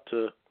a lot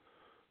to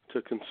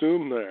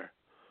consume there.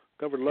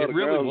 Covered a lot of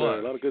ground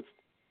there.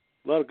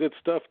 A lot of good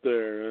stuff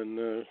there.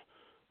 And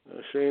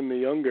Shane the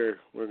Younger,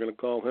 we're going to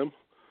call him.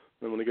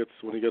 And when he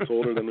gets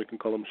older, then we can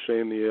call him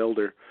Shane the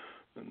Elder.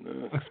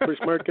 And he's a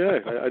pretty smart guy.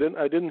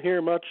 I didn't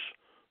hear much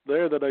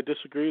there that I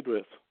disagreed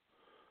with.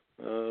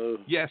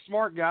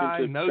 Smart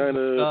guy, knows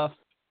his stuff.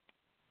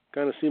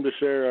 Kind of seemed to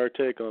share our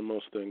take on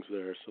most things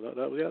there. So that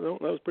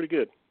was pretty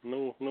good.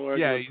 No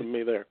argument from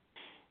me there.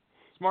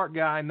 Smart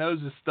guy,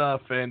 knows his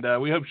stuff, and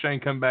we hope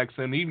Shane come back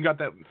soon. He even got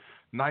that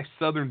nice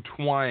southern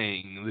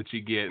twang that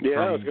you get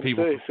I was from going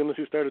people. to say, as soon as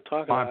you started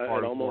talking, it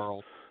almost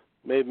world.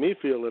 Made me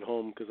feel at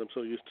home because I'm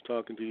so used to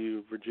talking to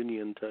you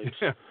Virginian types.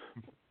 Yeah.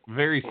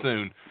 Very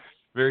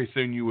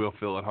soon you will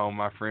feel at home,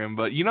 my friend.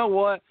 But you know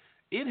what?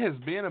 It has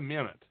been a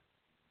minute,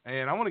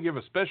 and I want to give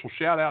a special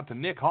shout-out to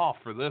Nick Hoff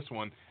for this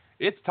one.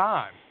 It's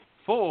time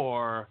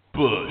for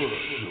Bush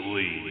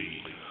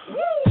League.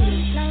 Bush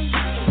League.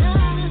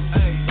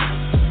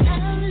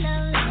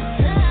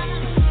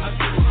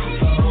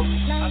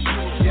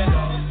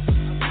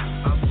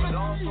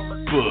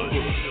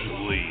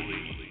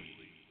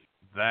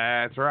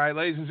 That's right,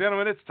 ladies and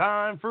gentlemen. It's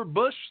time for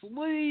Bush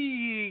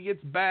League.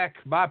 It's back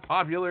by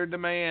popular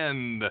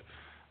demand,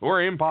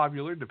 or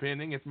unpopular,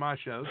 depending. It's my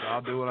show, so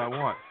I'll do what I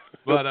want.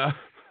 But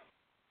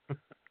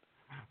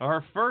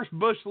our first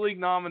Bush League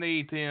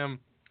nominee, Tim,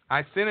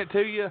 I sent it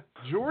to you,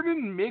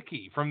 Jordan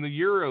Mickey from the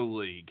Euro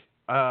League.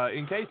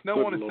 In case no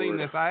one has seen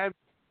this, I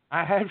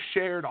have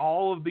shared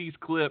all of these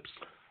clips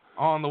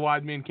on the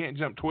Wide Men Can't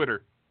Jump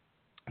Twitter.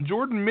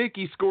 Jordan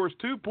Mickey scores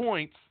 2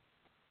 points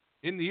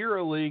in the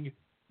Euro League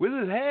with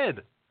his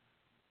head.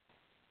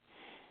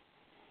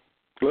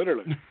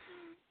 Literally.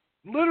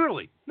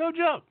 No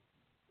joke.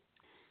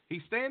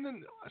 He's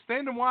standing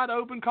wide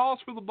open, calls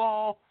for the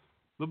ball.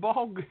 The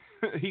ball,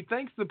 he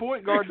thinks the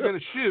point guard's going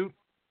to shoot,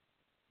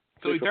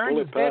 so he turns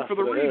his head for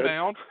the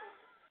rebound,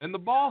 and the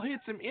ball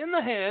hits him in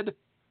the head,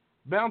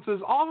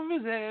 bounces off of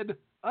his head,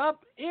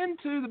 up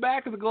into the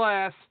back of the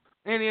glass,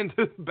 and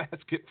into the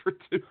basket for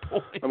 2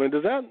 points. I mean,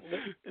 does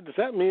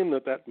that mean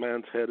that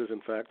man's head is in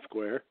fact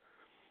square?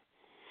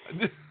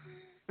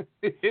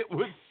 It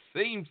would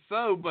seem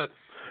so, but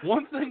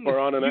one thing or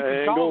on an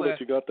angle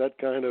that you got that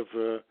kind of.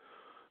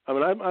 I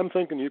mean, I'm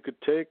thinking you could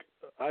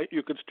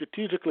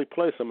strategically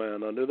place a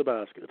man under the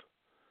basket,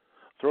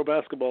 throw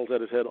basketballs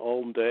at his head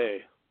all day,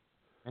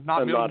 and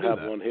not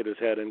have one hit his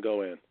head and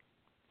go in.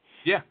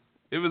 Yeah,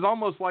 it was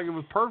almost like it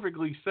was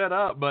perfectly set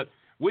up, but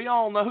we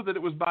all know that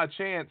it was by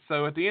chance.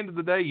 So at the end of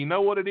the day, you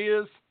know what it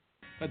is?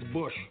 That's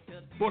Bush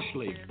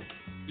League.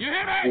 You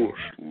hear me? Bush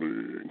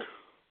League.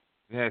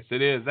 Yes,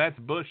 it is. That's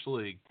Bush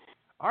League.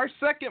 Our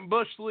second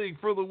Bush League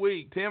for the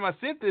week, Tim, I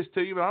sent this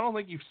to you, but I don't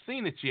think you've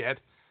seen it yet.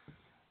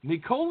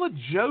 Nikola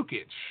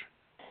Jokic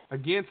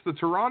against the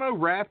Toronto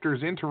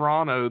Raptors in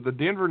Toronto. The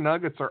Denver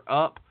Nuggets are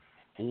up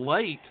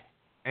late,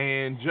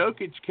 and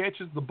Jokic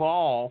catches the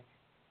ball.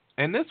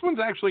 And this one's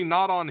actually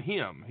not on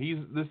him.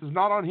 This is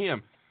not on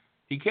him.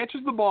 He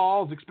catches the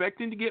ball, is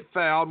expecting to get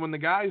fouled. When the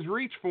guys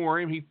reach for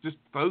him, he just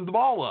throws the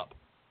ball up.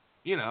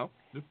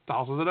 Just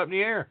tosses it up in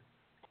the air.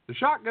 The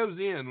shot goes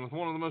in with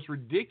one of the most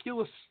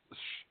ridiculous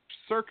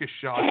circus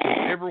shots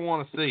you ever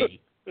want to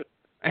see.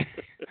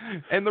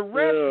 And the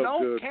refs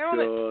don't count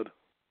it.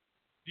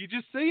 Did you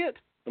just see it?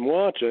 I'm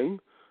watching.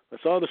 I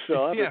saw the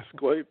shot. Yeah. It's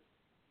quite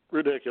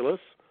ridiculous.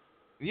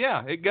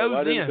 Yeah, it goes in.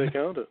 Why didn't they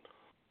count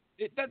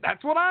it?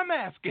 That's what I'm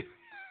asking.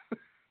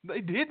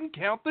 They didn't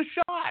count the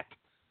shot.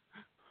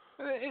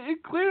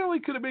 It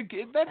clearly could have been.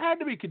 That had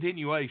to be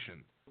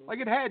continuation. Like,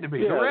 it had to be.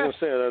 Yeah, The refs, I was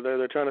going to say,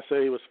 they're trying to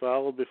say he was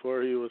fouled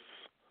before he was.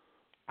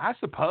 I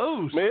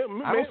suppose. Maybe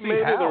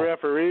how. the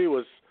referee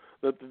was.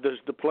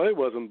 The play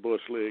wasn't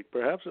Bush League.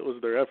 Perhaps it was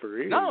the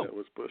referee that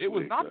was Bush League. It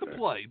was not the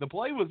play. The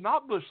play was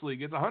not Bush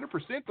League. It's 100%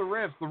 the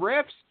refs. The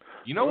refs,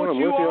 you know what I'm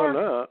you with are? You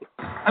on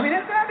that. I mean,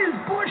 that is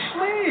Bush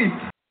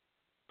League.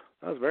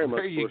 That was very much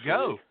There you Bush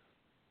go.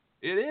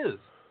 League. It is.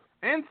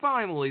 And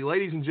finally,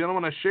 ladies and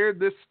gentlemen, I shared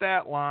this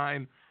stat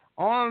line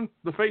on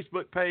the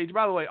Facebook page.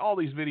 By the way, all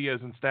these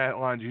videos and stat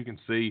lines you can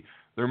see,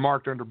 they're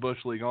marked under Bush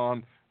League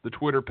on the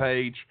Twitter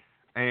page.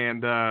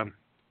 And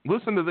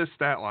listen to this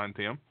stat line,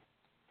 Tim.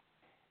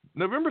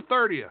 November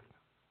 30th,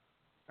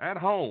 at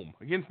home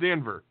against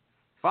Denver,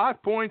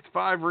 5 points,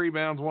 5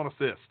 rebounds, 1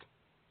 assist.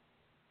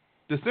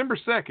 December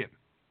 2nd,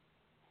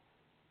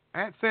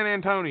 at San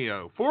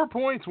Antonio, 4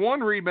 points, 1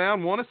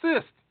 rebound, 1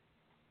 assist.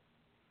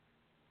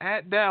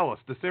 At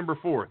Dallas, December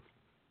 4th,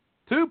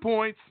 2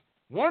 points,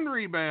 1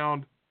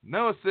 rebound,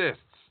 no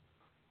assists,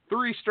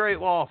 3 straight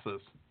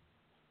losses.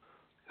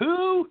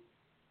 Who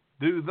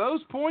do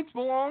those points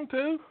belong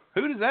to?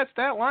 Who does that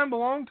stat line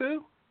belong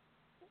to?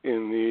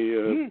 In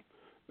the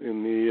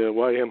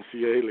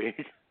YMCA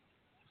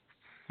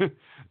league.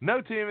 No,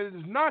 Tim, it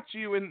is not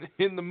you in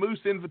the Moose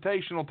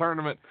Invitational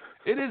Tournament.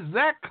 It is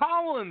Zach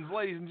Collins,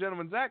 ladies and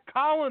gentlemen. Zach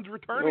Collins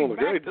returning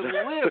back to the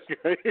list.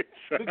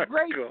 The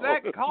great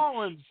Zach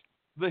Collins,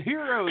 the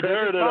hero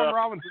that Tom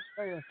Robinson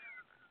fan.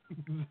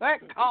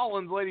 Zach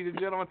Collins, ladies and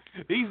gentlemen,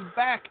 he's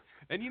back.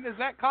 And you know,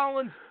 Zach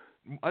Collins,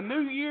 a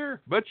new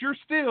year, but you're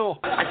still.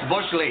 That's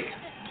Bush League.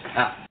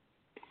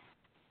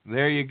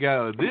 There you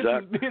go. This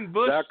has been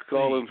Bush Zach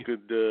Collins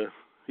League.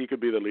 He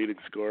could be the leading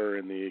scorer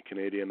in the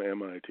Canadian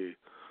MIT.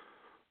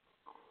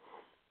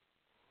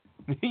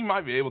 He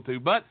might be able to,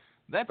 but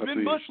that's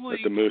been Bush League.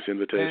 At the Moose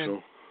Invitational.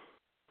 And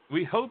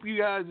we hope you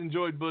guys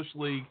enjoyed Bush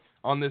League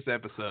on this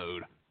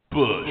episode.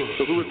 Bush.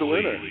 So who was the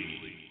winner? Bush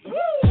League.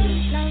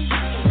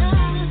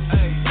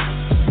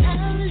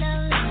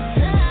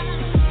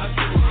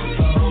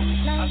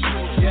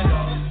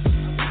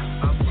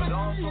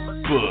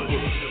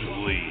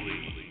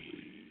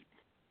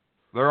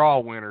 They're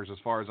all winners as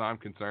far as I'm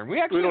concerned. We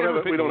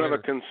don't have a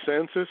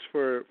consensus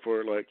for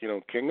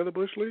king of the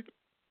Bush League.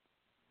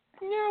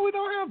 Yeah, we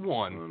don't have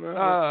one.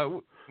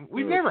 No.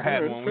 We've never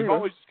had one. We've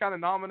always just kind of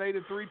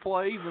nominated 3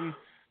 plays, and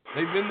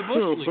they've been the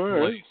Bush League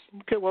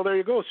plays. Okay, well, there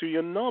you go. So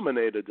you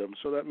nominated them.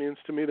 So that means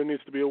to me there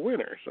needs to be a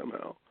winner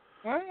somehow.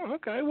 Well,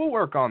 okay, we'll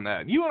work on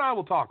that. You and I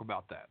will talk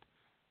about that.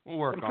 We'll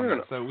work on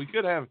that. So we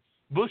could have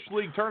Bush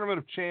League Tournament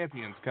of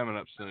Champions coming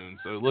up soon,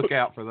 so look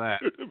out for that.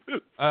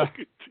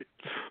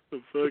 The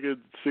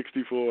fucking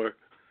 64.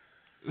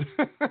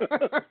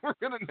 We're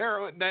going to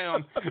narrow it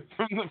down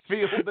from the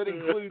field that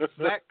includes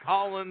Zach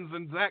Collins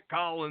and Zach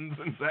Collins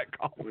and Zach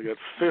Collins. We got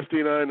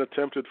 59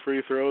 attempted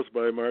free throws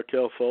by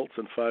Markelle Fultz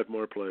and 5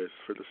 more plays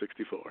for the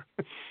 64.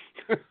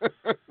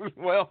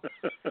 Well,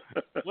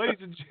 ladies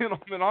and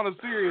gentlemen, on a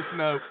serious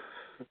note,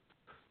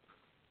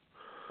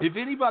 if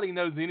anybody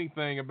knows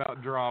anything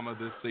about drama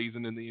this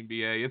season in the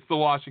NBA, it's the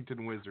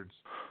Washington Wizards.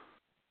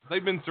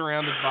 They've been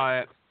surrounded by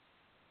it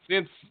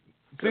since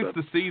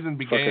the season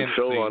began.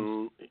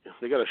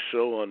 They got a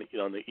show on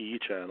the E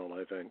channel,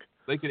 I think.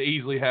 They could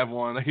easily have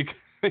one.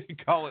 They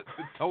could call it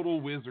Total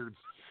Wizards.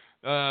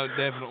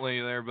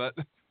 Definitely there, but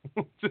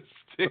we'll just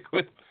stick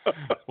with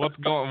what's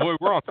going on.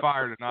 We're on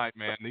fire tonight,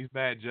 man. These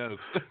bad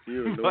jokes.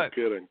 No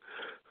kidding.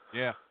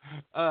 Yeah.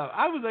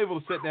 I was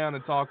able to sit down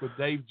and talk with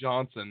Dave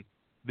Johnson,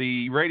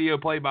 the radio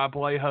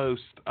play-by-play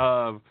host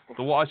of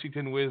the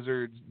Washington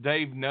Wizards.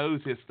 Dave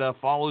knows his stuff,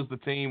 follows the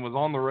team, was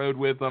on the road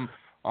with them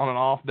on an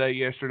off day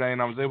yesterday,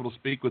 and I was able to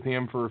speak with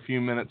him for a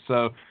few minutes.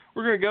 So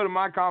we're going to go to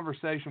my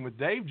conversation with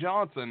Dave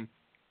Johnson,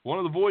 one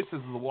of the voices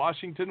of the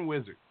Washington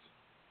Wizards.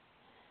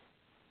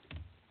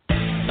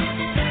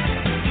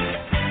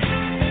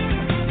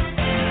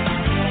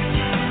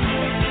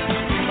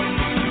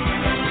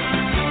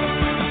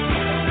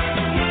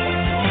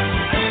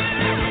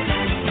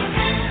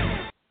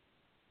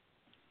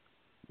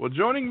 Well,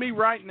 joining me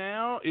right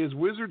now is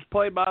Wizards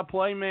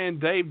play-by-play man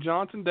Dave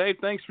Johnson. Dave,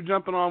 thanks for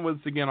jumping on with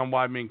us again on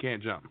Wide Men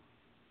Can't Jump.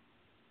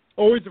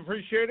 Always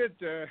appreciate it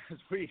as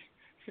we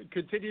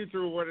continue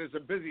through what is a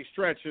busy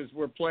stretch as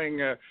we're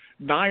playing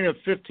 9 of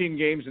 15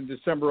 games in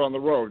December on the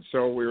road.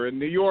 So we were in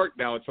New York,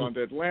 now it's on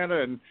to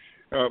Atlanta, and,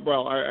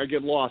 I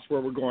get lost where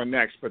we're going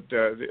next, but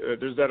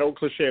there's that old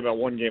cliche about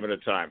one game at a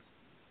time.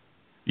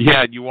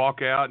 Yeah, you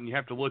walk out and you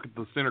have to look at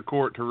the center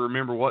court to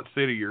remember what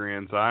city you're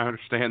in, so I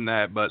understand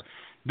that, but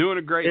doing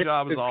a great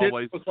job as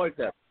always. It's like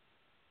that.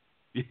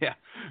 Yeah,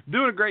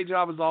 doing a great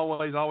job as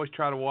always. Always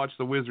try to watch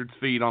the Wizards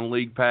feed on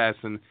League Pass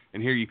and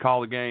hear you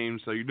call the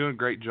game. So you're doing a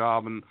great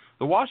job. And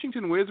the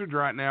Washington Wizards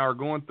right now are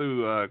going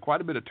through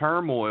quite a bit of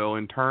turmoil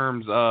in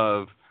terms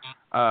of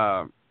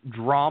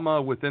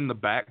drama within the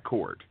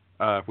backcourt,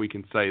 if we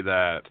can say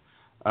that,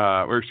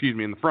 or excuse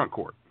me, in the front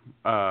court.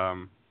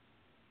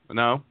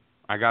 No,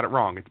 I got it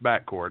wrong. It's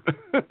backcourt.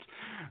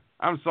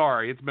 I'm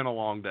sorry. It's been a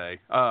long day.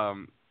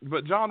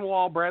 But John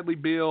Wall, Bradley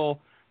Beal.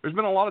 There's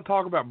been a lot of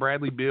talk about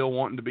Bradley Beal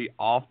wanting to be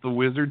off the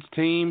Wizards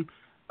team.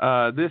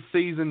 This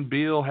season,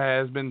 Beal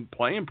has been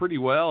playing pretty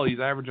well. He's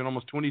averaging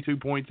almost 22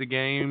 points a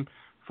game,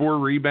 4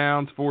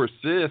 rebounds, 4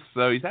 assists.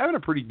 So he's having a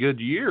pretty good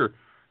year.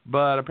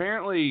 But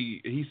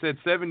apparently, he said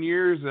 7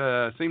 years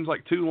seems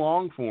like too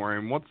long for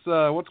him. What's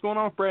going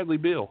on with Bradley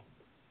Beal?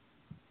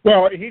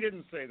 Well, he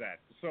didn't say that.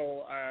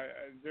 So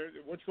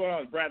what's going on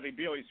with Bradley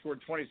Beal? He scored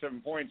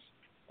 27 points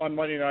on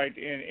Monday night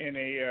in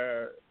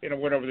a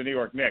win over the New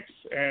York Knicks,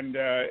 and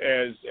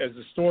as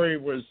the story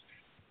was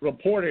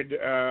reported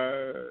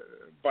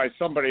by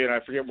somebody, and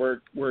I forget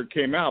where it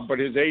came out, but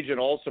his agent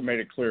also made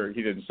it clear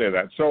he didn't say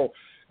that. So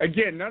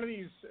again, none of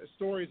these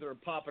stories that are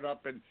popping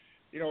up, and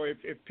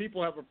if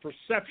people have a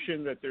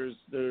perception that there's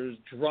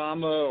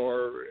drama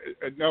or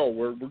no,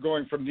 we're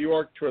going from New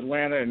York to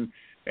Atlanta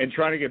and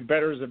trying to get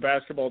better as a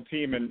basketball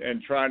team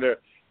and trying to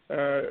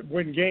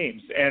win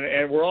games,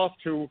 and we're off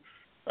to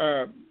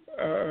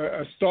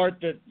a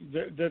start that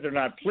they're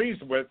not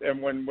pleased with,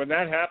 and when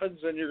that happens,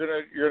 then you're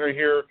gonna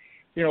hear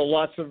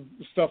lots of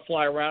stuff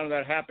fly around, and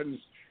that happens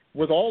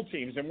with all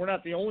teams, and we're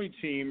not the only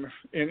team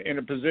in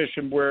a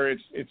position where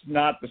it's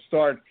not the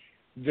start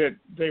that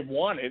they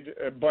wanted,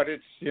 but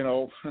it's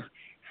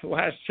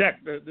last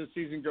check the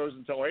season goes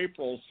until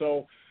April,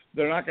 so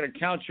they're not going to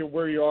count you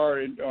where you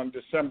are on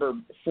December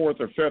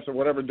 4th or 5th or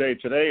whatever day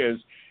today is.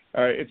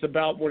 It's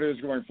about what is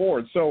going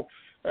forward. So.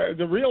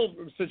 The real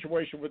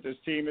situation with this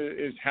team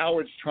is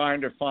Howard's trying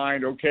to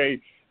find,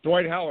 okay,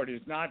 Dwight Howard is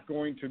not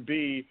going to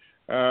be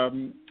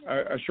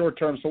a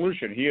short-term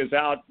solution. He is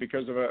out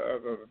because of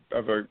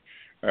a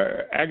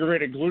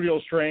aggravated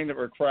gluteal strain that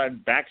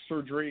required back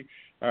surgery.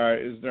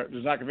 There's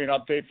not going to be an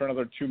update for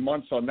another 2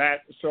 months on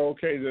that. So,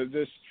 okay,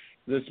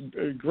 this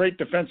great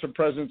defensive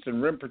presence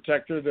and rim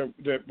protector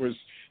that was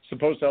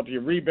supposed to help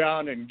you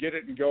rebound and get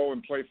it and go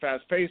and play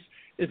fast pace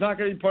is not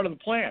going to be part of the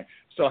plan.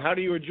 So how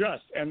do you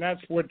adjust? And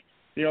that's what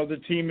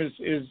the team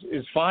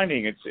is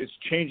finding. It's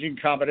changing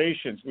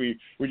combinations. We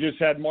just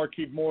had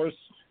Markieff Morris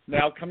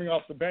now coming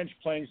off the bench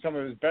playing some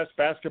of his best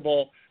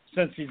basketball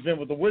since he's been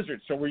with the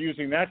Wizards. So we're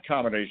using that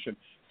combination.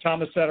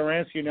 Thomas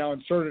Satoransky now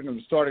inserted in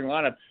the starting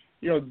lineup.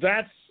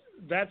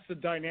 That's the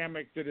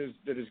dynamic that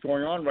is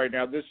going on right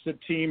now. This is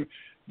a team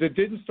that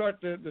didn't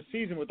start the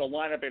season with the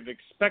lineup it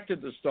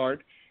expected to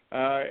start,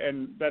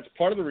 and that's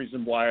part of the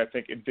reason why I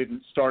think it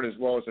didn't start as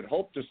well as it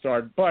hoped to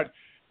start. But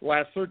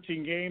last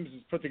 13 games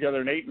has put together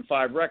an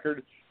 8-5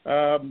 record,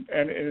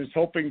 and is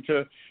hoping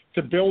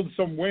to build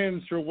some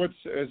wins through what's,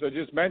 as I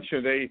just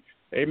mentioned,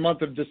 a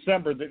month of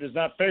December that is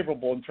not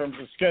favorable in terms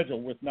of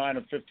schedule with 9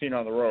 of 15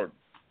 on the road.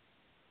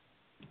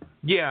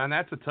 Yeah, and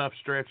that's a tough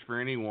stretch for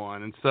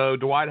anyone. And so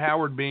Dwight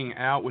Howard being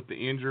out with the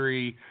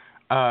injury,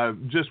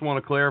 just want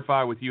to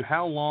clarify with you,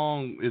 how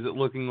long is it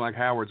looking like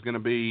Howard's going to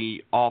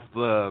be off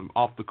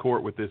the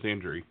court with this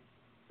injury?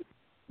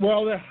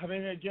 Well, I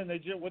mean, again,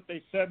 what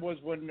they said was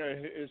when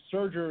his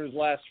surgery was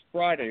last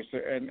Friday,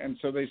 and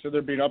so they said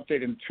there'd be an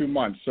update in 2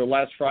 months. So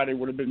last Friday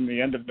would have been the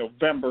end of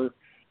November.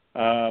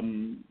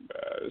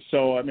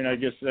 So, I mean, I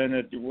guess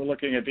then we're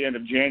looking at the end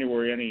of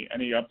January,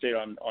 any update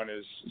on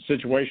his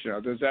situation. Now,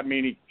 does that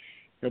mean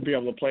he'll be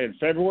able to play in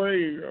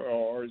February,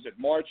 or is it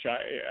March?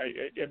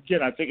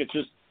 I think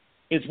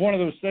it's one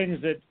of those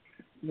things that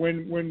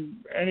when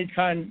any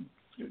kind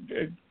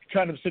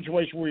of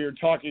situation where you're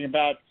talking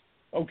about,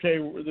 okay,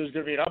 there's going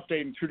to be an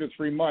update in 2 to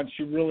 3 months,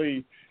 you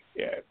really,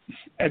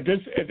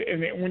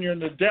 when you're in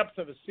the depth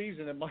of a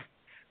season, it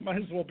might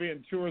as well be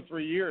in 2 or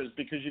 3 years,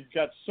 because you've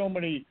got so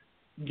many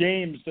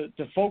games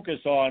to focus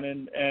on,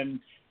 and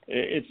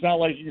it's not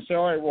like you can say,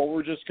 all right, well,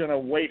 we're just going to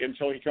wait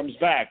until he comes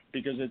back,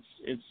 because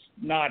it's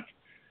not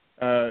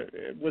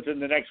within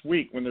the next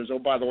week when there's, oh,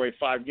 by the way,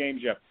 5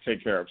 games you have to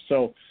take care of.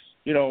 So,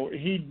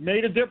 he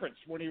made a difference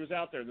when he was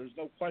out there. There's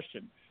no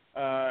question.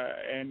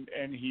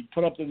 And he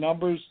put up the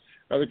numbers,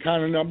 the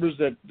kind of numbers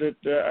that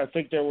I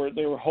think they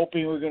were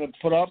hoping we were going to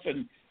put up,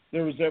 and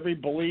there was every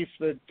belief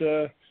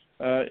that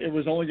it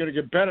was only going to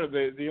get better.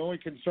 The only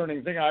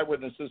concerning thing I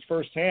witnessed this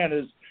firsthand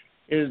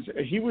is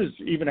he was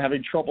even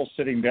having trouble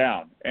sitting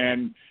down,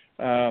 and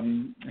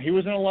he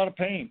was in a lot of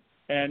pain,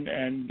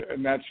 and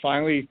that's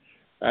finally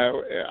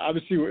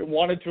obviously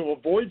wanted to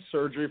avoid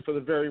surgery for the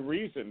very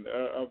reason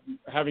of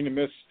having to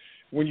miss.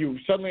 When you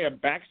suddenly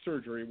have back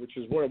surgery, which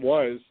is what it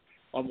was,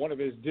 on one of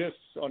his discs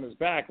on his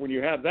back, when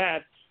you have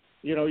that,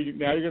 now you're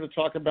going to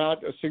talk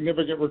about a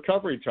significant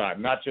recovery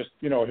time, not just,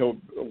 he'll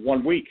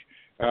 1 week.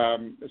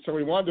 So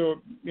we wanted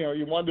to,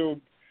 you wanted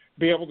to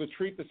be able to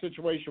treat the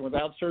situation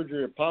without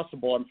surgery if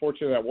possible.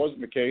 Unfortunately, that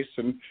wasn't the case.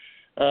 And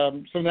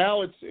so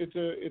now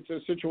it's a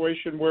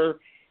situation where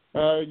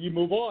you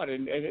move on,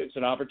 and it's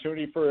an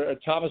opportunity for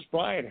Thomas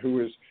Bryant,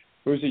 who's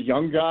a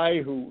young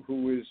guy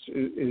who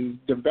is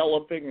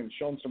developing and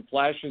showing some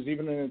flashes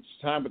even in his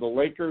time with the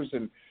Lakers,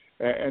 and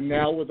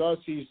now with us,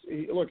 he's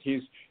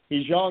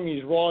young,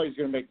 he's raw, he's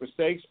going to make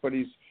mistakes, but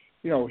he's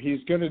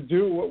going to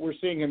do what we're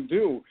seeing him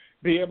do,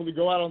 be able to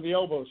go out on the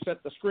elbow,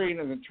 set the screen,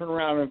 and then turn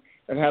around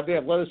and have the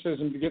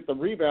athleticism to get the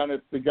rebound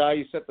if the guy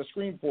you set the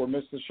screen for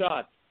missed the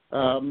shot,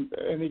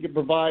 and he can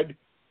provide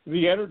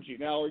the energy.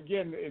 Now,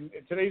 again, in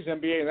today's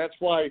NBA, and that's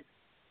why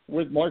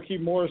with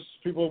Markieff Morris,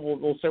 people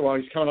will say, well,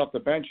 he's coming off the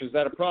bench. Is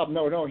that a problem?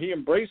 No, he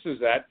embraces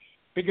that,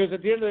 because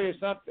at the end of the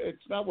day,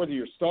 it's not whether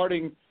you're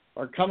starting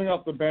or coming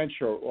off the bench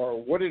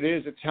or what it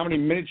is. It's how many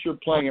minutes you're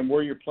playing and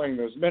where you're playing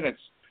those minutes.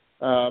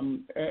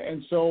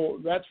 And so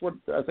that's what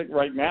I think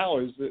right now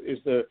is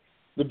the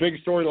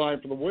big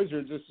storyline for the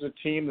Wizards. This is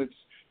a team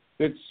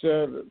that's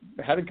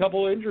had a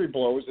couple of injury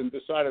blows and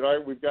decided, all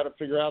right, we've got to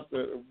figure out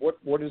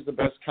what is the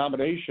best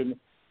combination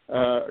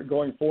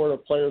going forward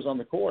of players on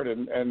the court.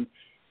 And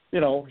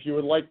you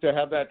would like to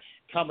have that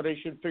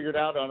combination figured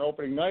out on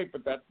opening night,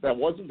 but that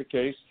wasn't the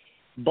case.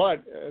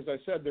 But as I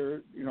said,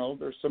 there's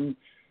some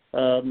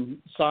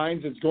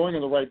signs it's going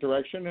in the right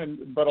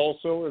direction, but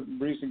also in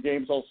recent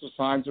games, also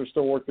signs there's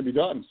still work to be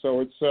done. So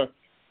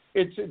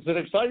it's an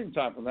exciting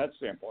time from that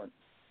standpoint.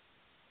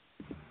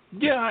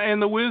 Yeah, and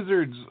the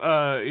Wizards,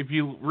 if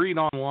you read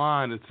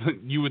online,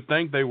 you would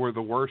think they were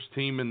the worst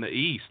team in the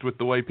East with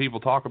the way people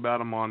talk about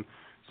them on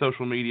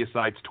social media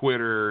sites,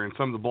 Twitter, and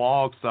some of the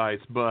blog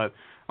sites. But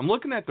I'm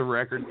looking at the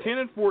record,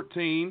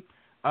 10-14,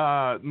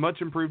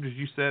 much improved, as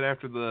you said,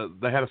 after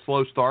they had a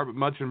slow start, but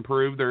much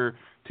improved. They're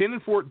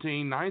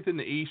 10-14, ninth in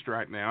the East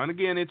right now. And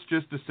again, it's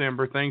just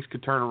December. Things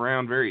could turn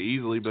around very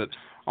easily, but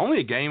only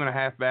a game and a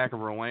half back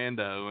of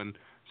Orlando, and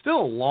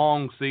still a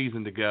long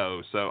season to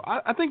go. So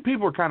I think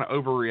people are kind of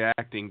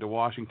overreacting to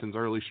Washington's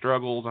early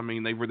struggles. I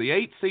mean, they were the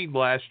 8th seed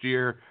last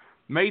year,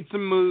 made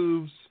some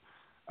moves.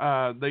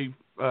 They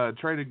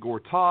traded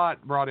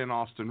Gortat, brought in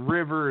Austin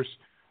Rivers.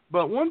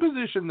 But one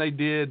position they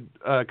did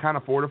kind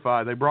of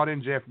fortify, they brought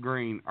in Jeff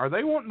Green. Are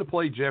they wanting to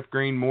play Jeff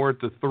Green more at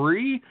the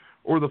 3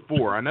 or the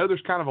 4? I know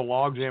there's kind of a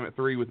logjam at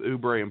 3 with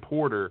Oubre and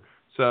Porter.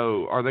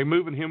 So are they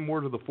moving him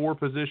more to the 4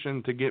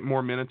 position to get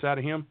more minutes out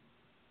of him?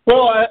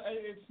 Well,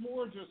 it's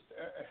more just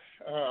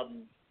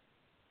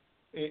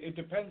it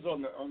depends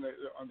on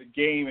the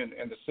game and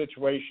the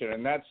situation,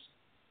 and that's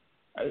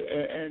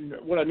and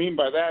what I mean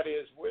by that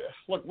is,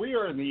 look, we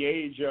are in the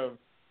age of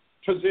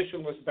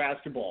positionless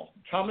basketball.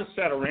 Thomas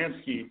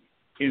Satoransky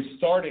is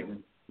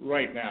starting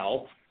right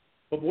now,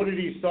 but what did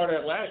he start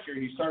at last year?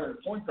 He started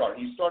at point guard.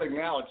 He's starting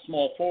now at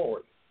small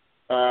forward.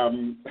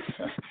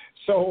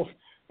 So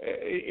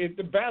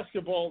the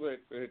basketball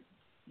that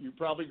you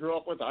probably grew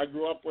up with, I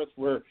grew up with,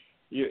 where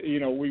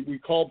we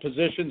call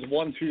positions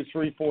 1, 2,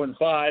 3, 4, and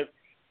 5,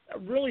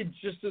 really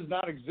just does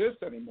not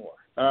exist anymore.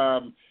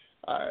 So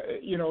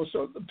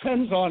it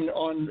depends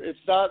on it's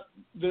not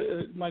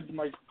my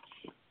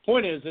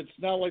point is, it's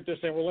not like they're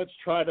saying, well, let's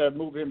try to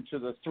move him to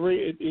the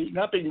 3. He's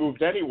not being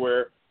moved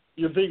anywhere.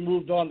 You're being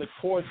moved on the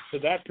court to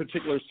that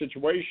particular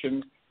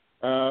situation,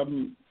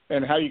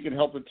 and how you can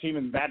help the team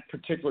in that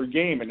particular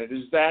game. And it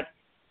is that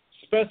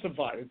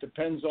specified. It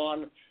depends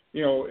on,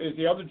 is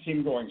the other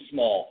team going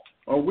small?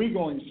 Are we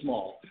going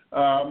small?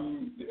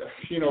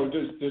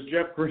 Does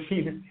Jeff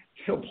Green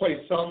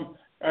play some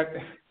at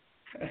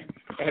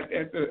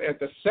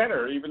the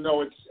center, even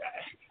though it's,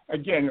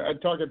 again, I'm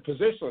talking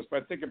positionless,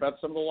 but I think about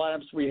some of the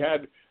lineups we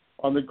had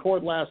on the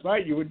court last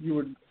night. You would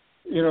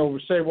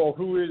say, well,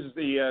 who is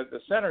the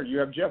center? You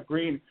have Jeff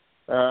Green,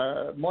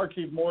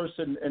 Markieff Morris,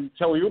 and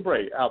Kelly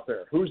Oubre out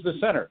there. Who's the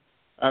center?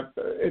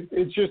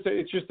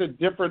 It's just a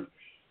different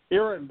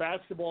era in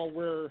basketball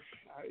where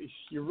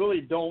you really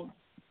don't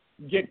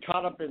get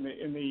caught up in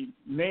the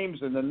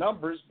names and the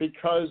numbers,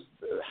 because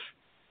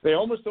they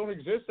almost don't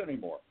exist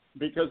anymore,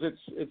 because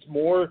it's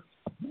more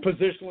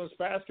positionless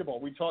basketball.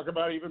 We talk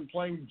about even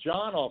playing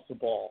John off the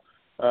ball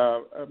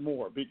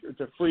more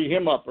to free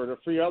him up or to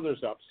free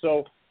others up.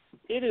 So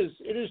it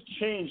has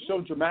changed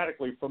so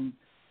dramatically from,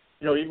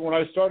 even when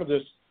I started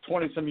this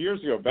 20-some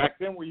years ago. Back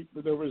then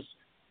there was,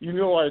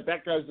 all right,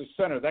 that guy's the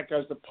center, that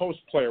guy's the post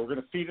player. We're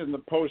going to feed in the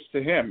post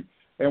to him,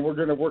 and we're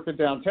going to work it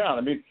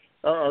downtown.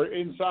 Or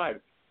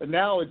inside. And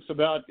now it's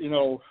about,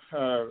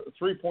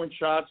 3-point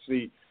shots.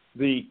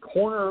 The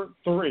corner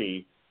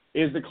 3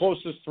 is the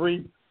closest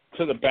 3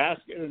 to the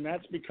basket, and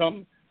that's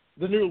become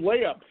the new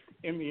layup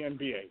in the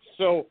NBA.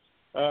 So,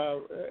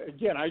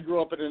 again, I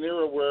grew up in an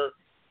era where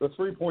the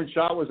 3-point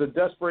shot was a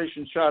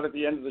desperation shot at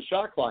the end of the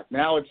shot clock.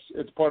 Now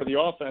it's part of the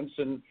offense,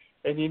 and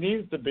you need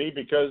it to be,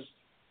 because,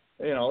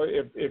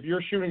 if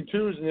you're shooting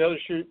 2s and the other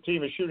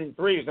team is shooting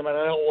 3s, no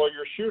matter how well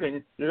you're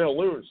shooting, you're going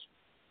to lose.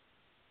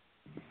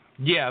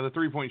 Yeah, the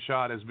 3-point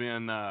shot has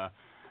been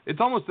it's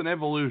almost an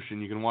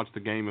evolution. You can watch the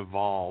game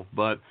evolve.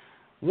 But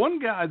one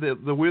guy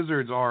that the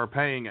Wizards are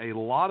paying a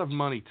lot of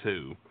money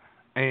to,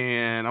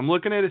 and I'm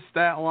looking at his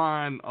stat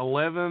line,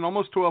 11,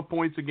 almost 12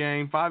 points a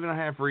game,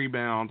 5.5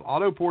 rebounds,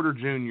 Otto Porter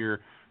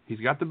Jr., he's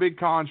got the big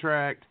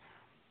contract.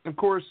 of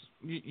course,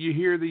 you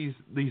hear these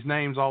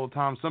names all the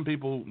time. Some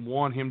people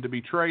want him to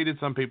be traded.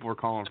 Some people are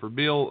calling for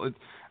Bill.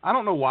 I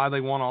don't know why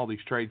they want all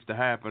these trades to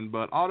happen,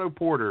 but Otto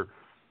Porter,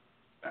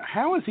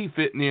 how is he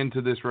fitting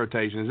into this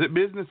rotation? Is it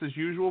business as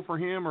usual for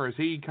him, or has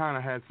he kind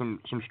of had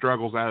some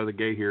struggles out of the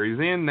gate here? He's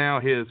in now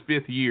his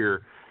 5th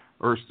year,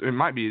 or it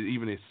might be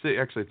even it's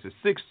his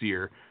 6th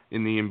year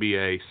in the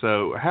NBA.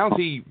 So how's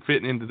he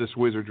fitting into this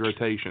Wizards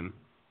rotation?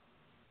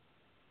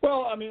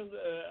 Well, I mean,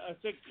 I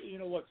think,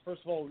 look,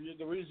 first of all,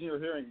 the reason you're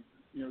hearing,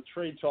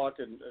 trade talk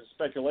and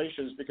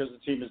speculation is because the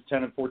team is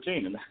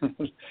 10-14. And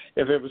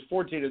if it was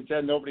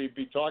 14-10, nobody would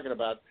be talking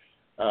about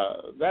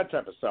that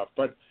type of stuff.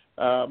 But,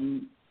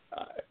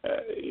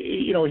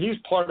 he's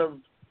part of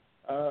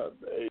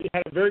he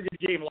had a very good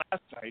game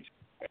last night,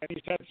 and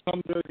he's had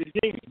some very good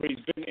games, but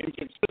he's been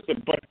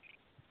inconsistent. But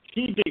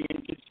he being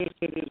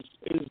inconsistent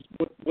is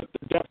what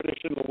the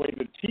definition of the way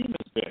the team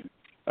has been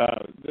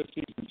this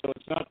season. So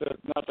it's not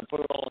to put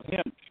it all on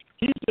him.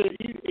 He's in a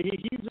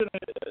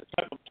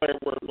type of player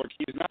where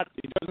he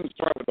doesn't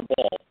start with the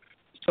ball.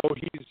 So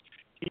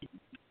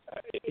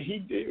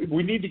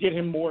we need to get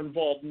him more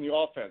involved in the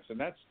offense, and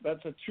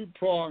that's a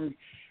two-pronged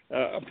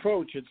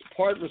approach. It's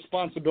part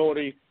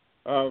responsibility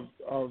of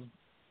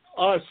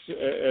us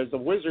as the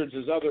Wizards,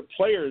 as other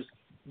players,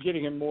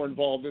 getting him more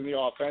involved in the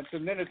offense,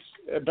 and then it's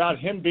about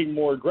him being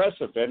more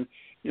aggressive. And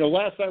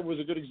last night was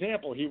a good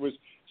example. He was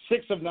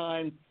 6 of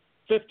 9,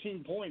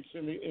 15 points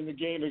in the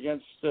game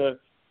against the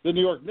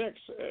New York Knicks.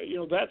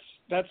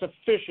 That's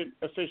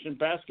efficient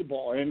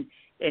basketball, and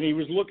he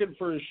was looking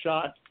for his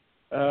shot.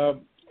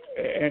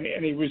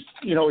 And he was,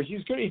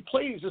 he's good.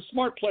 He's a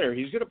smart player.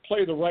 He's going to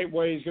play the right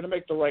way. He's going to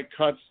make the right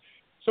cuts.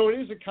 So it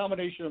is a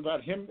combination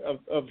about him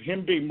of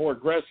him being more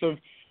aggressive,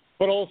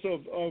 but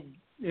also of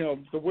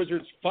the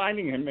Wizards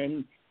finding him.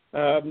 And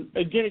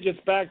again, it gets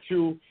back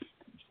to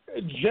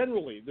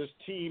generally this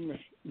team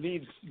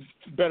needs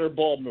better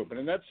ball movement,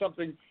 and that's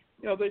something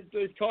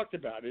they've talked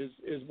about. Is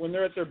when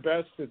they're at their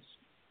best, it's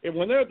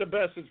when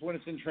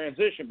it's in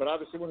transition. But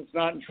obviously, when it's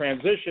not in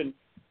transition,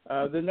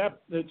 then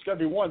it's got to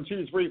be 1,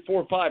 2, 3,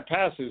 4, 5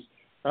 passes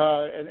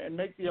and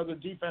make the other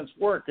defense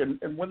work.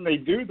 And when they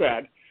do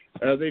that,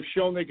 they've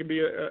shown they can be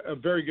a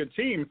very good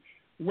team.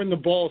 When the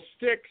ball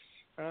sticks,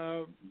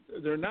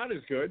 they're not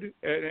as good.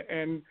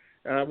 And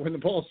when the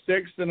ball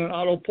sticks, then an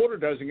Otto Porter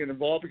doesn't get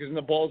involved because then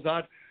the ball's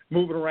not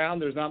moving around.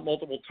 There's not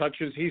multiple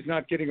touches. He's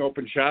not getting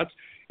open shots.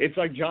 It's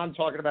like John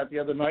talking about the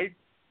other night.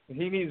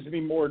 He needs to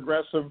be more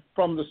aggressive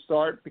from the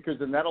start because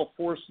then that'll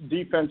force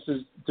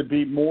defenses to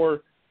be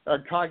more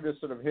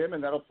cognizant of him,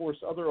 and that'll force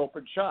other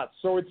open shots.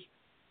 So it's,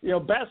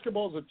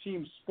 basketball is a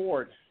team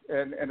sport,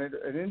 and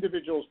an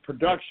individual's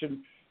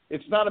production,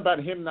 it's not about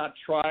him not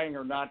trying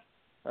or not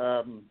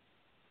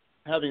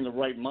having the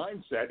right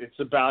mindset. It's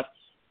about,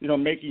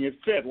 making it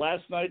fit.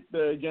 Last night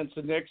against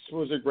the Knicks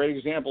was a great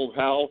example of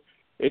how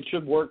it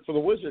should work for the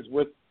Wizards.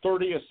 With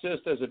 30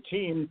 assists as a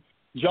team,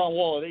 John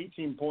Wall had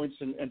 18 points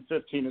and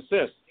 15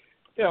 assists.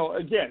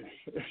 Again,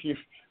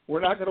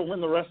 we're not going to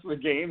win the rest of the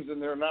games,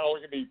 and they're not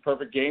only going to be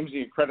perfect games.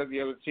 You credit the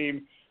other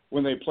team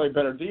when they play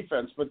better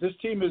defense. But this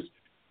team is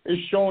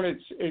shown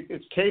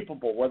it's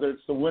capable, whether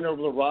it's the win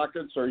over the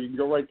Rockets or you can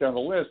go right down the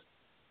list.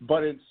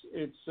 But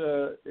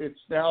it's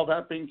now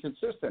about being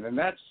consistent, and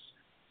that's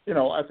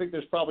I think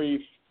there's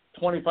probably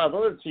 25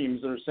 other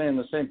teams that are saying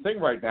the same thing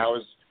right now.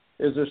 Is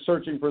they're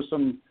searching for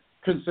some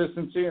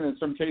consistency and in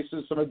some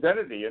cases some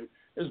identity. And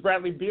as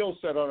Bradley Beal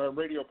said on a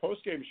radio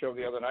postgame show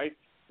the other night,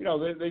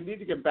 they need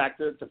to get back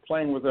to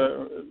playing with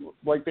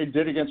like they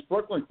did against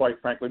Brooklyn, quite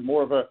frankly,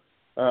 more of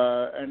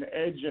an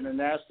edge and a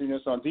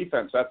nastiness on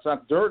defense. That's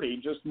not dirty,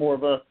 just more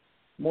of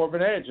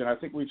an edge. And I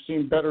think we've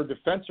seen better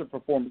defensive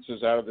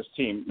performances out of this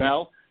team.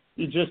 Now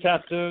you just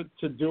have to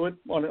do it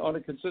on a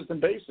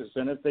consistent basis.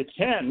 And if they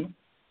can,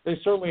 they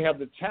certainly have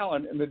the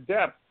talent and the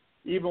depth,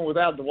 even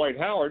without Dwight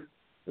Howard,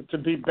 to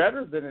be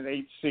better than an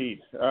 8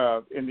 seed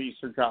in the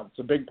Eastern Conference.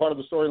 A big part of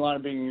the storyline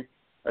of being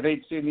an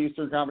 8 seed in the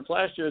Eastern Conference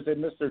last year is they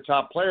missed their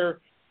top player,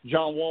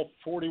 John Wall,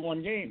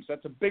 41 games.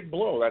 That's a big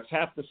blow. That's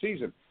half the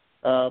season.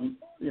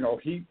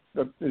 He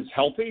is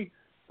healthy,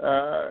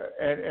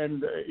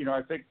 and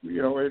I think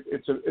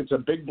it's a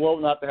big blow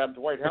not to have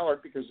Dwight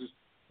Howard because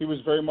he was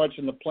very much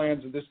in the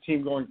plans of this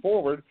team going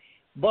forward.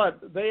 But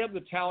they have the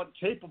talent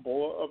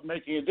capable of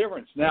making a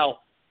difference.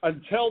 Now,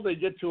 until they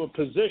get to a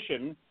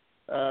position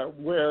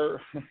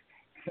where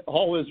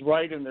all is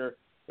right and they're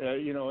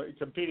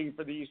competing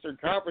for the Eastern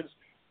Conference,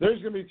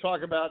 there's going to be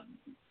talk about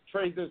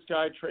trade this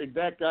guy, trade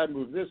that guy,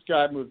 move this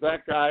guy, move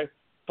that guy,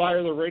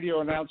 fire the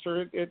radio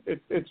announcer.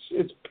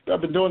 It's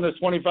I've been doing this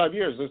 25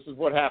 years. This is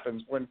what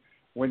happens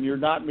when you're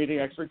not meeting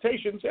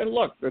expectations. And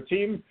look, the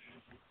team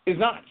is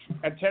not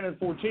at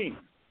 10-14.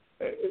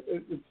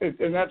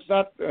 And that's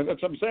what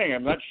I'm saying.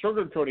 I'm not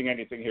sugarcoating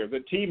anything here. The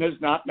team has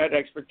not met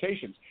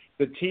expectations.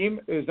 The team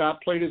has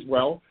not played as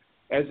well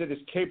as it is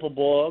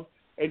capable of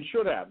and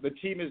should have. The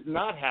team is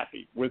not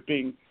happy with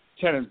being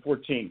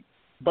 10-14,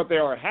 but they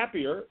are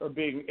happier of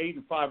being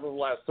 8-5 over the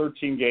last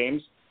 13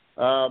 games.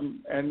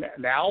 And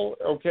now,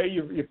 okay,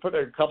 you put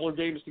a couple of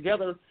games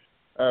together.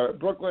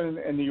 Brooklyn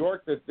and New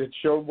York that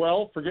showed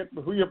well. Forget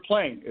who you're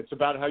playing. It's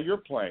about how you're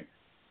playing.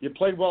 You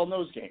played well in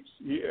those games.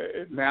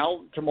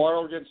 Now,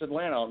 tomorrow against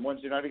Atlanta, on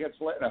Wednesday night against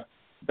Atlanta,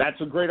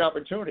 that's a great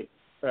opportunity.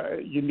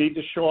 You need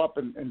to show up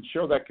and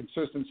show that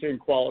consistency and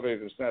quality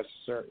that's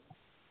necessary.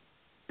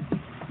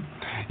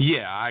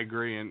 Yeah, I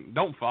agree. And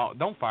don't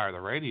fire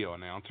the radio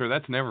announcer.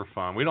 That's never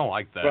fun. We don't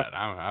like that.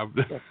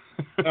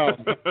 No.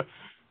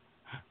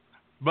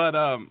 But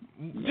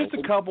just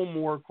a couple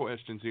more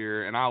questions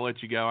here, and I'll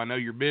let you go. I know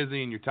you're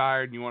busy and you're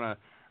tired and you want to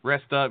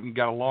rest up and you've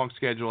got a long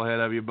schedule ahead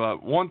of you.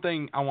 But one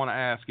thing I want to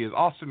ask is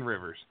Austin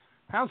Rivers.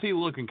 How's he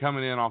looking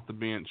coming in off the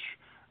bench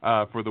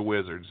for the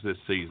Wizards this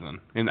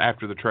season and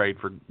after the trade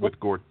with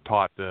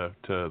Gortat to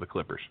the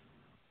Clippers?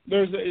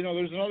 There's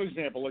another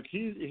example. Look,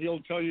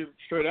 he'll tell you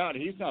straight out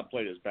he's not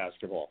played his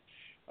basketball.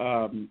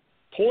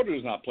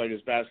 Porter's not played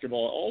his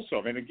basketball also.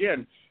 I mean,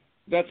 again,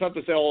 that's not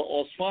to say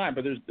all's fine,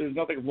 but there's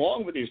nothing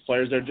wrong with these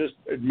players. They're just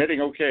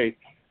admitting, okay,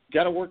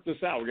 got to work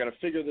this out. We got to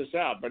figure this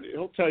out. But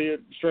he'll tell you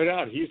straight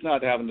out he's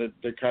not having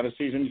the kind of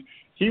season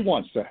he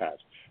wants to have.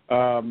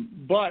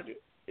 But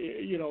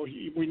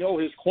we know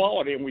his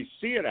quality and we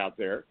see it out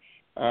there.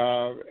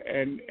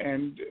 And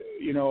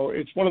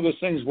it's one of those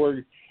things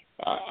where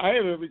I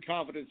have every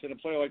confidence in a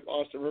player like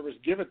Austin Rivers.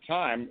 Give it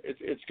time,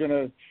 it's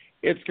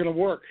gonna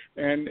work.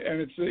 And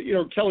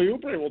it's Kelly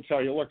Oubre will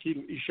tell you. Look,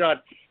 he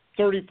shot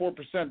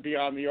 34%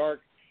 beyond the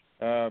arc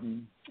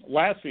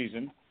last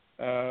season.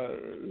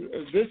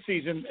 This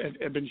season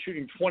had been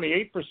shooting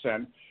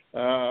 28%.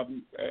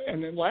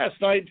 And then last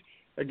night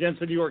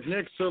against the New York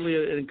Knicks, certainly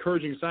an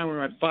encouraging sign. We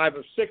were at 5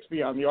 of 6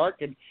 beyond the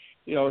arc, and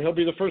he'll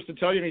be the first to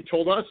tell you. And he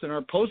told us in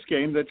our post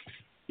game that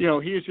he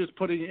is just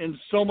putting in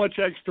so much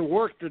extra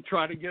work to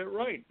try to get it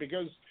right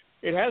because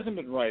it hasn't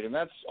been right, and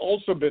that's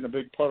also been a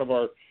big part of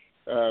our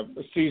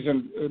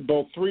season,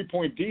 both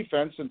 3-point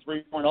defense and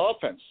 3-point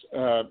offense,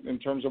 in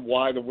terms of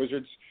why the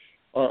Wizards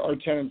are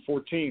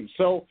 10-14.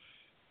 So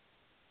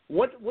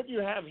what you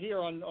have here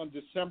on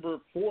December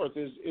 4th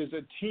is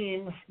a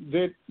team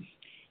that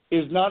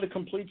is not a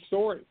complete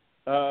story.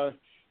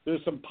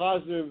 There's some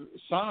positive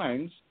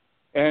signs,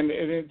 and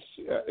it's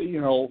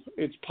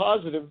it's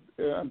positive.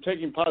 I'm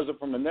taking positive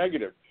from a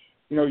negative.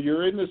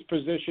 You're in this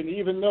position,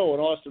 even though,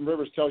 and Austin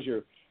Rivers tells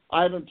you,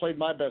 I haven't played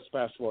my best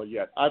basketball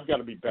yet. I've got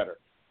to be better.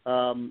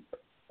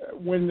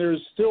 When there's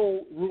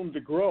still room to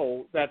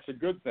grow, that's a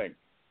good thing.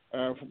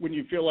 When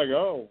you feel like,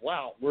 oh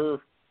wow,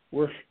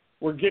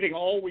 we're getting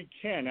all we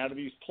can out of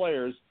these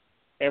players,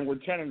 and we're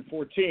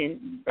 10-14,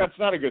 that's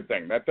not a good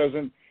thing. That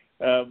doesn't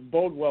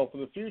bode well for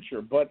the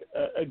future. But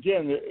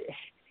again,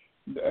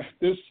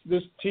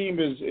 this team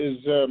is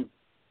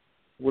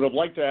would have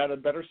liked to have had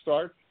a better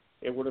start.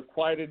 It would have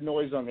quieted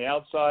noise on the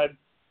outside.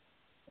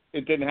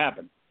 It didn't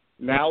happen.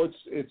 Now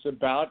it's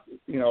about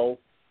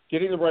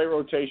getting the right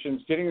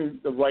rotations, getting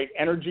the right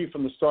energy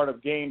from the start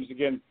of games.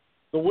 Again,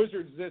 the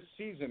Wizards this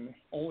season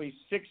only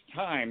 6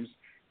 times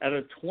out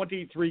of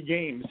 23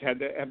 games had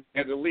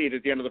the lead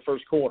at the end of the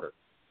first quarter.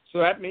 So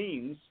that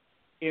means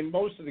in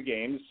most of the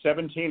games,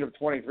 17 of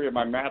 23, if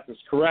my math is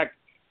correct,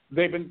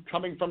 they've been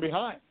coming from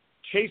behind,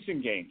 chasing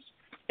games.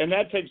 And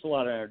that takes a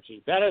lot of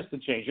energy. That has to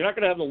change. You're not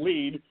going to have the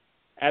lead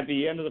at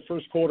the end of the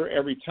first quarter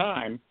every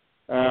time,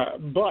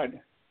 but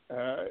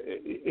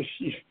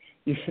actually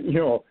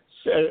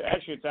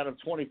it's out of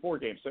 24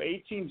 games. So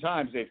 18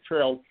 times they've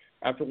trailed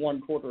after one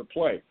quarter of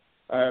play.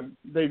 And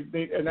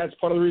that's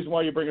part of the reason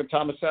why you bring a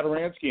Thomas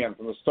Satoransky in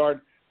from the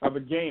start of a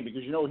game,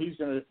 because he's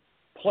going to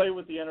play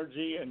with the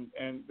energy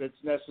and that's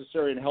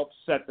necessary and help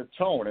set the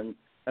tone.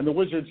 And the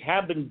Wizards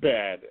have been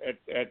bad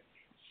at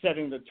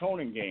setting the tone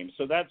in games.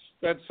 So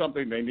that's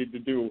something they need to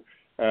do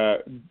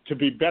to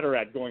be better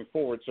at going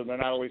forward, so they're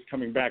not always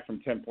coming back from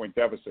 10-point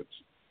deficits.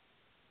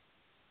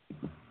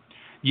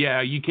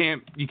 Yeah, you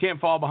can't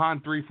fall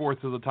behind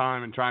 3/4 of the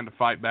time and trying to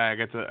fight back.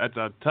 That's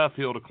a tough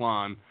hill to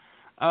climb.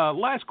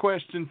 Last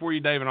question for you,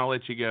 Dave, and I'll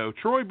let you go.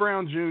 Troy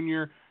Brown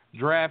Jr.,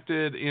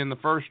 drafted in the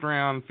first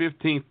round,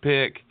 15th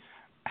pick,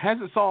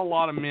 hasn't saw a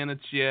lot of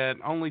minutes yet,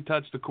 only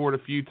touched the court a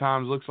few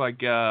times, looks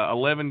like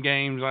 11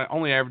 games,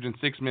 only averaging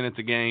 6 minutes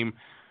a game.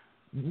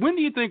 When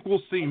do you think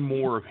we'll see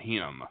more of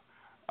him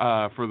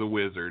for the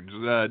Wizards?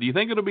 Do you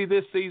think it'll be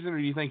this season, or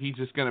do you think he's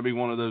just going to be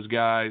one of those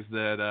guys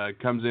that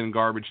comes in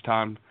garbage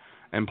time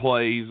and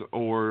plays,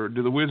 or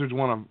do the Wizards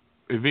want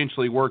to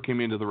eventually work him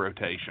into the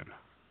rotation?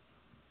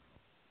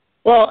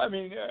 Well, I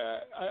mean,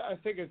 I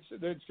think it's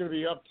going to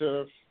be up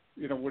to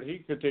what he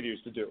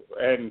continues to do,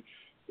 and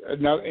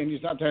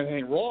he's not doing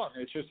anything wrong.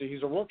 It's just that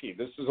he's a rookie.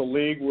 This is a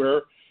league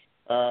where,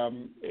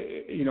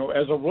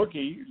 as a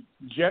rookie,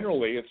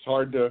 generally it's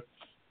hard to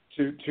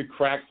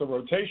crack the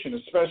rotation,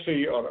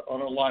 especially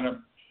on a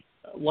lineup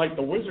like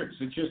the Wizards.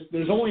 It's just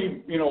there's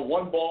only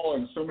one ball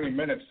and so many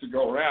minutes to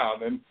go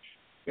around, and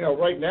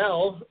right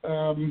now,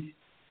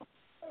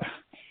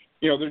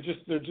 there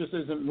just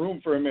isn't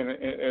room for him in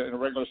a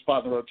regular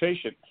spot in the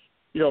rotation.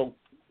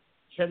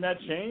 Can that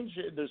change?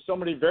 There's so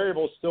many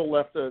variables still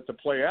left to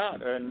play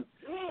out, and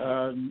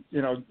I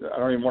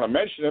don't even want to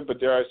mention it, but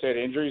dare I say it,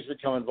 injuries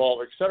become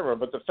involved, et cetera.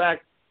 But the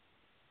fact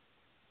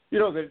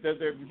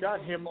they've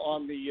got him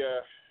on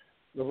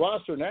the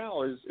roster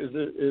now is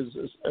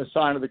a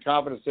sign of the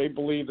confidence. They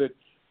believe that,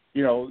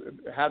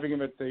 having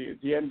him at the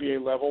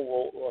NBA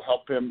level will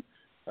help him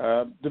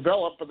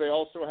develop. But they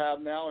also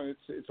have now, and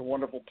it's a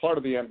wonderful part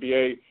of the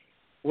NBA,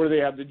 where they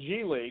have the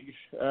G League,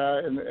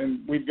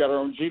 and we've got our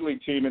own G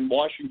League team in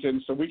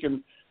Washington, so we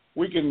can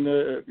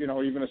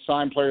even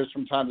assign players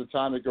from time to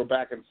time that go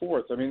back and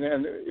forth. I mean,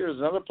 and there's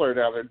another player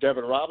down there,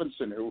 Devin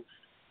Robinson, who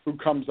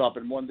comes up,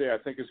 and one day I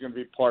think is going to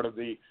be part of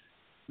the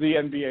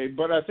NBA.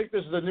 But I think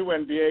this is the new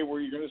NBA where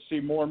you're going to see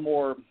more and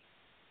more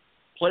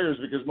players,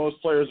 because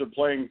most players are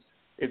playing,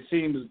 it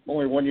seems,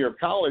 only 1 year of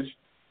college.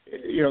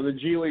 The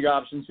G League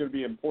option is going to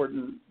be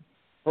important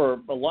for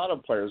a lot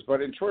of players.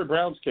 But in Troy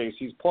Brown's case,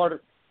 he's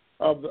part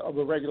of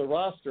the regular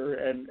roster,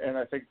 and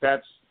I think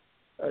that's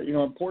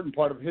important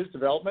part of his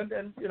development.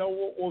 And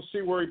we'll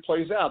see where he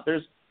plays out.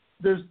 There's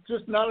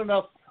just not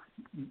enough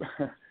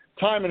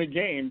time in a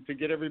game to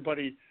get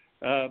everybody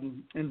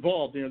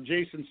involved.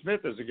 Jason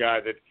Smith is a guy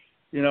that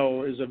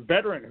is a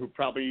veteran who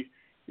probably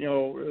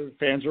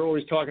fans are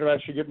always talking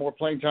about should get more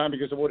playing time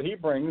because of what he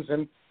brings,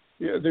 and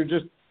there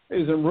just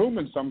isn't room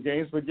in some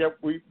games. But yet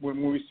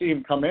when we see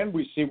him come in,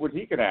 we see what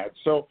he can add.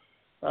 So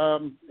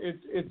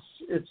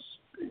it's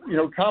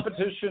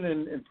competition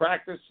in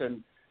practice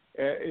and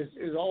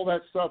is all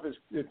that stuff.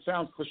 It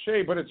sounds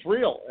cliche, but it's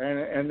real,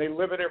 and they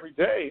live it every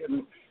day.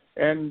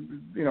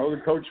 And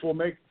the coach will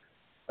make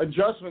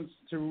adjustments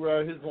to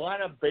his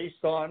lineup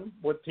based on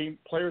what team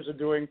players are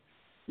doing,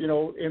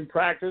 in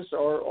practice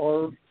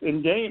or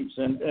in games.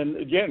 And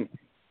again,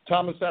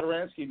 Thomas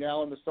Satoransky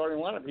now in the starting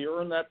lineup, he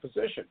earned that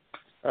position,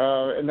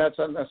 and that's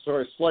not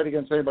necessarily a slight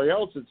against anybody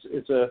else.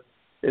 It's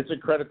a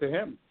credit to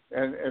him,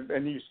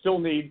 and you still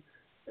need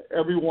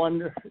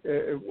everyone,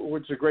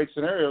 which is a great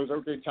scenario. Is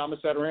okay, Thomas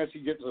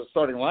Satoransky gets the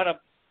starting lineup,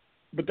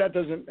 but that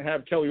doesn't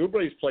have Kelly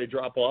Oubre's play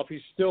drop off.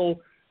 He's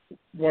still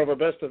one of our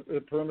best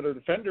perimeter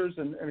defenders,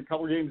 and a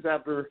couple of games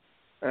after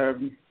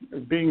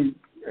being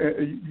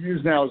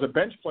used now as a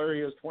bench player,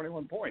 he has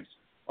 21 points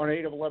on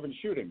 8 of 11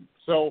 shooting.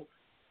 So,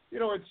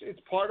 it's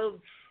part of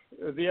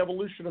the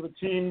evolution of the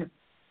team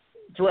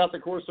throughout the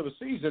course of a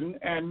season,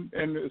 and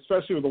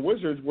especially with the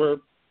Wizards, where,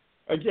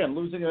 again,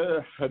 losing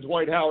a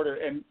Dwight Howard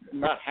and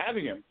not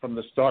having him from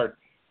the start,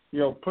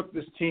 put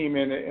this team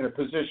in a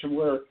position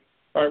where,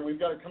 all right, we've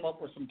got to come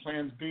up with some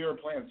plans B or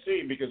plan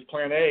C, because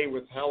plan A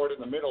with Howard in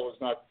the middle is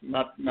not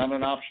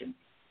an option.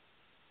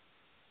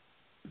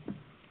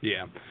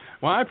 Yeah.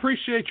 Well, I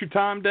appreciate your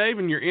time, Dave,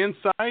 and your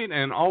insight,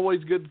 and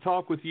always good to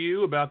talk with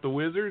you about the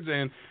Wizards.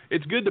 And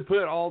it's good to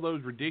put all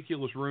those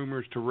ridiculous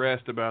rumors to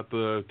rest about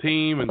the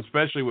team, and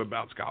especially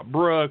about Scott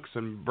Brooks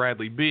and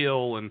Bradley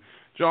Beal and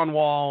John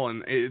Wall.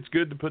 And it's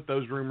good to put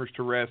those rumors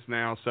to rest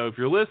now. So if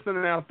you're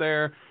listening out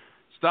there,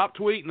 stop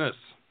tweeting us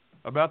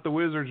about the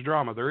Wizards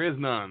drama. There is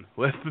none.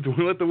 Let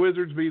the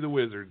Wizards be the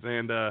Wizards.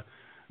 And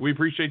we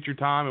appreciate your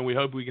time, and we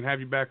hope we can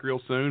have you back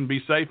real soon.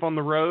 Be safe on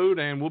the road,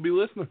 and we'll be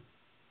listening.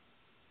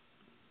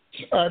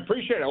 I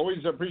appreciate it. I always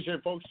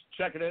appreciate folks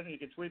checking in, and you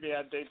can tweet me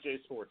at Dave J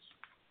Sports.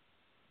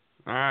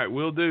 All right,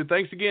 will do.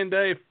 Thanks again,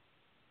 Dave.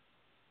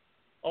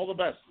 All the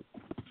best.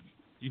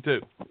 You too.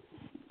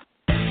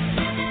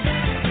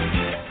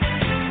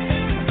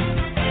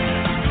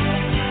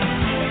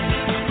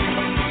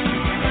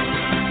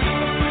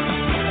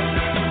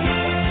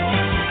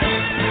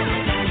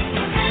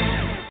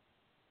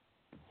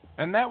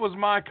 And that was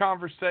my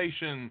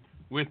conversation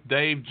with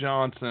Dave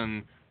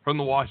Johnson from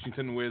the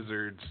Washington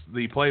Wizards,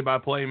 the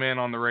play-by-play man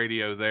on the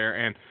radio there.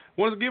 And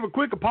wanted to give a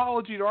quick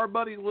apology to our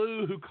buddy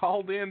Lou, who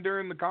called in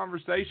during the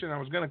conversation. I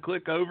was going to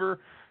click over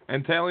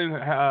and tell him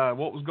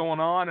what was going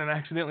on and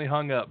accidentally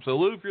hung up. So,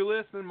 Lou, if you're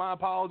listening, my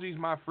apologies.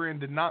 My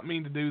friend did not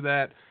mean to do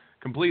that.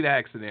 Complete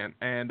accident.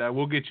 And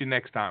we'll get you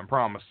next time,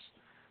 promise.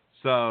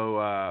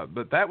 So,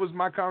 but that was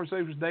my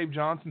conversation with Dave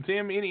Johnson.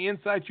 Tim, any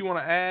insights you want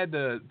to add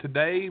to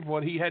Dave,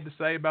 what he had to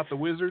say about the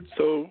Wizards?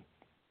 So,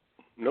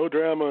 no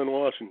drama in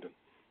Washington.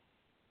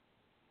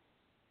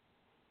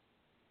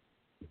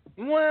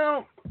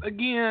 Well,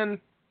 again,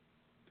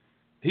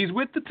 he's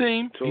with the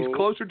team. So, he's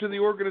closer to the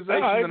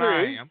organization than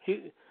I am.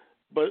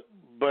 But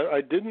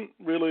I didn't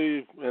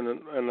really,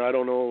 and I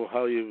don't know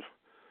how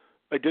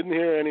I didn't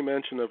hear any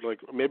mention of, like,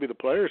 maybe the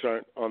players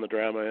aren't on the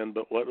drama end,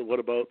 but what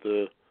about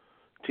the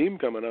team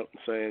coming out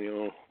and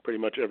saying, pretty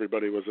much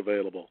everybody was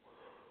available?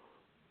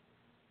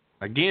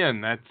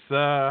 Again,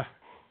 that's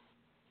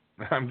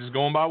I'm just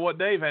going by what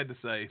Dave had to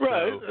say.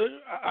 Right. So.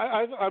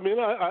 I mean,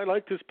 I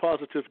liked his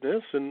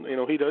positiveness, and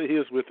he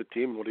is with the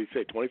team. What did he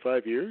say?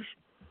 25 years?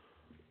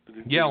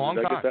 Yeah, a long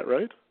time. Did I get that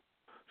right?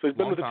 So he's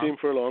been with the team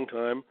for a long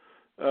time,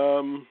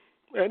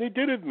 and he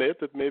did admit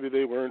that maybe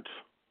they weren't.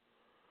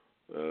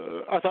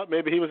 I thought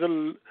maybe he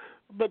was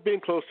but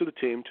being close to the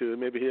team too.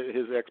 Maybe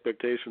his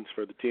expectations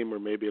for the team were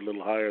maybe a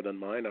little higher than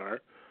mine are.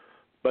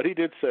 But he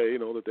did say,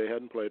 that they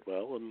hadn't played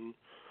well, and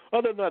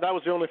other than that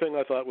was the only thing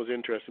I thought was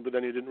interesting. But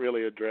then he didn't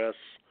really address,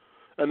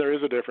 and there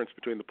is a difference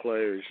between the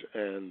players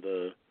and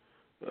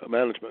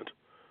management.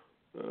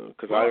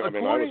 Because I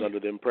was under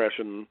the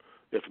impression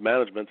if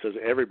management says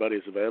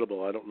everybody's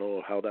available, I don't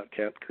know how that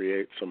can't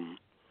create some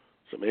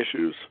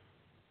issues.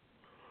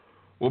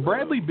 Well,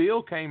 Bradley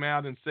Beal came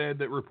out and said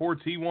that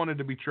reports he wanted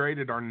to be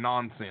traded are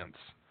nonsense.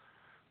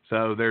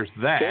 So there's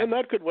that. And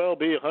that could well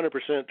be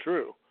 100%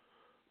 true.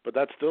 But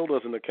that still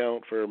doesn't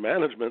account for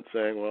management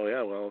saying,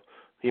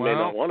 he may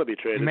not want to be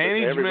traded, but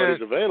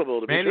everybody's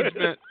available to be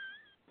traded.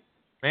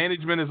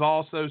 Management has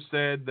also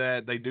said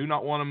that they do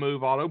not want to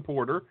move Otto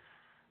Porter.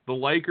 The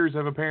Lakers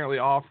have apparently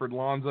offered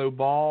Lonzo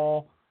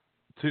Ball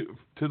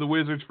to the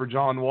Wizards for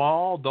John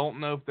Wall. Don't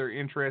know if they're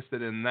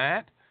interested in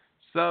that.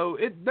 So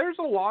there's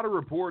a lot of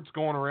reports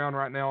going around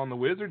right now on the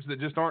Wizards that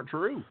just aren't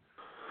true.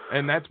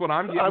 And that's what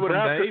I'm getting from Dave. I would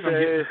have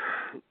to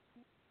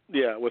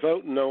say,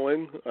 without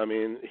knowing,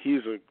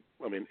 he's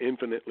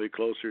infinitely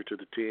closer to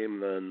the team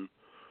than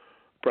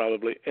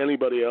probably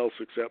anybody else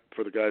except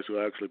for the guys who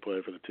actually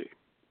play for the team.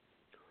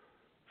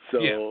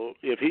 So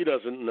if he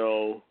doesn't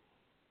know,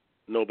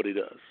 nobody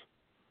does.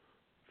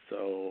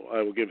 So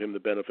I will give him the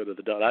benefit of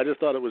the doubt. I just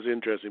thought it was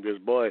interesting because,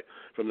 boy,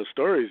 from the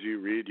stories you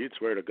read, you'd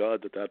swear to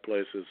God that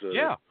place is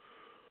a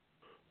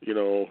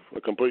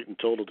complete and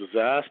total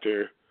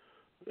disaster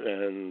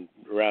and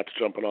rats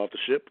jumping off the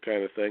ship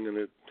kind of thing,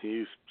 and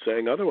he's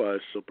saying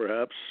otherwise. So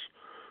perhaps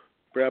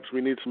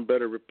we need some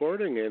better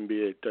reporting,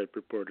 NBA-type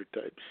reporter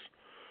types.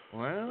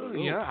 Well,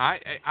 I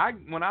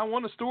when I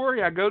want a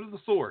story, I go to the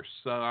source.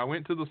 So I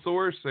went to the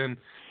source, and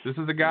this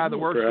is a guy that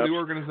works for the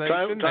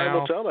organization. Time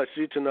will tell. I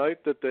see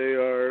tonight that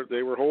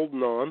they were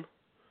holding on.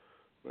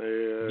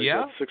 They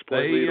got a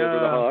 6-point lead over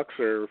the Hawks,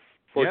 or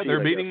 14.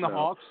 They're beating the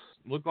Hawks.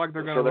 Look like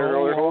they're going to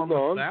roll holding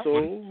on. That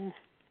one.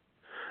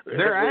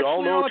 They're actually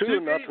all know on a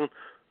two-game.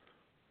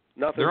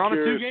 They're on a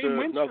 2-game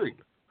win streak.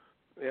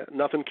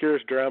 Nothing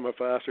cures drama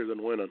faster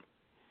than winning.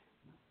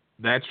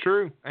 That's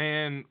true,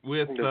 and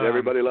because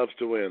everybody loves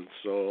to win,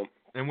 so.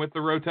 And with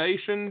the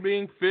rotation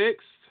being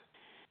fixed,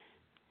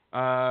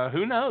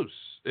 who knows?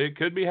 It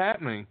could be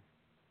happening.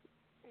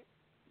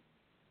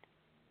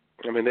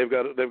 They've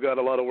got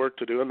a lot of work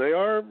to do, and they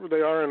are in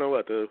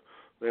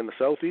in the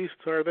Southeast,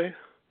 are they?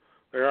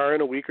 They are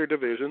in a weaker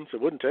division, so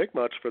it wouldn't take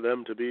much for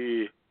them to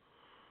be.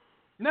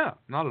 No,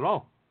 not at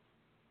all.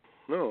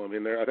 No, I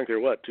think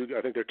they're I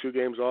think they're 2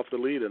 games off the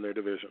lead in their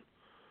division.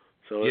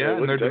 So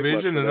in their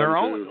division, and they're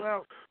only.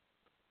 Well,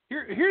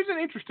 here's an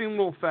interesting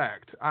little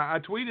fact. I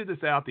tweeted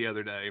this out the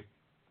other day.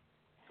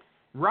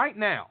 Right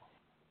now,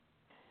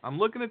 I'm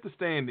looking at the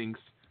standings.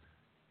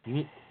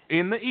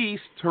 In the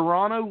East,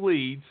 Toronto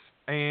leads,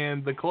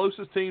 and the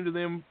closest team to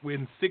them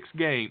within 6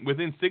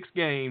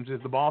 games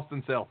is the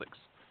Boston Celtics.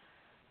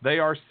 They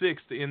are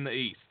 6th in the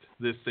East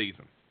this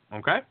season.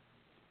 Okay?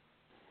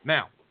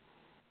 Now,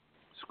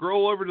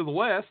 scroll over to the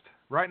West.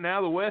 Right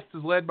now, the West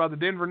is led by the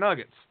Denver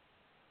Nuggets.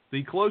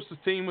 The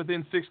closest team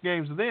within 6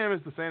 games of them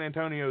is the San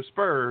Antonio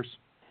Spurs,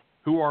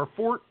 who are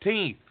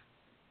 14th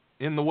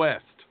in the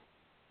West.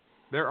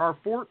 There are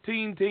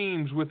 14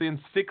 teams within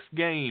 6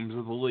 games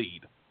of the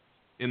lead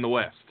in the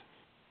West.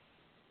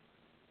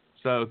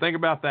 So think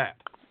about that.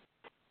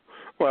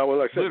 Well,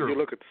 like I said, if you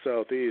look at the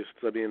Southeast,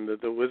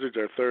 the Wizards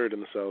are 3rd in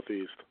the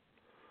Southeast.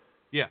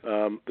 Yeah.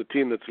 The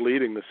team that's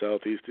leading the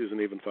Southeast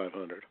isn't even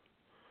 500.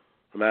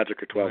 The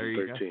Magic are 12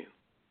 and 13.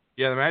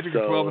 Yeah, the Magic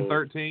are 12 and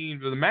 13.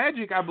 The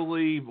Magic, I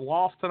believe,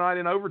 lost tonight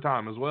in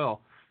overtime as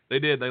well. They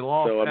did. They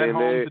lost at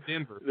home to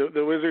Denver.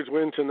 The Wizards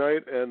win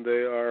tonight, and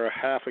they are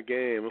half a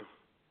game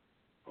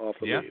off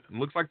the lead. Yeah,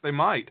 looks like they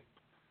might.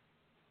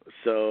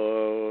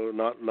 So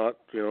not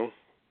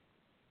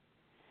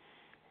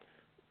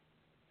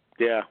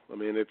Yeah,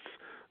 it's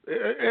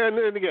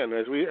and again,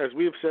 as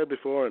we've said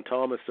before, and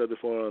Tom has said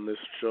before on this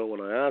show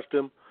when I asked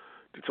him,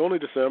 it's only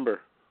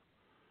December.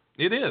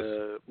 It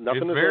is.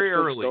 Nothing is is very set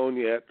in early. stone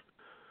yet.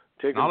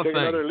 Take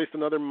at least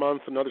another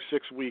month, another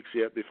 6 weeks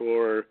yet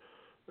before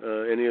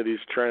any of these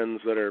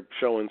trends that are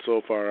showing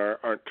so far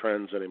aren't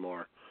trends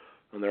anymore,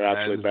 and they're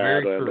actually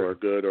bad or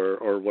good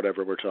or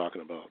whatever we're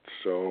talking about.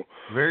 So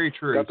very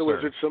true. Got the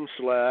Wizards some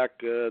slack.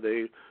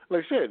 They,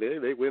 like I said,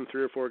 they win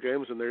 3 or 4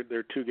 games, and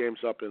they're 2 games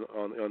up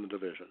on the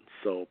division.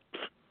 So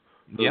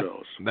who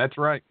knows? That's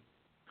right.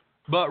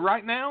 But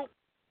right now,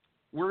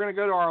 we're going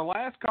to go to our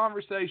last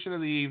conversation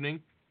of the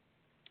evening.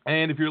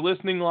 And if you're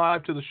listening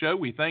live to the show,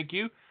 we thank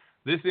you.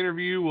 This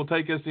interview will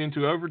take us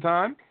into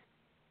overtime.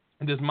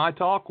 It is my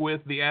talk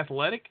with the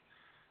Athletic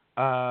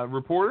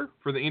reporter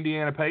for the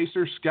Indiana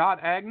Pacers,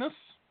 Scott Agness.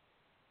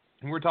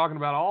 And we're talking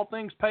about all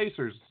things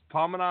Pacers.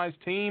 Tom and I's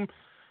team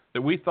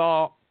that we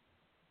thought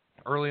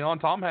early on,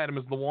 Tom had him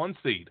as the 1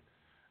 seed.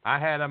 I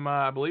had him,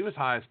 I believe, as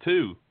high as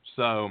 2.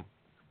 So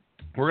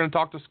we're going to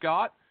talk to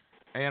Scott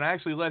and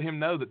actually let him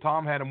know that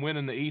Tom had him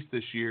winning the East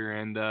this year,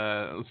 and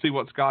let's see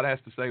what Scott has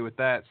to say with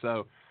that.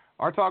 So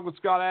our talk with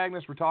Scott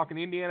Agness, we're talking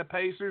Indiana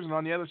Pacers, and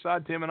on the other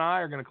side, Tim and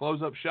I are going to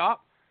close up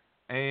shop,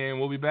 and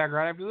we'll be back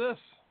right after this.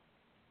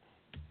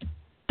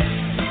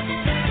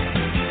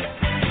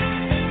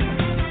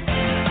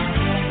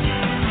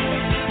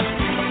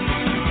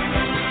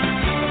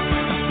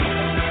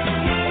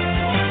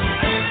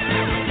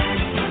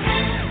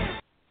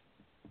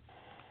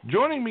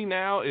 Joining joining me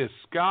now is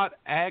Scott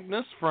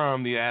Agness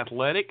from The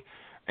Athletic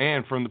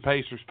and from the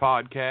Pacers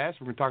podcast.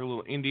 We're going to talk a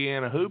little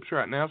Indiana hoops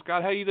right now.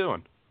 Scott, how you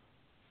doing?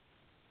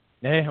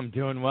 Hey, I'm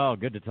doing well.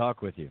 Good to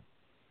talk with you.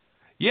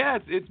 Yeah,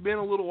 it's been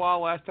a little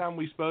while. Last time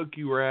we spoke,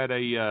 you were at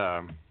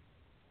a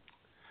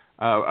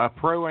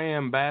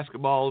Pro-Am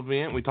basketball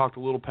event. We talked a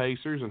little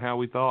Pacers and how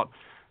we thought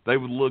they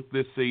would look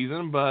this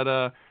season.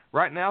 But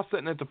right now,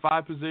 sitting at the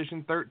 5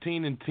 position,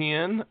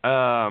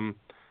 13-10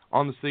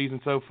 on the season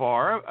so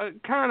far.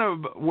 Kind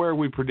of where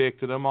we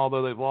predicted them,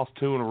 although they've lost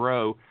 2 in a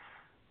row.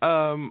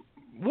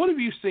 What have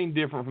you seen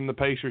different from the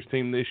Pacers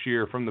team this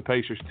year from the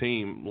Pacers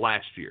team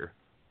last year?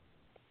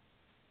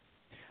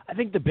 I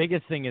think the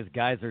biggest thing is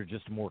guys are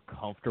just more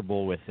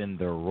comfortable within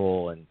their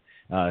role, and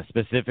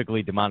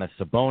specifically Domantas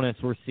Sabonis,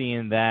 we're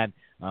seeing that.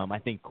 I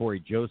think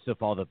Corey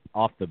Joseph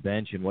off the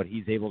bench and what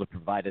he's able to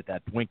provide at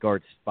that point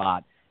guard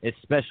spot,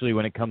 especially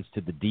when it comes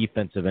to the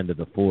defensive end of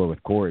the floor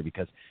with Corey,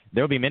 because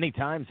there'll be many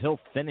times he'll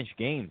finish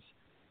games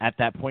at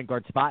that point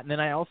guard spot. And then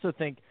I also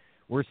think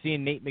we're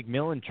seeing Nate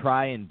McMillan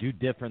try and do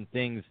different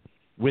things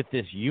with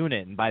this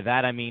unit. And by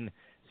that I mean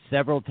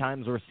several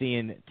times we're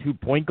seeing 2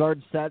 point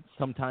guard sets,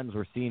 sometimes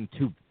we're seeing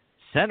 2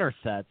 center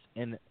sets,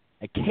 and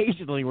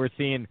occasionally we're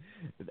seeing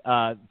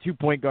 2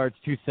 point guards,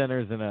 2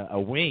 centers, and a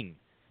wing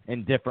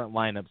in different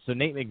lineups. So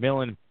Nate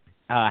McMillan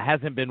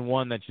hasn't been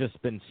one that's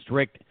just been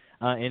strict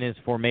in his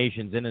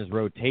formations, in his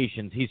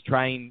rotations. He's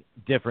trying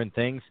different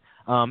things.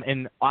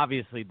 And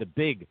obviously the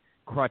big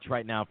crutch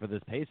right now for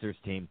this Pacers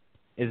team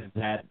is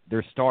that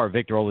their star,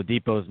 Victor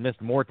Oladipo, has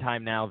missed more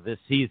time now this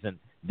season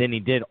than he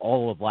did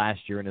all of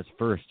last year in his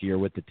first year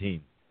with the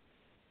team.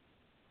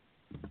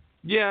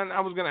 Yeah, and I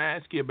was going to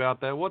ask you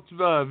about that. What's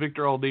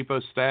Victor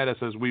Oladipo's status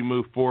as we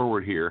move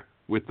forward here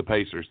with the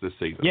Pacers this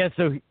season? Yeah,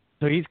 so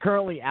he's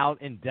currently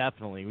out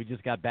indefinitely. We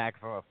just got back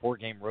from a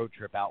 4-game road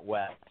trip out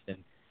west, and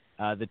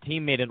the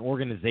team made an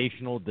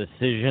organizational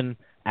decision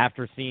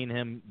after seeing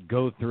him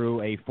go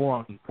through a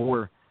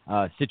 4-on-4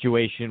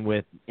 situation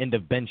with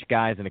end-of-bench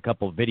guys and a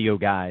couple of video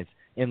guys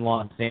in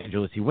Los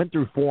Angeles. He went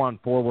through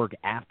 4-on-4 work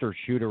after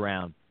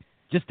shoot-around.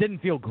 Just didn't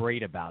feel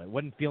great about it.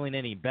 Wasn't feeling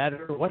any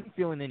better. Wasn't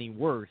feeling any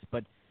worse,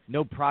 but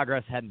no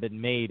progress hadn't been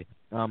made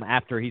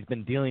after he's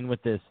been dealing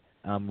with this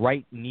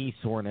right knee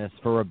soreness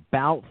for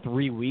about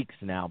 3 weeks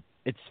now.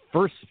 It's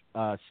first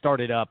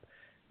started up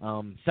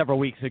several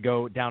weeks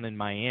ago down in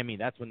Miami.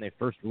 That's when they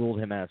first ruled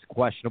him as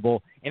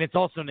questionable. And it's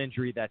also an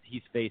injury that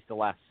he's faced the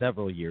last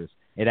several years.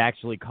 It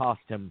actually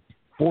cost him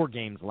 4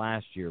 games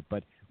last year.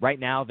 But right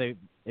now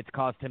it's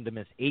cost him to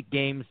miss 8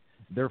 games.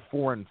 They're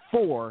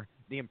 4-4.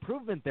 The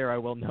improvement there, I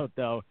will note,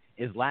 though,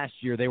 is last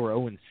year they were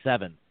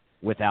 0-7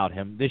 without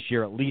him. This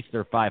year, at least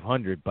they're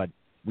 500. But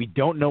we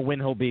don't know when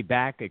he'll be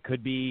back. It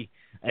could be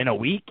in a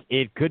week.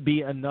 It could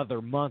be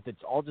another month.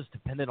 It's all just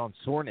dependent on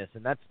soreness.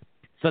 And that's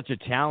such a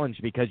challenge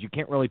because you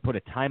can't really put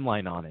a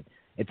timeline on it.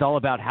 It's all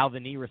about how the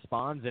knee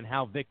responds and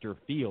how Victor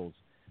feels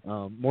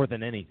more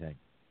than anything.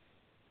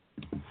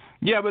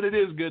 Yeah, but it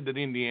is good that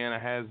Indiana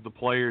has the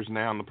players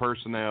now and the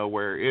personnel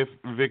where if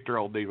Victor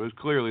Oladipo, who's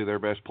clearly their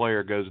best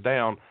player, goes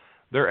down,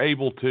 they're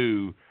able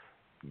to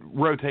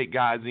rotate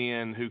guys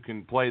in who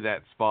can play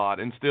that spot.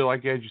 And still,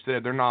 like as you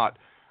said, they're not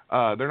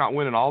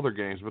winning all their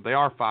games, but they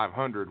are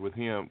 500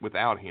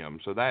 without him.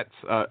 So that's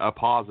a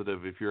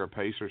positive if you're a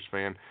Pacers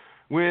fan.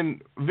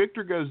 When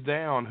Victor goes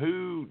down,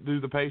 who do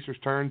the Pacers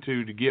turn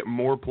to get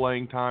more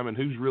playing time, and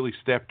who's really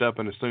stepped up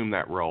and assumed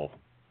that role?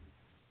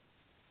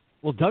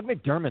 Well, Doug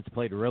McDermott's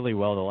played really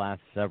well the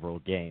last several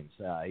games.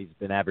 He's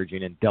been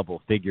averaging in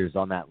double figures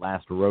on that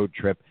last road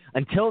trip.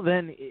 Until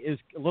then, it was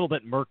a little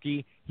bit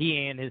murky.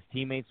 He and his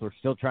teammates were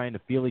still trying to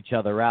feel each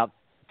other out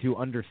to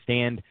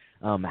understand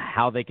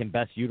how they can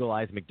best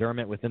utilize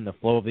McDermott within the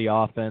flow of the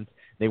offense.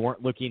 They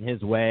weren't looking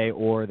his way,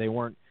 or they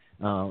weren't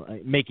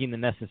making the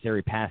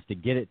necessary pass to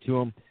get it to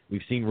him.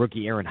 We've seen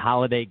rookie Aaron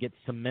Holiday get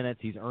some minutes.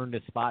 He's earned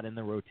a spot in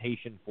the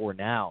rotation for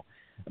now.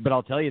 But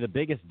I'll tell you, the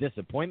biggest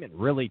disappointment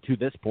really to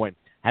this point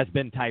has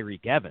been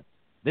Tyreke Evans.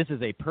 This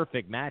is a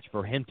perfect match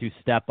for him to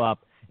step up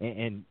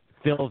and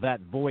fill that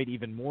void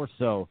even more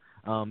so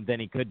than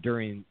he could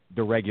during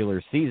the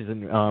regular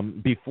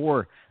season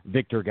before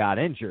Victor got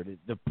injured.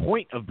 The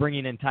point of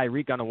bringing in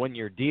Tyreke on a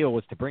 1-year deal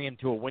was to bring him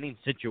to a winning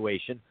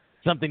situation,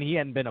 something he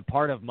hadn't been a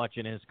part of much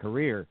in his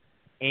career,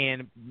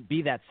 and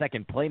be that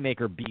second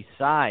playmaker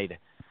beside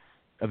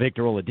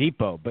Victor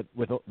Oladipo. But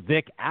with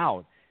Vic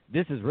out,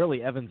 this is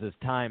really Evans'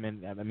 time,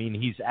 and I mean,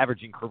 he's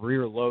averaging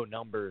career-low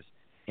numbers,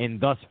 and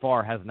thus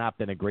far has not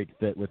been a great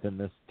fit within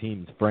this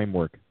team's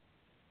framework.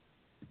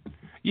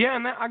 Yeah,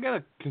 and I got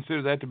to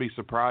consider that to be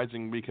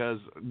surprising because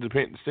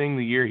seeing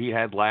the year he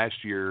had last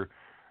year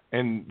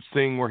and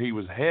seeing where he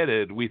was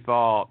headed, we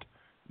thought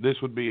this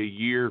would be a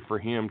year for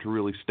him to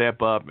really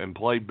step up and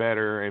play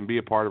better and be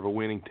a part of a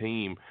winning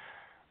team.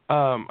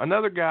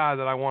 Another guy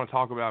that I want to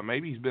talk about,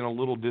 maybe he's been a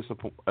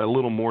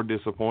little more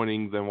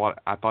disappointing than what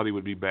I thought he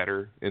would be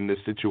better in this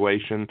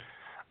situation.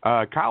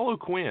 Kyle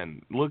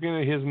O'Quinn, looking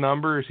at his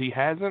numbers, he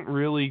hasn't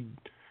really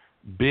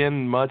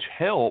been much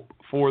help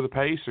for the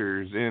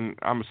Pacers in,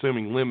 I'm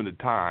assuming, limited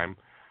time.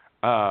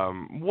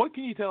 What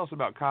can you tell us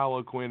about Kyle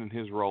O'Quinn and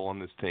his role on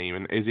this team?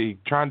 And is he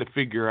trying to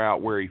figure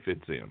out where he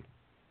fits in?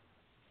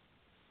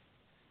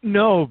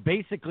 No,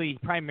 basically,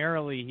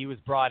 primarily, he was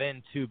brought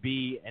in to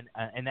be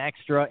an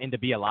extra and to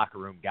be a locker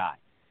room guy.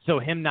 So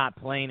him not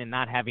playing and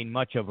not having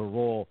much of a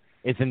role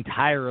is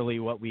entirely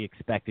what we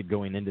expected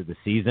going into the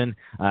season.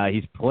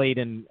 He's played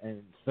in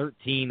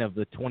 13 of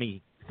the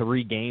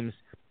 23 games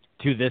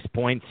to this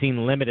point,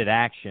 seen limited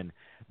action.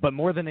 But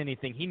more than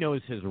anything, he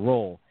knows his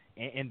role,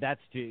 and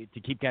that's to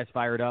keep guys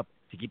fired up,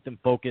 to keep them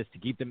focused, to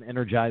keep them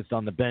energized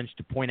on the bench,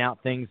 to point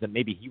out things that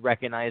maybe he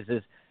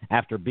recognizes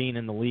after being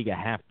in the league a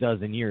half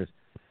dozen years.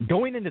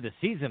 Going into the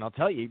season, I'll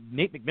tell you,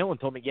 Nate McMillan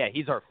told me,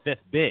 he's our fifth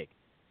big.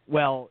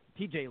 Well,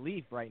 TJ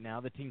Leaf right now,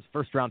 the team's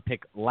first-round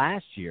pick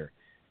last year,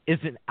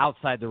 isn't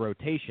outside the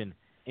rotation,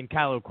 and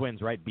Kyle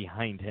O'Quinn's right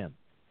behind him.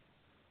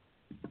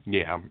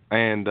 Yeah,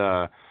 and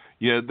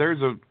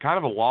there's a kind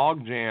of a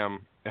log jam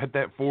at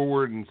that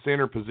forward and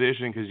center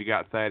position because you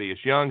got Thaddeus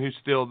Young, who's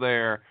still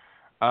there.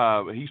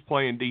 He's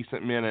playing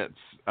decent minutes.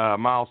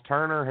 Miles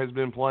Turner has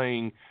been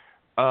playing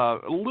a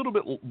little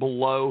bit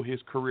below his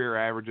career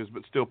averages,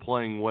 but still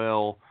playing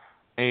well.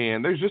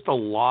 And there's just a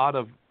lot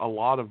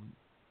of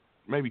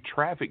maybe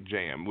traffic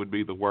jam would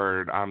be the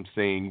word I'm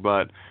seeing.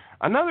 But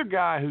another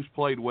guy who's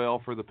played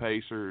well for the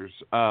Pacers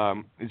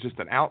is just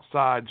an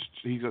outside.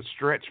 He's a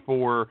stretch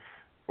four,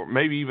 or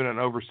maybe even an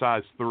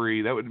oversized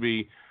three. That would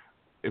be,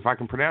 if I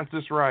can pronounce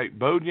this right,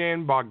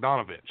 Bojan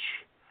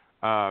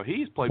Bogdanovic.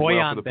 He's played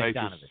well for the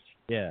Pacers.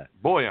 Yeah.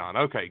 Bojan.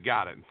 Okay,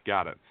 got it.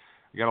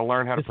 You got to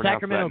learn how to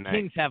pronounce that name. The Sacramento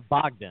Kings have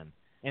Bogdan,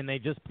 and they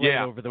just played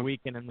over the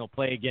weekend, and they'll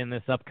play again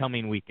this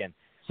upcoming weekend.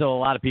 So a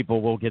lot of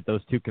people will get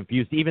those two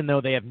confused. Even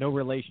though they have no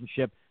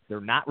relationship,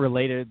 they're not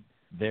related.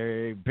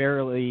 They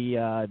barely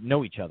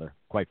know each other,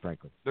 quite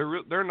frankly.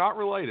 They're not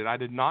related. I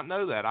did not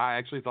know that. I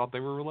actually thought they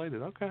were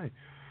related. Okay.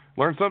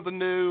 Learn something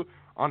new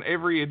on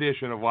every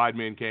edition of Wide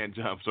Men Can't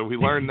Jump. So we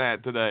learned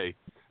that today.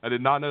 I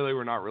did not know they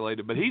were not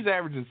related. But he's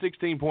averaging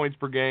 16 points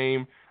per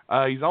game.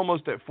 He's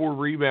almost at 4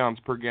 rebounds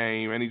per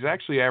game, and he's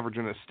actually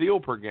averaging a steal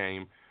per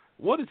game.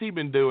 What has he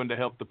been doing to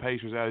help the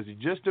Pacers out? Is he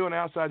just doing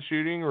outside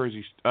shooting, or is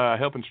he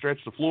helping stretch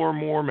the floor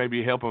more,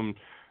 maybe helping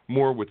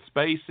more with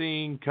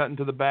spacing, cutting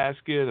to the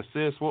basket,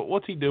 assists?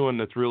 What's he doing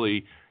that's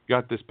really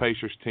got this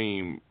Pacers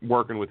team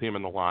working with him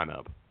in the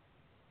lineup?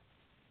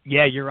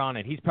 Yeah, you're on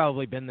it. He's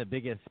probably been the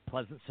biggest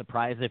pleasant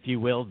surprise, if you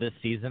will, this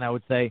season, I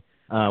would say,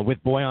 with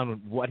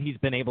Bojan, what he's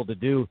been able to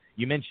do.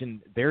 You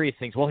mentioned various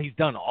things. Well, he's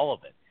done all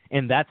of it.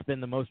 And that's been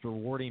the most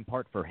rewarding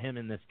part for him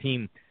and this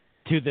team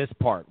to this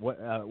part.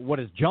 What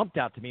has jumped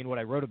out to me and what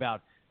I wrote about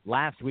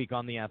last week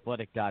on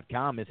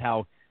theathletic.com is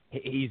how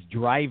he's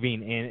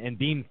driving and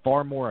being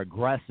far more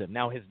aggressive.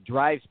 Now, his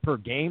drives per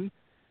game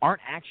aren't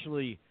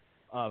actually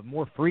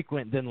more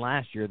frequent than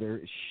last year.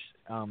 They're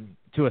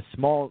to a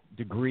small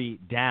degree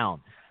down.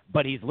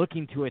 But he's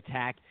looking to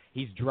attack.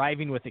 He's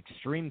driving with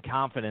extreme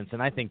confidence,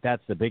 and I think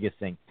that's the biggest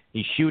thing.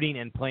 He's shooting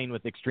and playing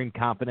with extreme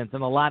confidence,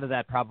 and a lot of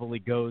that probably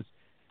goes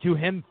to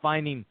him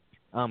finding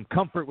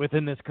comfort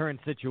within this current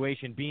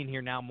situation, being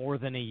here now more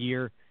than a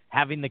year,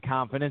 having the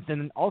confidence.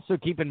 And also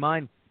keep in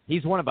mind,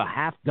 he's one of a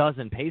half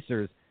dozen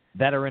Pacers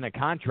that are in a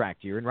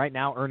contract year and right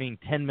now earning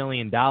 $10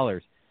 million.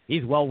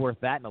 He's well worth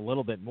that and a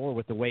little bit more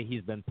with the way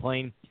he's been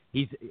playing.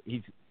 He's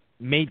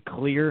made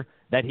clear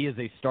that he is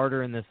a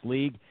starter in this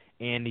league,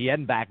 and he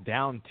hadn't backed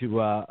down to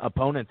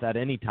opponents at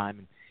any time.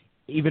 And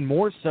even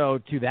more so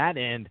to that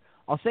end,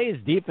 I'll say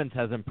his defense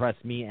has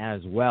impressed me as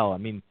well. I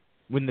mean,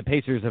 when the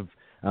Pacers have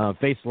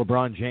faced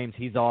LeBron James,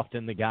 he's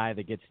often the guy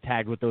that gets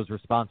tagged with those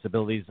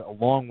responsibilities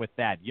along with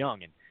Thad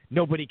Young, and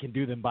nobody can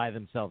do them by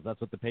themselves. That's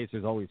what the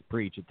Pacers always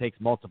preach. It takes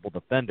multiple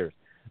defenders.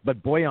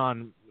 But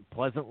Bojan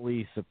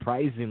pleasantly,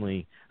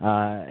 surprisingly,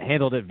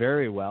 handled it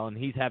very well, and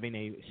he's having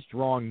a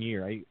strong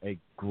year, a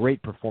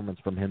great performance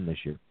from him this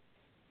year.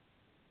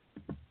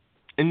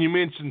 And you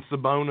mentioned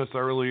Sabonis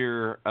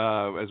earlier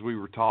as we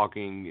were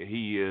talking.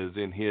 He is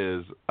in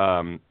his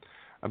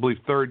I believe,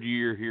 third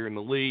year here in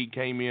the league,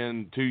 came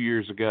in 2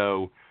 years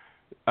ago.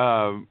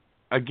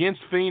 Against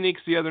Phoenix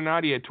the other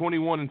night, he had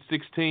 21 and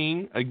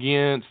 16.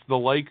 Against the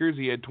Lakers,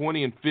 he had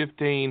 20 and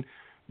 15,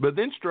 but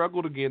then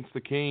struggled against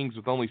the Kings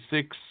with only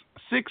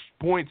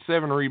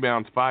 6.7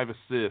 rebounds, 5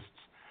 assists.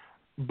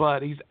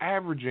 But he's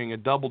averaging a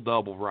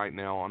double-double right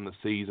now on the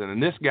season,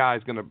 and this guy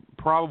is going to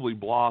probably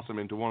blossom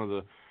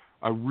into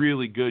a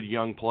really good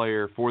young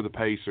player for the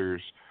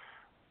Pacers.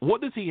 What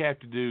does he have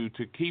to do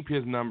to keep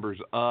his numbers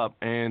up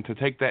and to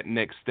take that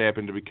next step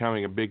into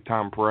becoming a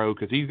big-time pro?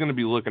 Because he's going to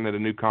be looking at a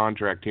new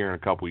contract here in a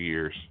couple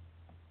years.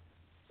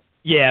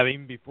 Yeah,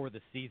 even before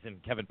the season,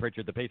 Kevin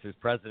Pritchard, the Pacers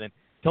president,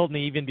 told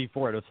me even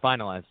before it was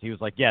finalized, he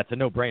was like, yeah, it's a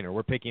no-brainer.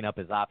 We're picking up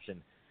his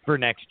option for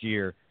next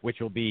year,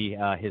 which will be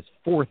his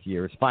fourth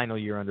year, his final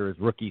year under his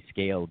rookie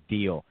scale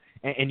deal.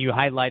 And you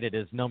highlighted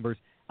his numbers.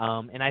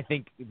 And I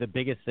think the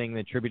biggest thing that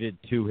attributed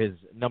to his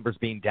numbers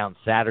being down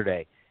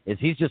Saturday is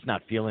he's just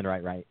not feeling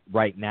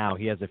right now.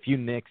 He has a few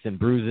nicks and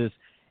bruises.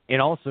 And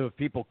also, if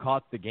people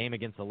caught the game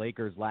against the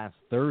Lakers last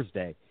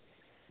Thursday,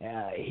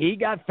 he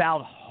got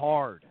fouled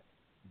hard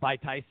by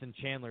Tyson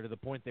Chandler to the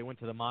point they went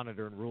to the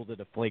monitor and ruled it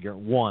a flagrant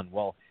 1.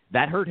 Well,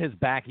 that hurt his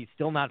back. He's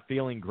still not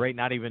feeling great,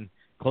 not even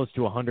close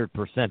to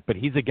 100%. But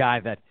he's a guy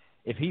that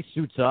if he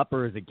suits up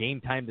or is a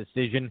game-time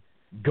decision,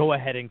 go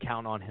ahead and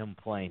count on him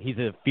playing. He's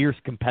a fierce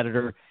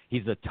competitor.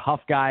 He's a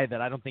tough guy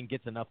that I don't think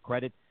gets enough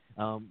credit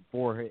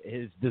for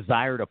his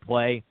desire to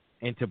play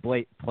and to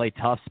play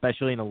tough,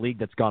 especially in a league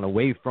that's gone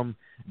away from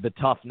the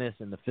toughness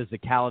and the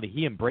physicality.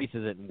 He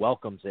embraces it and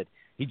welcomes it.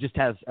 He just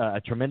has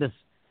a tremendous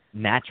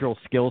natural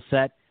skill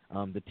set.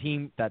 The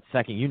team, that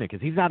second unit,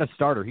 because he's not a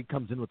starter. He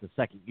comes in with the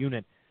second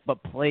unit,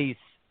 but plays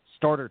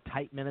starter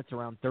tight minutes,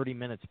 around 30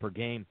 minutes per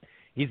game.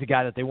 He's a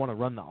guy that they want to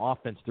run the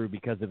offense through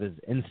because of his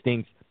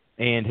instincts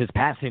and his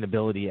passing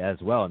ability as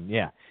well. And,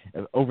 yeah,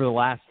 over the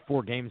last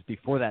 4 games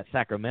before that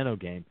Sacramento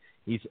game,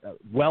 he's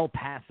well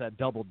past that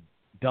double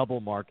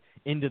mark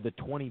into the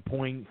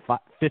 20-point,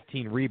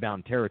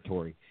 15-rebound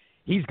territory.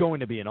 He's going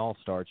to be an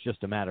all-star. It's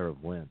just a matter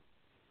of when.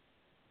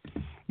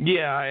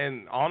 Yeah,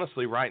 and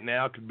honestly, right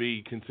now could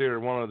be considered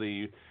one of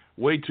the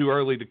way too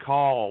early to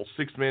call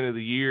 6th Man of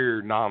the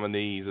Year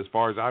nominees as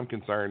far as I'm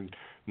concerned,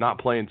 not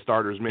playing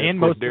starters minutes. And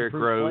most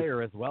improved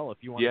player as well if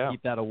you want to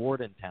keep that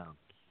award in town.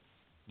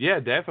 Yeah,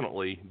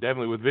 definitely.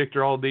 Definitely. With Victor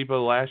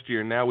Oladipo last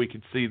year, now we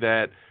could see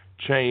that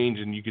change,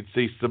 and you could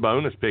see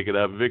Sabonis pick it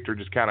up. Victor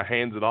just kind of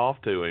hands it off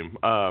to him.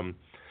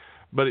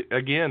 But,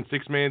 again,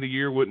 6th Man of the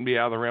Year wouldn't be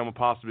out of the realm of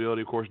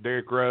possibility. Of course,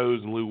 Derrick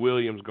Rose and Lou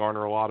Williams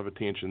garner a lot of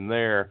attention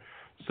there.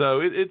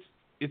 So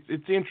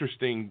it's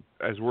interesting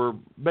as we're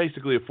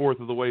basically a fourth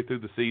of the way through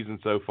the season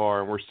so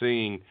far, and we're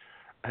seeing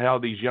how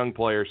these young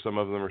players, some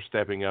of them are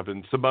stepping up.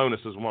 And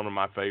Sabonis is one of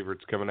my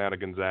favorites coming out of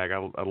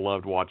Gonzaga. I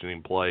loved watching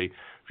him play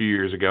a few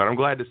years ago, and I'm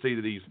glad to see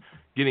that he's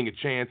getting a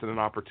chance and an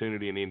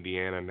opportunity in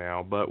Indiana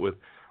now. But with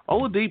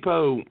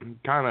Oladipo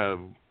kind of,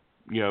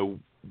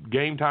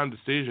 game-time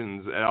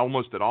decisions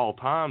almost at all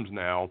times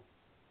now,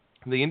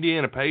 the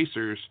Indiana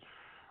Pacers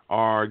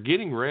are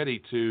getting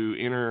ready to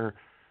enter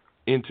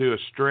into a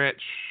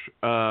stretch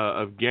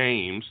of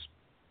games.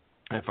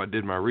 If I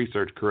did my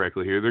research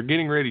correctly here, they're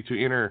getting ready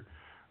to enter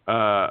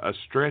a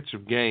stretch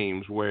of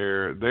games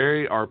where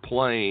they are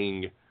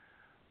playing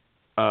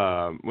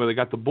they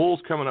got the Bulls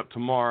coming up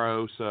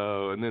tomorrow,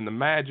 and then the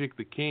Magic,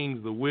 the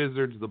Kings, the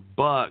Wizards, the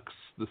Bucks,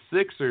 the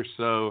Sixers.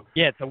 So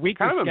yeah, it's a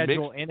weekly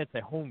schedule and it's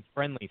a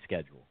home-friendly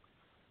schedule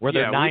where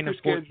they're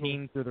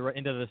 9-14 through the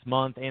end of this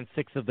month and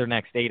 6 of their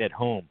next 8 at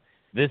home.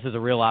 This is a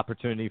real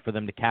opportunity for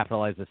them to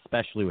capitalize,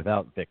 especially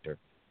without Victor.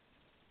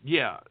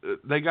 Yeah,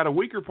 they got a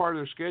weaker part of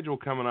their schedule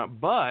coming up,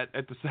 but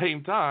at the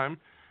same time,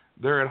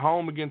 they're at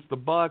home against the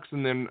Bucks,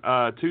 and then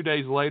 2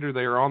 days later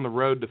they are on the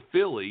road to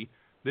Philly.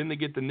 Then they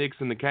get the Knicks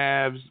and the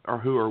Cavs,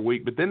 who are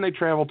weak, but then they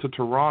travel to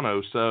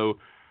Toronto. So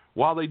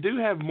while they do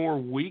have more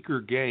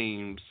weaker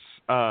games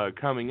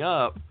coming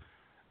up,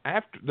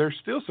 there's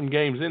still some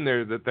games in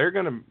there that they're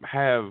going to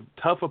have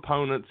tough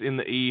opponents in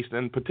the East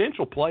and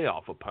potential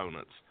playoff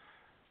opponents.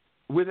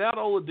 Without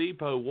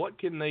Oladipo, what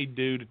can they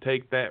do to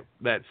take that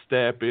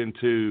step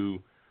into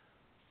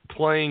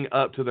playing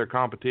up to their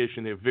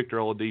competition if Victor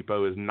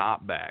Oladipo is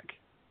not back?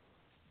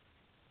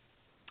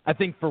 I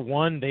think, for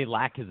one, they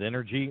lack his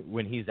energy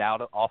when he's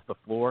out off the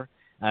floor.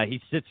 He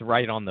sits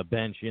right on the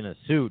bench in a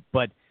suit,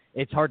 but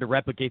it's hard to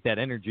replicate that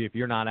energy if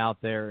you're not out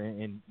there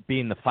and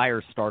being the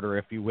fire starter,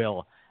 if you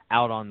will,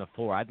 out on the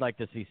floor. I'd like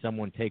to see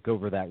someone take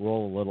over that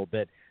role a little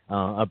bit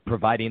of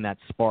providing that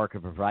spark,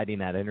 of providing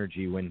that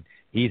energy when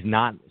he's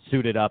not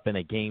suited up in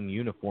a game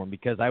uniform,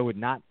 because I would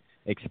not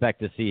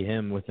expect to see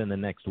him within the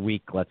next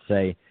week, let's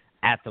say,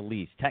 at the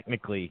least.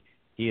 Technically,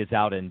 he is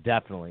out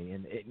indefinitely.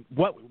 And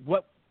what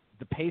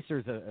the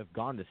Pacers have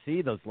gone to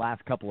see those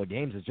last couple of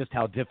games is just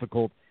how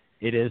difficult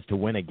it is to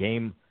win a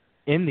game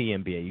in the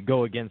NBA. You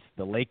go against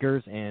the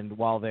Lakers, and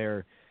while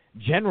they're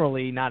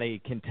generally not a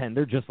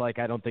contender, just like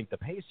I don't think the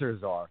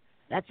Pacers are,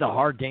 that's a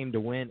hard game to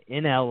win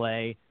in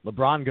L.A.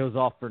 LeBron goes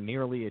off for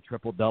nearly a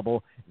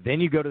triple-double. Then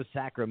you go to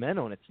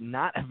Sacramento, and it's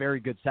not a very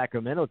good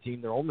Sacramento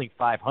team. They're only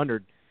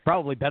 500,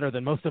 probably better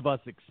than most of us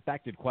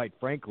expected, quite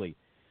frankly.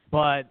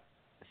 But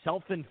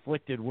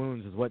self-inflicted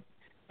wounds is what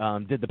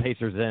did the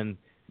Pacers in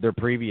their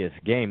previous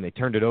game. They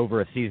turned it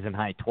over a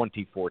season-high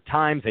 24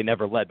 times. They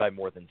never led by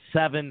more than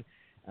 7.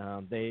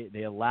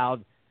 They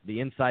allowed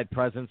the inside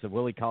presence of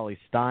Willie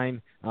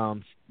Cauley-Stein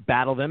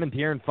battle them, and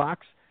De'Aaron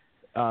Fox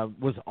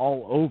was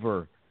all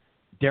over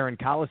Darren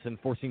Collison,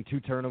 forcing 2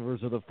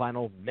 turnovers of the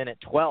final minute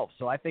 12.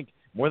 So I think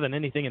more than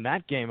anything in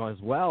that game as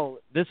well,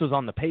 this was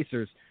on the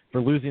Pacers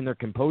for losing their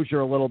composure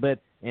a little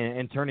bit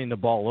and turning the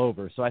ball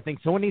over. So I think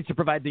someone needs to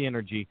provide the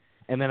energy,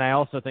 and then I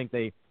also think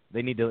they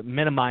need to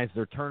minimize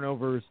their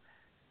turnovers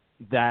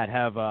that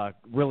have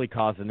really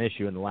caused an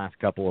issue in the last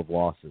couple of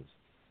losses.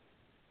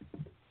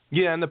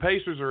 Yeah, and the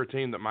Pacers are a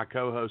team that my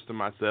co-host and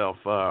myself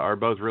are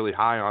both really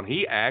high on.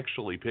 He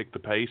actually picked the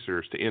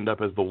Pacers to end up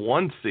as the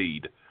 1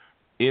 seed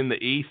in the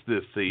East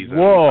this season.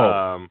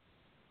 Whoa.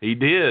 He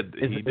did.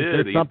 Is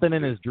there something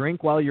in his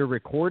drink while you're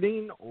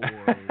recording, or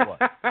what?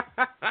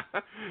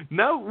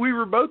 No, we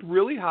were both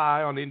really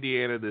high on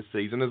Indiana this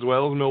season, as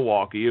well as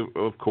Milwaukee,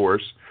 of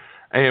course.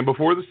 And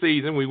before the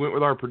season, we went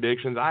with our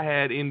predictions. I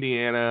had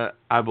Indiana,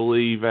 I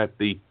believe, at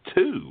the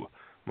 2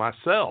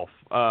 myself.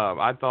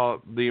 I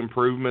thought the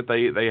improvement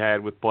they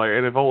had with player,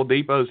 and if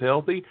Oladipo's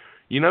healthy,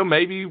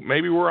 maybe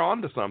we're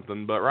on to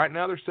something. But right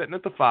now they're sitting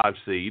at the 5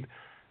 seed.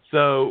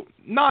 So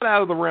not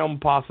out of the realm of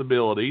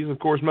possibilities. Of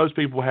course, most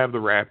people have the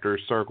Raptors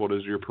circled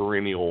as your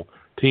perennial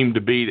team to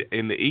beat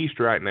in the East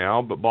right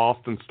now, but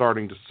Boston's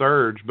starting to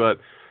surge. But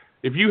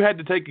if you had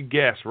to take a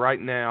guess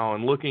right now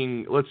and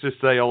looking, let's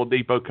just say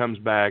Oladipo comes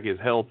back, is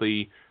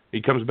healthy,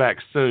 he comes back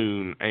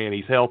soon, and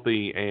he's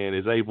healthy and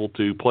is able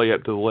to play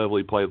up to the level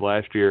he played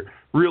last year,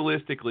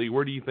 realistically,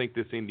 where do you think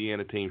this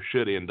Indiana team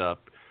should end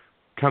up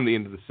come the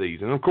end of the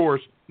season? And of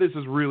course, this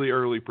is really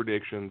early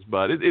predictions,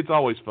 but it's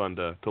always fun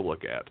to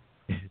look at.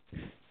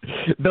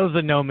 Those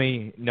that know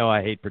me know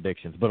I hate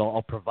predictions, but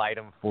I'll provide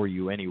them for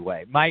you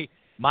anyway.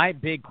 My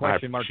big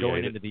question mark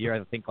going into the year,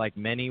 I think like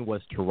many,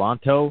 was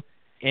Toronto,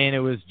 and it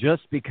was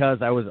just because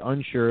I was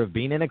unsure of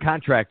being in a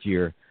contract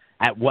year,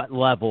 at what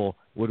level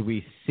would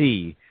we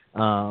see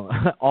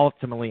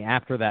ultimately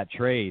after that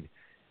trade,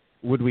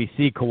 would we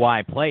see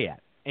Kawhi play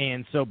at?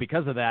 And so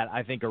because of that,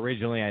 I think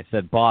originally I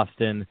said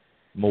Boston,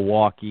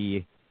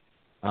 Milwaukee.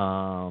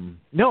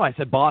 I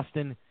said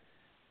Boston,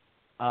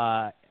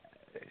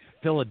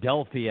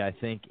 Philadelphia, I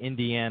think,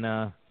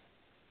 Indiana,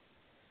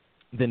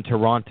 then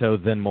Toronto,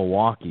 then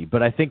Milwaukee.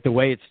 But I think the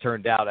way it's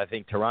turned out, I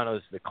think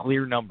Toronto's the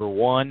clear number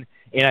 1,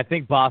 and I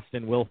think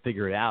Boston will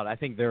figure it out. I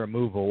think they're a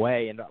move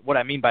away, and what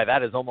I mean by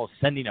that is almost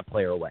sending a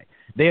player away.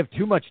 They have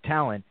too much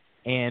talent,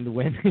 and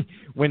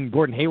when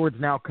Gordon Hayward's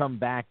now come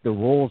back, the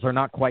roles are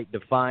not quite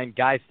defined.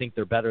 Guys think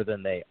they're better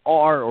than they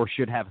are or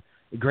should have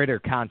greater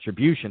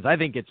contributions. I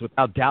think it's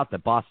without doubt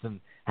that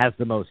Boston has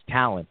the most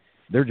talent.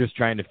 They're just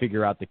trying to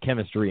figure out the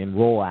chemistry and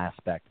role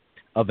aspect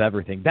of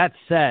everything. That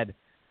said,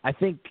 I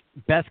think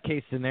best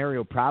case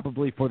scenario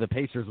probably for the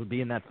Pacers would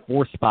be in that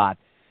 4 spot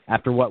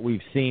after what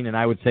we've seen, and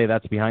I would say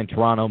that's behind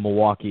Toronto,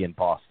 Milwaukee, and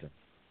Boston.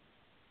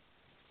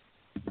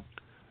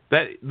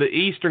 The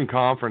Eastern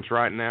Conference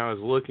right now is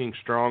looking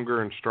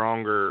stronger and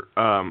stronger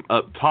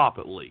up top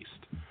at least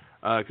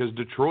because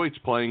Detroit's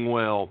playing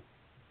well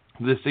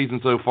this season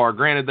so far.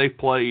 Granted, they've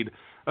played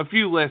a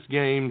few less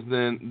games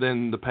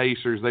than the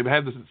Pacers. They've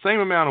had the same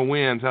amount of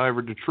wins.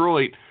 However,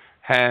 Detroit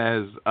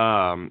has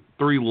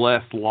 3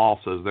 less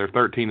losses. They're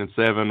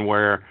 13-7,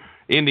 where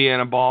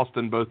Indiana,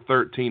 Boston, both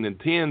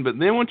 13-10. But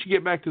then once you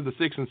get back to the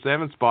 6 and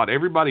 7 spot,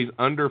 everybody's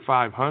under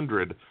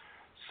 500.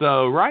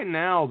 So right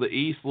now the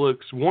East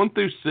looks 1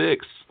 through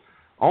 6,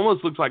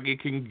 almost looks like it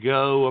can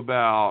go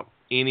about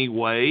any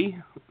way.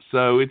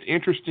 So it's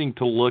interesting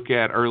to look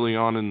at early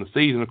on in the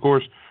season. Of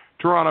course,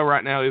 Toronto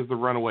right now is the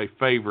runaway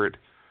favorite.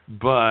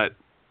 But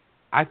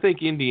I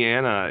think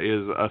Indiana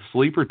is a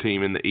sleeper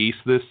team in the East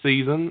this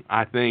season.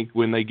 I think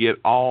when they get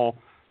all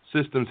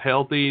systems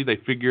healthy, they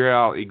figure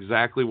out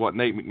exactly what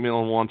Nate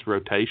McMillan wants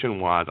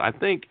rotation-wise. I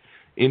think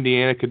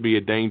Indiana could be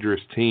a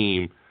dangerous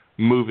team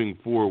moving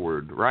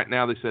forward. Right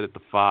now they sit at the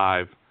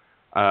 5.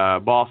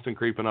 Boston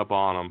creeping up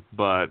on them,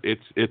 but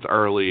it's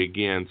early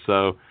again.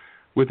 So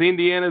with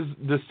Indiana's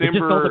December... It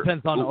just all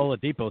depends on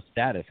Oladipo's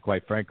status,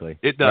 quite frankly.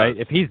 It does. Right?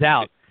 If he's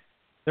out,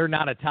 they're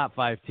not a top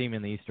 5 team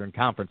in the Eastern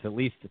Conference, at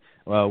least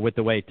with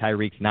the way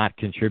Tyreek's not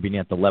contributing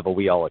at the level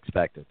we all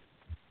expected.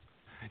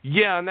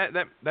 Yeah, and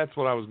that's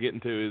what I was getting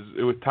to,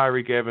 is with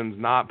Tyreke Evans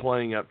not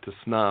playing up to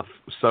snuff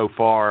so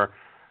far.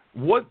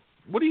 What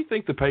do you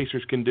think the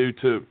Pacers can do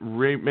to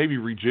maybe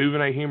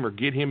rejuvenate him or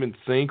get him in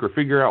sync or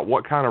figure out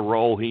what kind of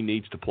role he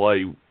needs to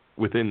play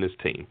within this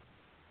team?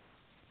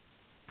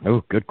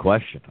 Oh, good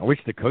question. I wish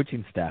the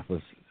coaching staff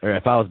was, or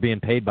if I was being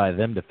paid by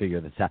them to figure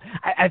this out.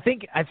 I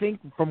think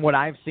from what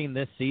I've seen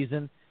this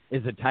season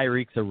is that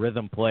Tyreek's a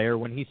rhythm player.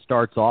 When he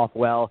starts off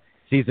well,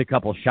 sees a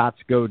couple shots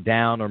go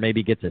down or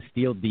maybe gets a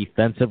steal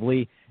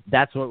defensively,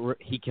 that's what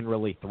he can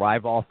really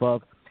thrive off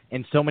of.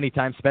 And so many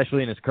times,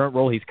 especially in his current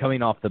role, he's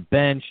coming off the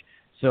bench,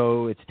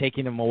 so it's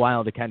taking him a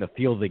while to kind of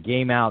feel the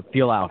game out,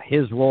 feel out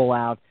his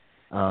rollout,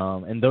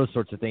 and those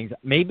sorts of things.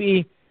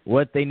 Maybe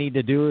what they need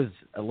to do is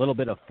a little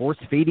bit of force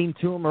feeding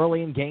to him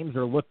early in games,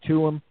 or look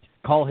to him,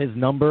 call his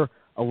number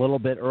a little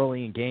bit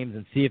early in games,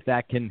 and see if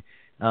that can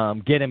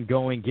get him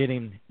going,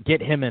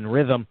 get him in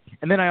rhythm.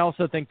 And then I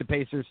also think the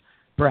Pacers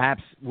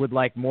perhaps would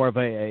like more of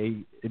a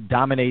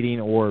dominating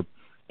or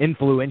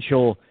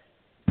influential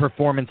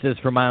performances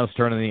from Miles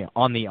Turner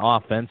on the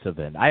offensive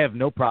end. I have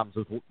no problems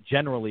with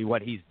generally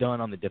what he's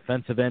done on the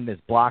defensive end. His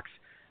blocks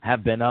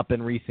have been up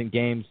in recent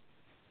games.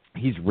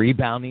 He's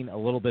rebounding a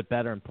little bit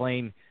better and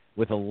playing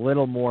with a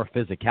little more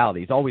physicality.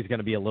 He's always going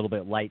to be a little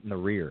bit light in the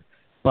rear.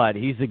 But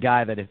he's a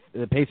guy that if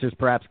the Pacers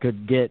perhaps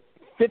could get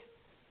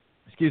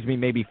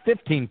maybe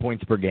 15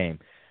 points per game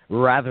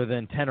rather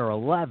than 10 or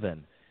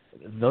 11,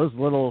 those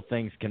little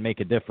things can make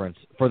a difference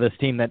for this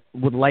team that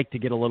would like to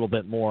get a little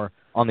bit more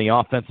on the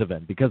offensive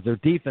end, because their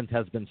defense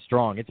has been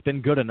strong. It's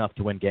been good enough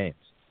to win games.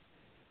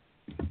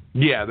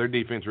 Yeah, their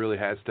defense really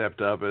has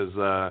stepped up. As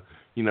the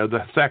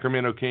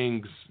Sacramento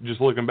Kings,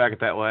 just looking back at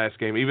that last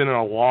game, even in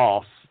a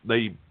loss,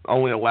 they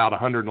only allowed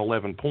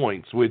 111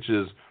 points, which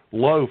is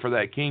low for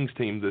that Kings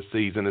team this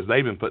season, as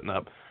they've been putting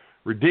up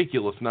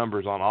ridiculous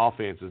numbers on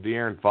offense as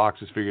De'Aaron Fox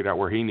has figured out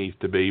where he needs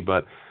to be.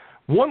 But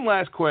one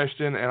last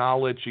question, and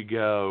I'll let you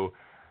go.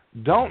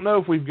 Don't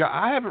know if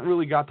I haven't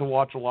really got to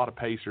watch a lot of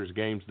Pacers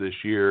games this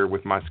year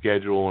with my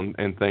schedule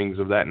and things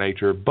of that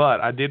nature, but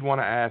I did want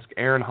to ask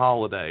Aaron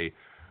Holiday,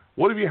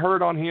 what have you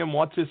heard on him?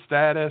 What's his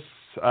status?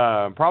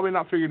 Probably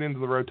not figured into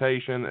the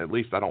rotation, at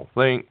least I don't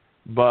think,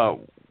 but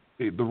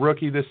the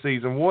rookie this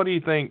season, what do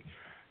you think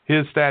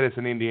his status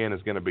in Indiana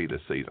is going to be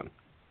this season?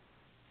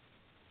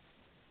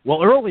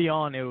 Well, early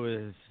on, it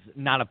was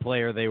not a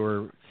player they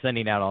were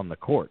sending out on the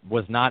court,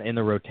 was not in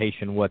the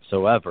rotation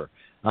whatsoever.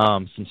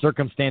 Some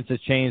circumstances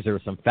changed. There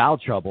was some foul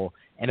trouble.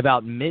 And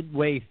about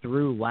midway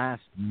through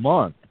last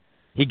month,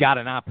 he got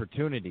an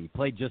opportunity,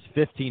 played just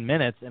 15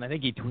 minutes, and I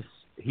think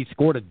he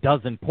scored a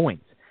dozen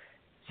points.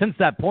 Since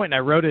that point, and I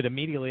wrote it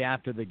immediately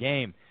after the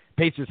game,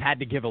 Pacers had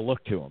to give a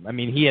look to him. I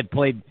mean, he had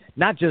played,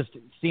 not just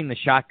seen the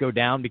shot go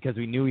down because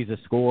we knew he's a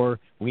scorer.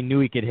 We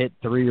knew he could hit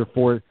 3 or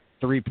 4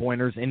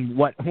 three-pointers. And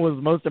what was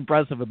most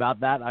impressive about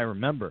that, I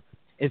remember,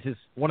 is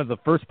one of the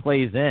first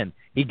plays in.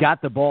 He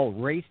got the ball,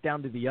 raced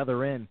down to the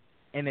other end,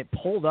 and it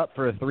pulled up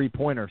for a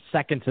three-pointer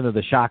seconds into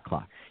the shot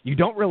clock. You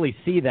don't really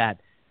see that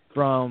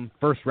from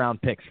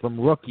first-round picks, from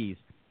rookies,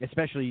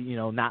 especially,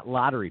 not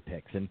lottery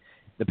picks. And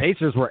the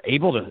Pacers were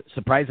able to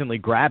surprisingly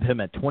grab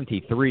him at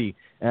 23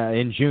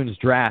 in June's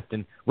draft.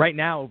 And right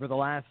now, over the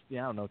last,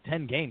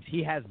 10 games,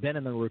 he has been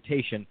in the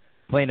rotation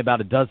playing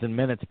about a dozen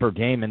minutes per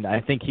game, and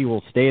I think he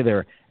will stay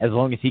there as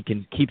long as he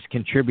keeps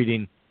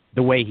contributing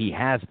the way he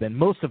has been.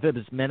 Most of his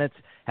minutes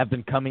have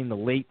been coming the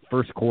late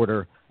first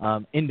quarter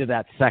into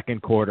that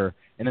second quarter,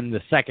 and then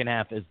the second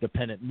half is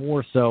dependent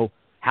more so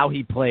how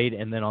he played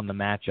and then on the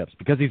matchups,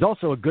 because he's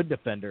also a good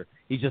defender.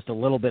 He's just a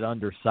little bit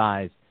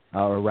undersized,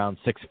 around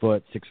 6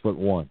 foot,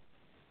 6'1".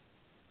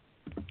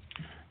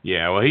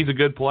 Yeah, well, he's a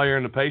good player,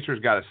 and the Pacers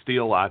got a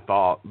steal, I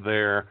thought,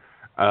 there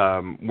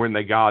when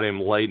they got him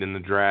late in the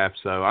draft.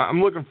 So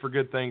I'm looking for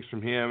good things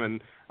from him,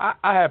 and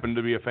I happen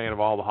to be a fan of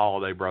all the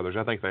Holiday brothers.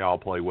 I think they all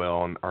play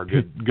well and are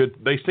good.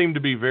 They seem to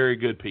be very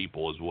good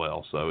people as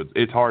well, so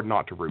it's hard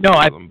not to root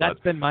for them. That's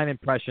been my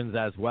impressions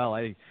as well.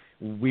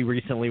 We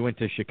recently went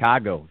to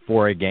Chicago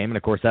for a game, and,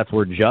 of course, that's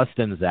where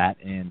Justin's at.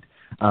 And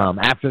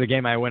after the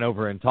game, I went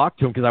over and talked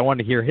to him because I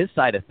wanted to hear his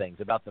side of things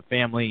about the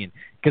family. And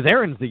because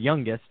Aaron's the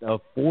youngest of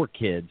 4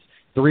 kids,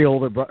 2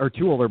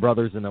 older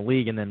brothers in the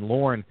league, and then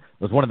Lauren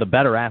was one of the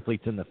better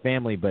athletes in the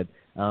family, but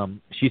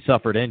she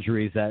suffered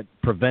injuries that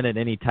prevented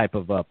any type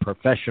of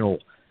professional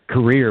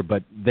career,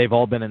 but they've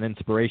all been an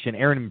inspiration.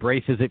 Aaron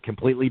embraces it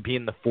completely,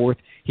 being the 4th.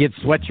 He had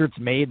sweatshirts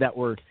made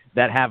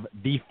that have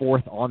the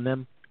 4th on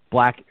them,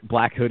 black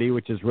hoodie,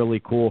 which is really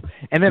cool.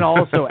 And then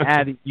also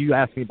add, you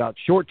asked me about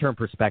short-term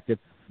perspective.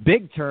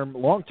 Big-term,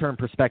 long-term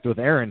perspective with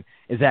Aaron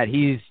is that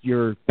he's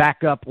your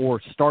backup or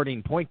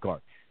starting point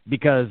guard,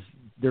 because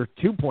there are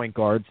 2 point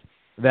guards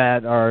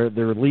that are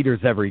their leaders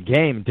every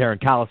game, Darren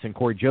Collison and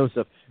Corey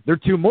Joseph. There are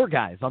 2 more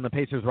guys on the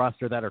Pacers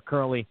roster that are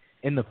currently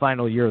in the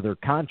final year of their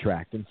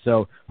contract. And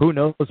so who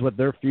knows what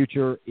their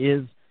future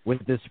is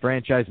with this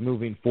franchise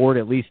moving forward,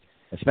 at least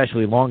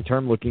especially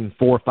long-term, looking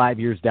 4 or 5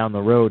 years down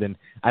the road. And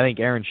I think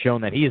Aaron's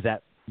shown that he is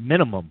at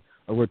minimum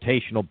a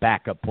rotational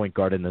backup point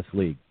guard in this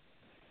league.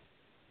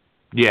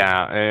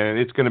 Yeah, and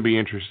it's going to be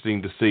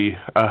interesting to see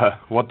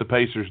what the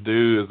Pacers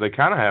do, as they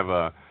kind of have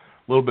a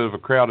little bit of a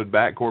crowded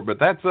backcourt. But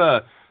that's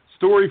a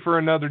story for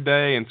another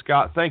day. And,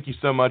 Scott, thank you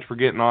so much for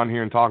getting on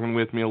here and talking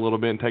with me a little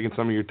bit and taking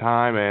some of your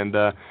time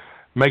and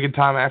making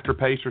time after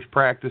Pacers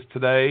practice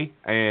today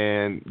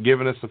and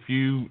giving us a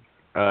few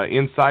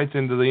insights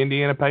into the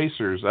Indiana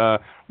Pacers.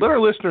 Let our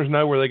listeners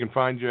know where they can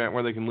find you at,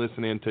 where they can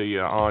listen in to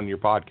you on your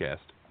podcast.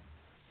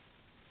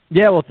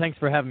 Yeah, well, thanks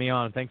for having me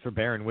on. Thanks for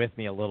bearing with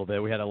me a little bit.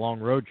 We had a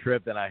long road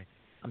trip, and I'm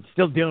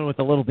still dealing with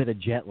a little bit of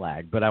jet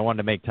lag, but I wanted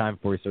to make time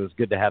for you, so it was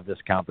good to have this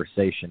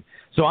conversation.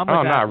 So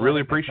I really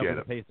appreciate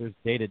it. Pacers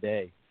day to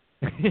day.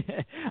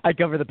 I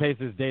cover the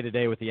Pacers day to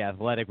day with The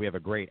Athletic. We have a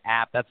great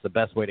app. That's the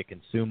best way to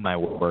consume my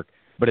work,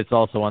 but it's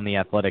also on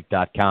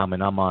theathletic.com,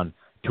 and I'm on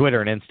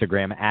Twitter and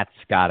Instagram at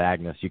Scott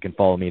Agnes. You can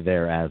follow me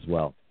there as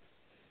well.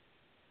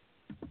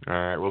 All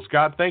right. Well,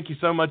 Scott, thank you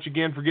so much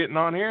again for getting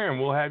on here, and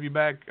we'll have you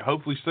back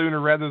hopefully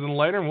sooner rather than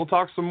later, and we'll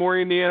talk some more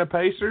Indiana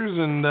Pacers,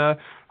 and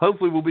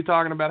hopefully we'll be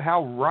talking about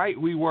how right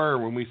we were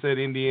when we said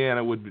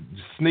Indiana would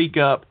sneak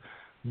up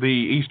the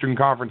Eastern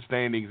Conference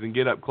standings and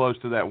get up close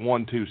to that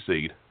 1-2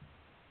 seed.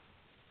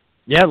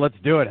 Yeah, let's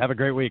do it. Have a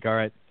great week, all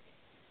right?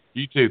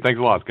 You too. Thanks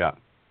a lot, Scott.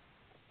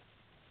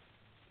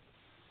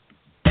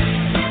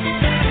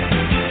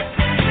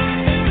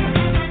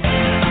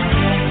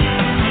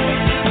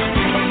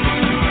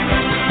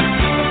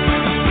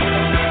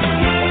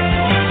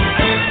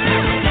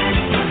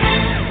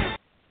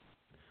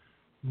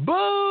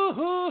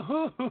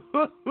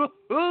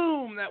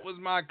 Boom! That was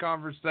my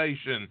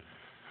conversation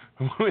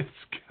with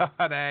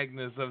Scott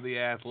Agnes of The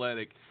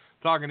Athletic,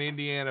 talking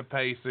Indiana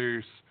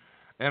Pacers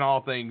and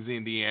all things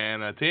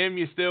Indiana. Tim,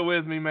 you still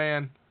with me,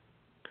 man?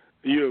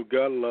 You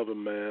gotta love a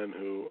man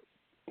who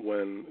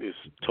when he's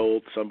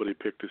told somebody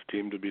picked his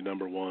team to be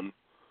number one,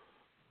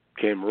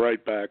 came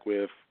right back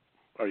with,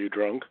 "Are you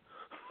drunk?"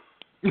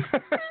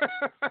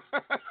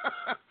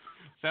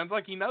 Sounds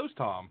like he knows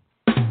Tom.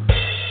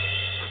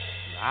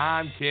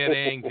 I'm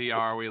kidding,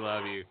 TR. We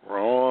love you.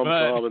 Rom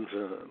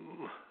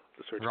Robinson.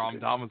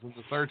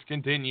 The search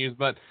continues.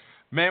 But,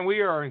 man, we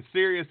are in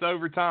serious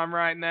overtime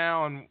right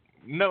now, and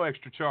no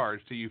extra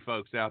charge to you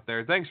folks out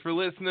there. Thanks for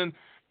listening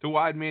to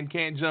Wide Men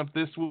Can't Jump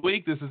this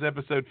week. This is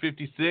episode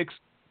 56,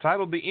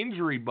 titled The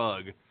Injury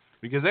Bug,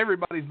 because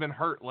everybody's been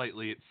hurt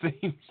lately, it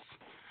seems.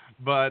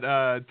 But,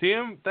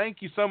 Tim,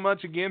 thank you so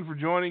much again for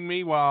joining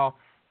me while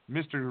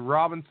Mr.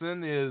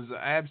 Robinson is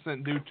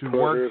absent due to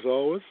work. As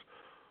always.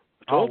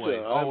 I told you,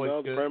 I'm always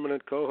now the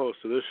permanent co-host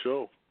of this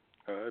show.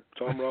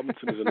 Tom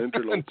Robinson is an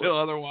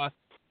interloper.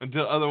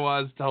 until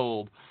otherwise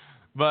told.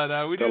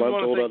 But we do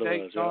want to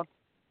thank Dave Johnson.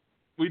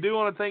 We do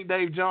want to thank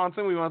Dave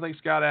Johnson. We want to thank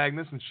Scott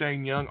Agnes and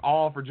Shane Young,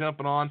 all for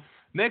jumping on.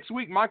 Next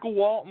week, Michael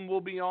Walton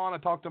will be on. I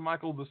talked to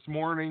Michael this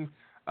morning.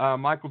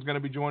 Michael's going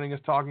to be joining us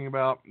talking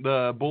about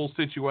the Bulls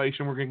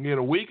situation. We're going to get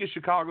a week of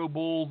Chicago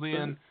Bulls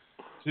in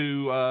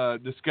to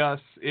discuss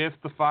if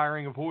the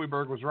firing of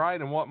Hoiberg was right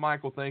and what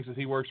Michael thinks as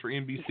he works for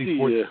NBC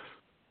Sports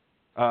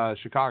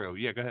Chicago.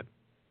 Yeah, go ahead.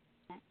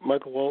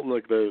 Michael Walton,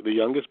 like the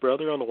youngest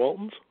brother on the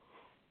Waltons?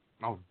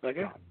 Oh, that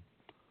guy?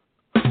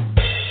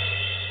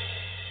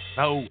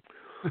 No.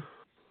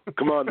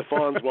 Come on, the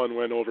Fonz one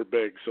went over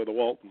big, so the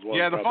Waltons one.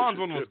 Yeah, the Fonz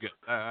one was good.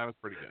 That was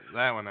pretty good.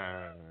 That one.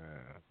 I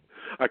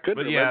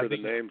couldn't remember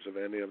the names of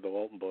any of the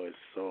Walton boys,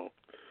 so.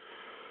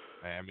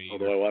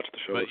 Although I watched the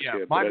show as a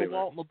kid. Michael anyway.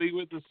 Walton will be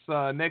with us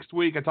next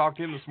week. I talked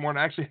to him this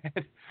morning. Actually,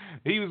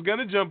 he was going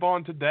to jump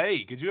on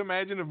today. Could you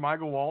imagine if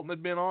Michael Walton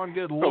had been on?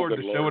 Good Lord,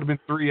 the show would have been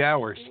 3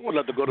 hours. We'll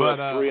have to go to a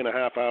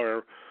 3.5 hour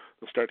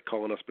and start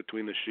calling us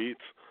between the sheets.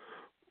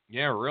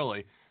 Yeah,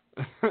 really.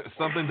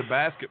 Something to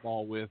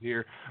basketball with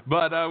here.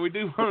 But we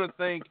do want to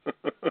thank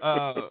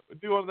all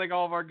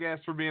of our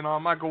guests for being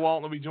on. Michael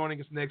Walton will be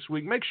joining us next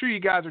week. Make sure you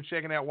guys are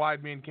checking out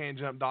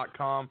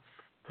widemencan'tjump.com.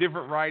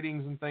 Different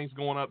writings and things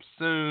going up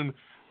soon.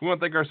 We want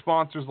to thank our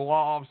sponsors, the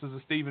law offices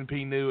of Stephen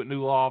P. New at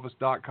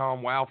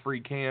newlawoffice.com,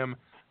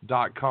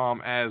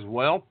 wowfreecam.com as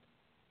well.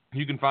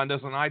 You can find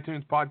us on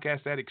iTunes,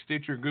 Podcast Addict,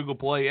 Stitcher, Google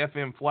Play,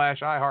 FM Flash,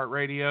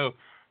 iHeartRadio,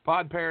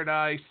 Pod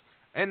Paradise,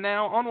 and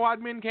now on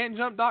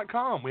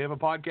widemencan'tjump.com. We have a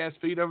podcast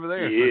feed over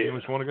there. So if you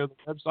just want to go to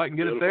the website and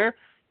get it there,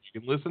 you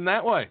can listen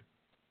that way.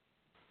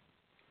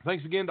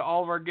 Thanks again to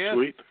all of our guests.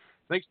 Sweet.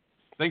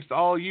 Thanks to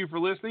all of you for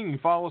listening. You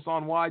can follow us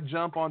on Wide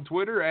Jump on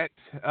Twitter at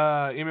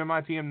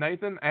MMITM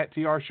Nathan, at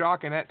TR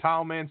Shock, and at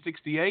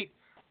Tileman68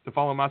 to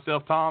follow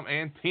myself, Tom,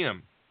 and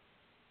Tim.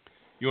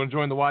 You want to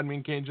join the Wide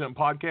Men Can't Jump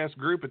podcast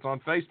group? It's on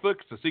Facebook.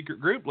 It's a secret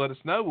group. Let us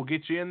know. We'll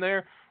get you in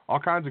there. All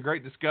kinds of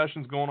great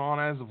discussions going on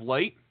as of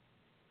late.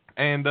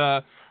 And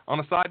on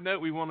a side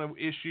note, we want to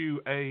issue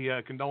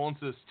a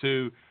condolences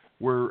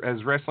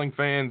as wrestling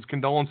fans,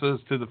 condolences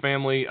to the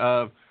family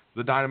of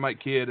the Dynamite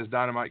Kid, as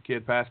Dynamite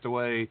Kid passed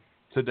away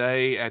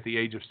today at the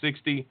age of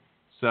 60.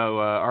 So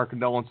our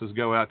condolences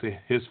go out to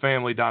his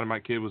family.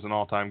 Dynamite Kid was an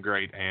all-time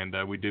great, and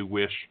we do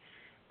wish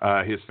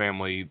his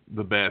family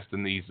the best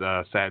in these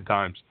sad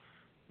times.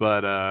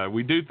 But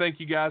we do thank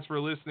you guys for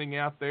listening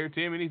out there.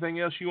 Tim, anything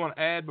else you want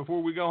to add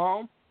before we go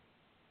home?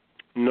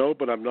 No,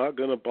 but I'm not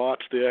going to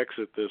botch the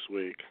exit this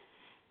week.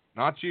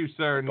 Not you,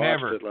 sir. I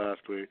Never. Botched it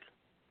last week.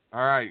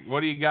 All right.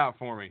 What do you got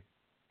for me?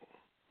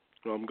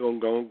 Well, I'm going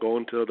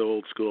to the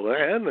old school.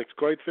 And it's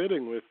quite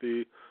fitting with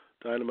the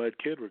Dynamite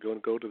Kid. We're going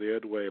to go to the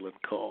Ed Whalen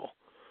call.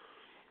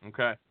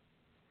 Okay.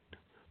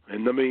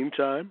 In the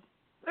meantime,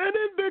 and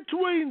in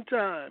between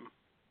time,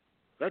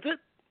 that's it.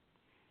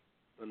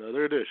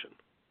 Another edition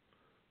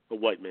of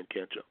White Men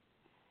Can't Jump.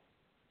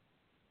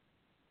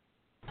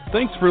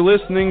 Thanks for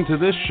listening to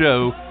this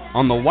show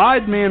on the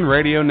Wide Men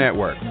Radio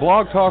Network,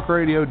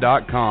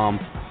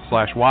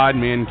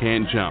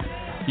 blogtalkradio.com/widemencan'tjump.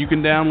 You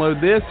can download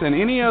this and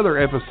any other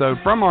episode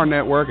from our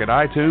network at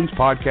iTunes,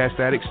 Podcast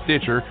Addict,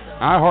 Stitcher,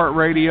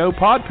 iHeartRadio,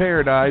 Pod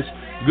Paradise,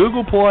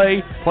 Google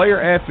Play,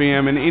 Player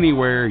FM, and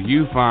anywhere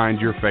you find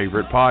your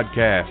favorite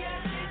podcast.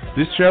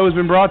 This show has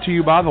been brought to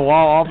you by the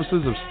law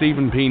offices of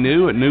Stephen P.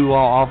 New at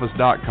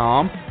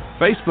newlawoffice.com,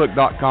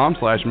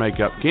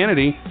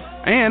 facebook.com/makeupkennedy,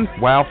 and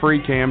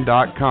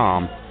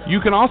wowfreecam.com. You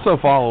can also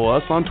follow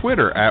us on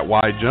Twitter at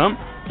WideJump.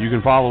 You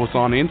can follow us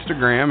on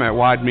Instagram at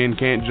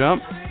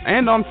WideMenCan'tJump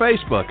and on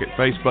Facebook at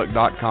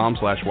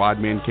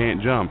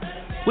facebook.com/WideMenCan'tJump.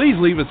 Please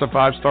leave us a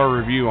 5-star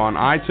review on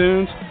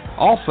iTunes.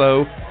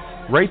 Also,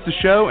 rate the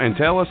show and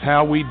tell us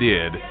how we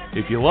did.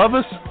 If you love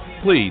us,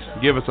 please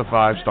give us a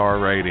 5-star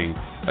rating.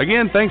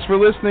 Again, thanks for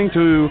listening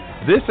to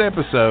this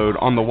episode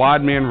on the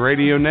Wide Men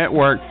Radio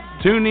Network.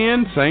 Tune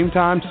in, same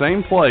time,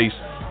 same place,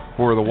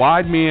 for the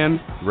Wide Men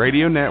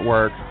Radio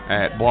Network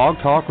at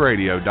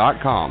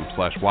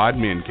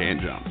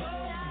blogtalkradio.com/widemencan'tjump.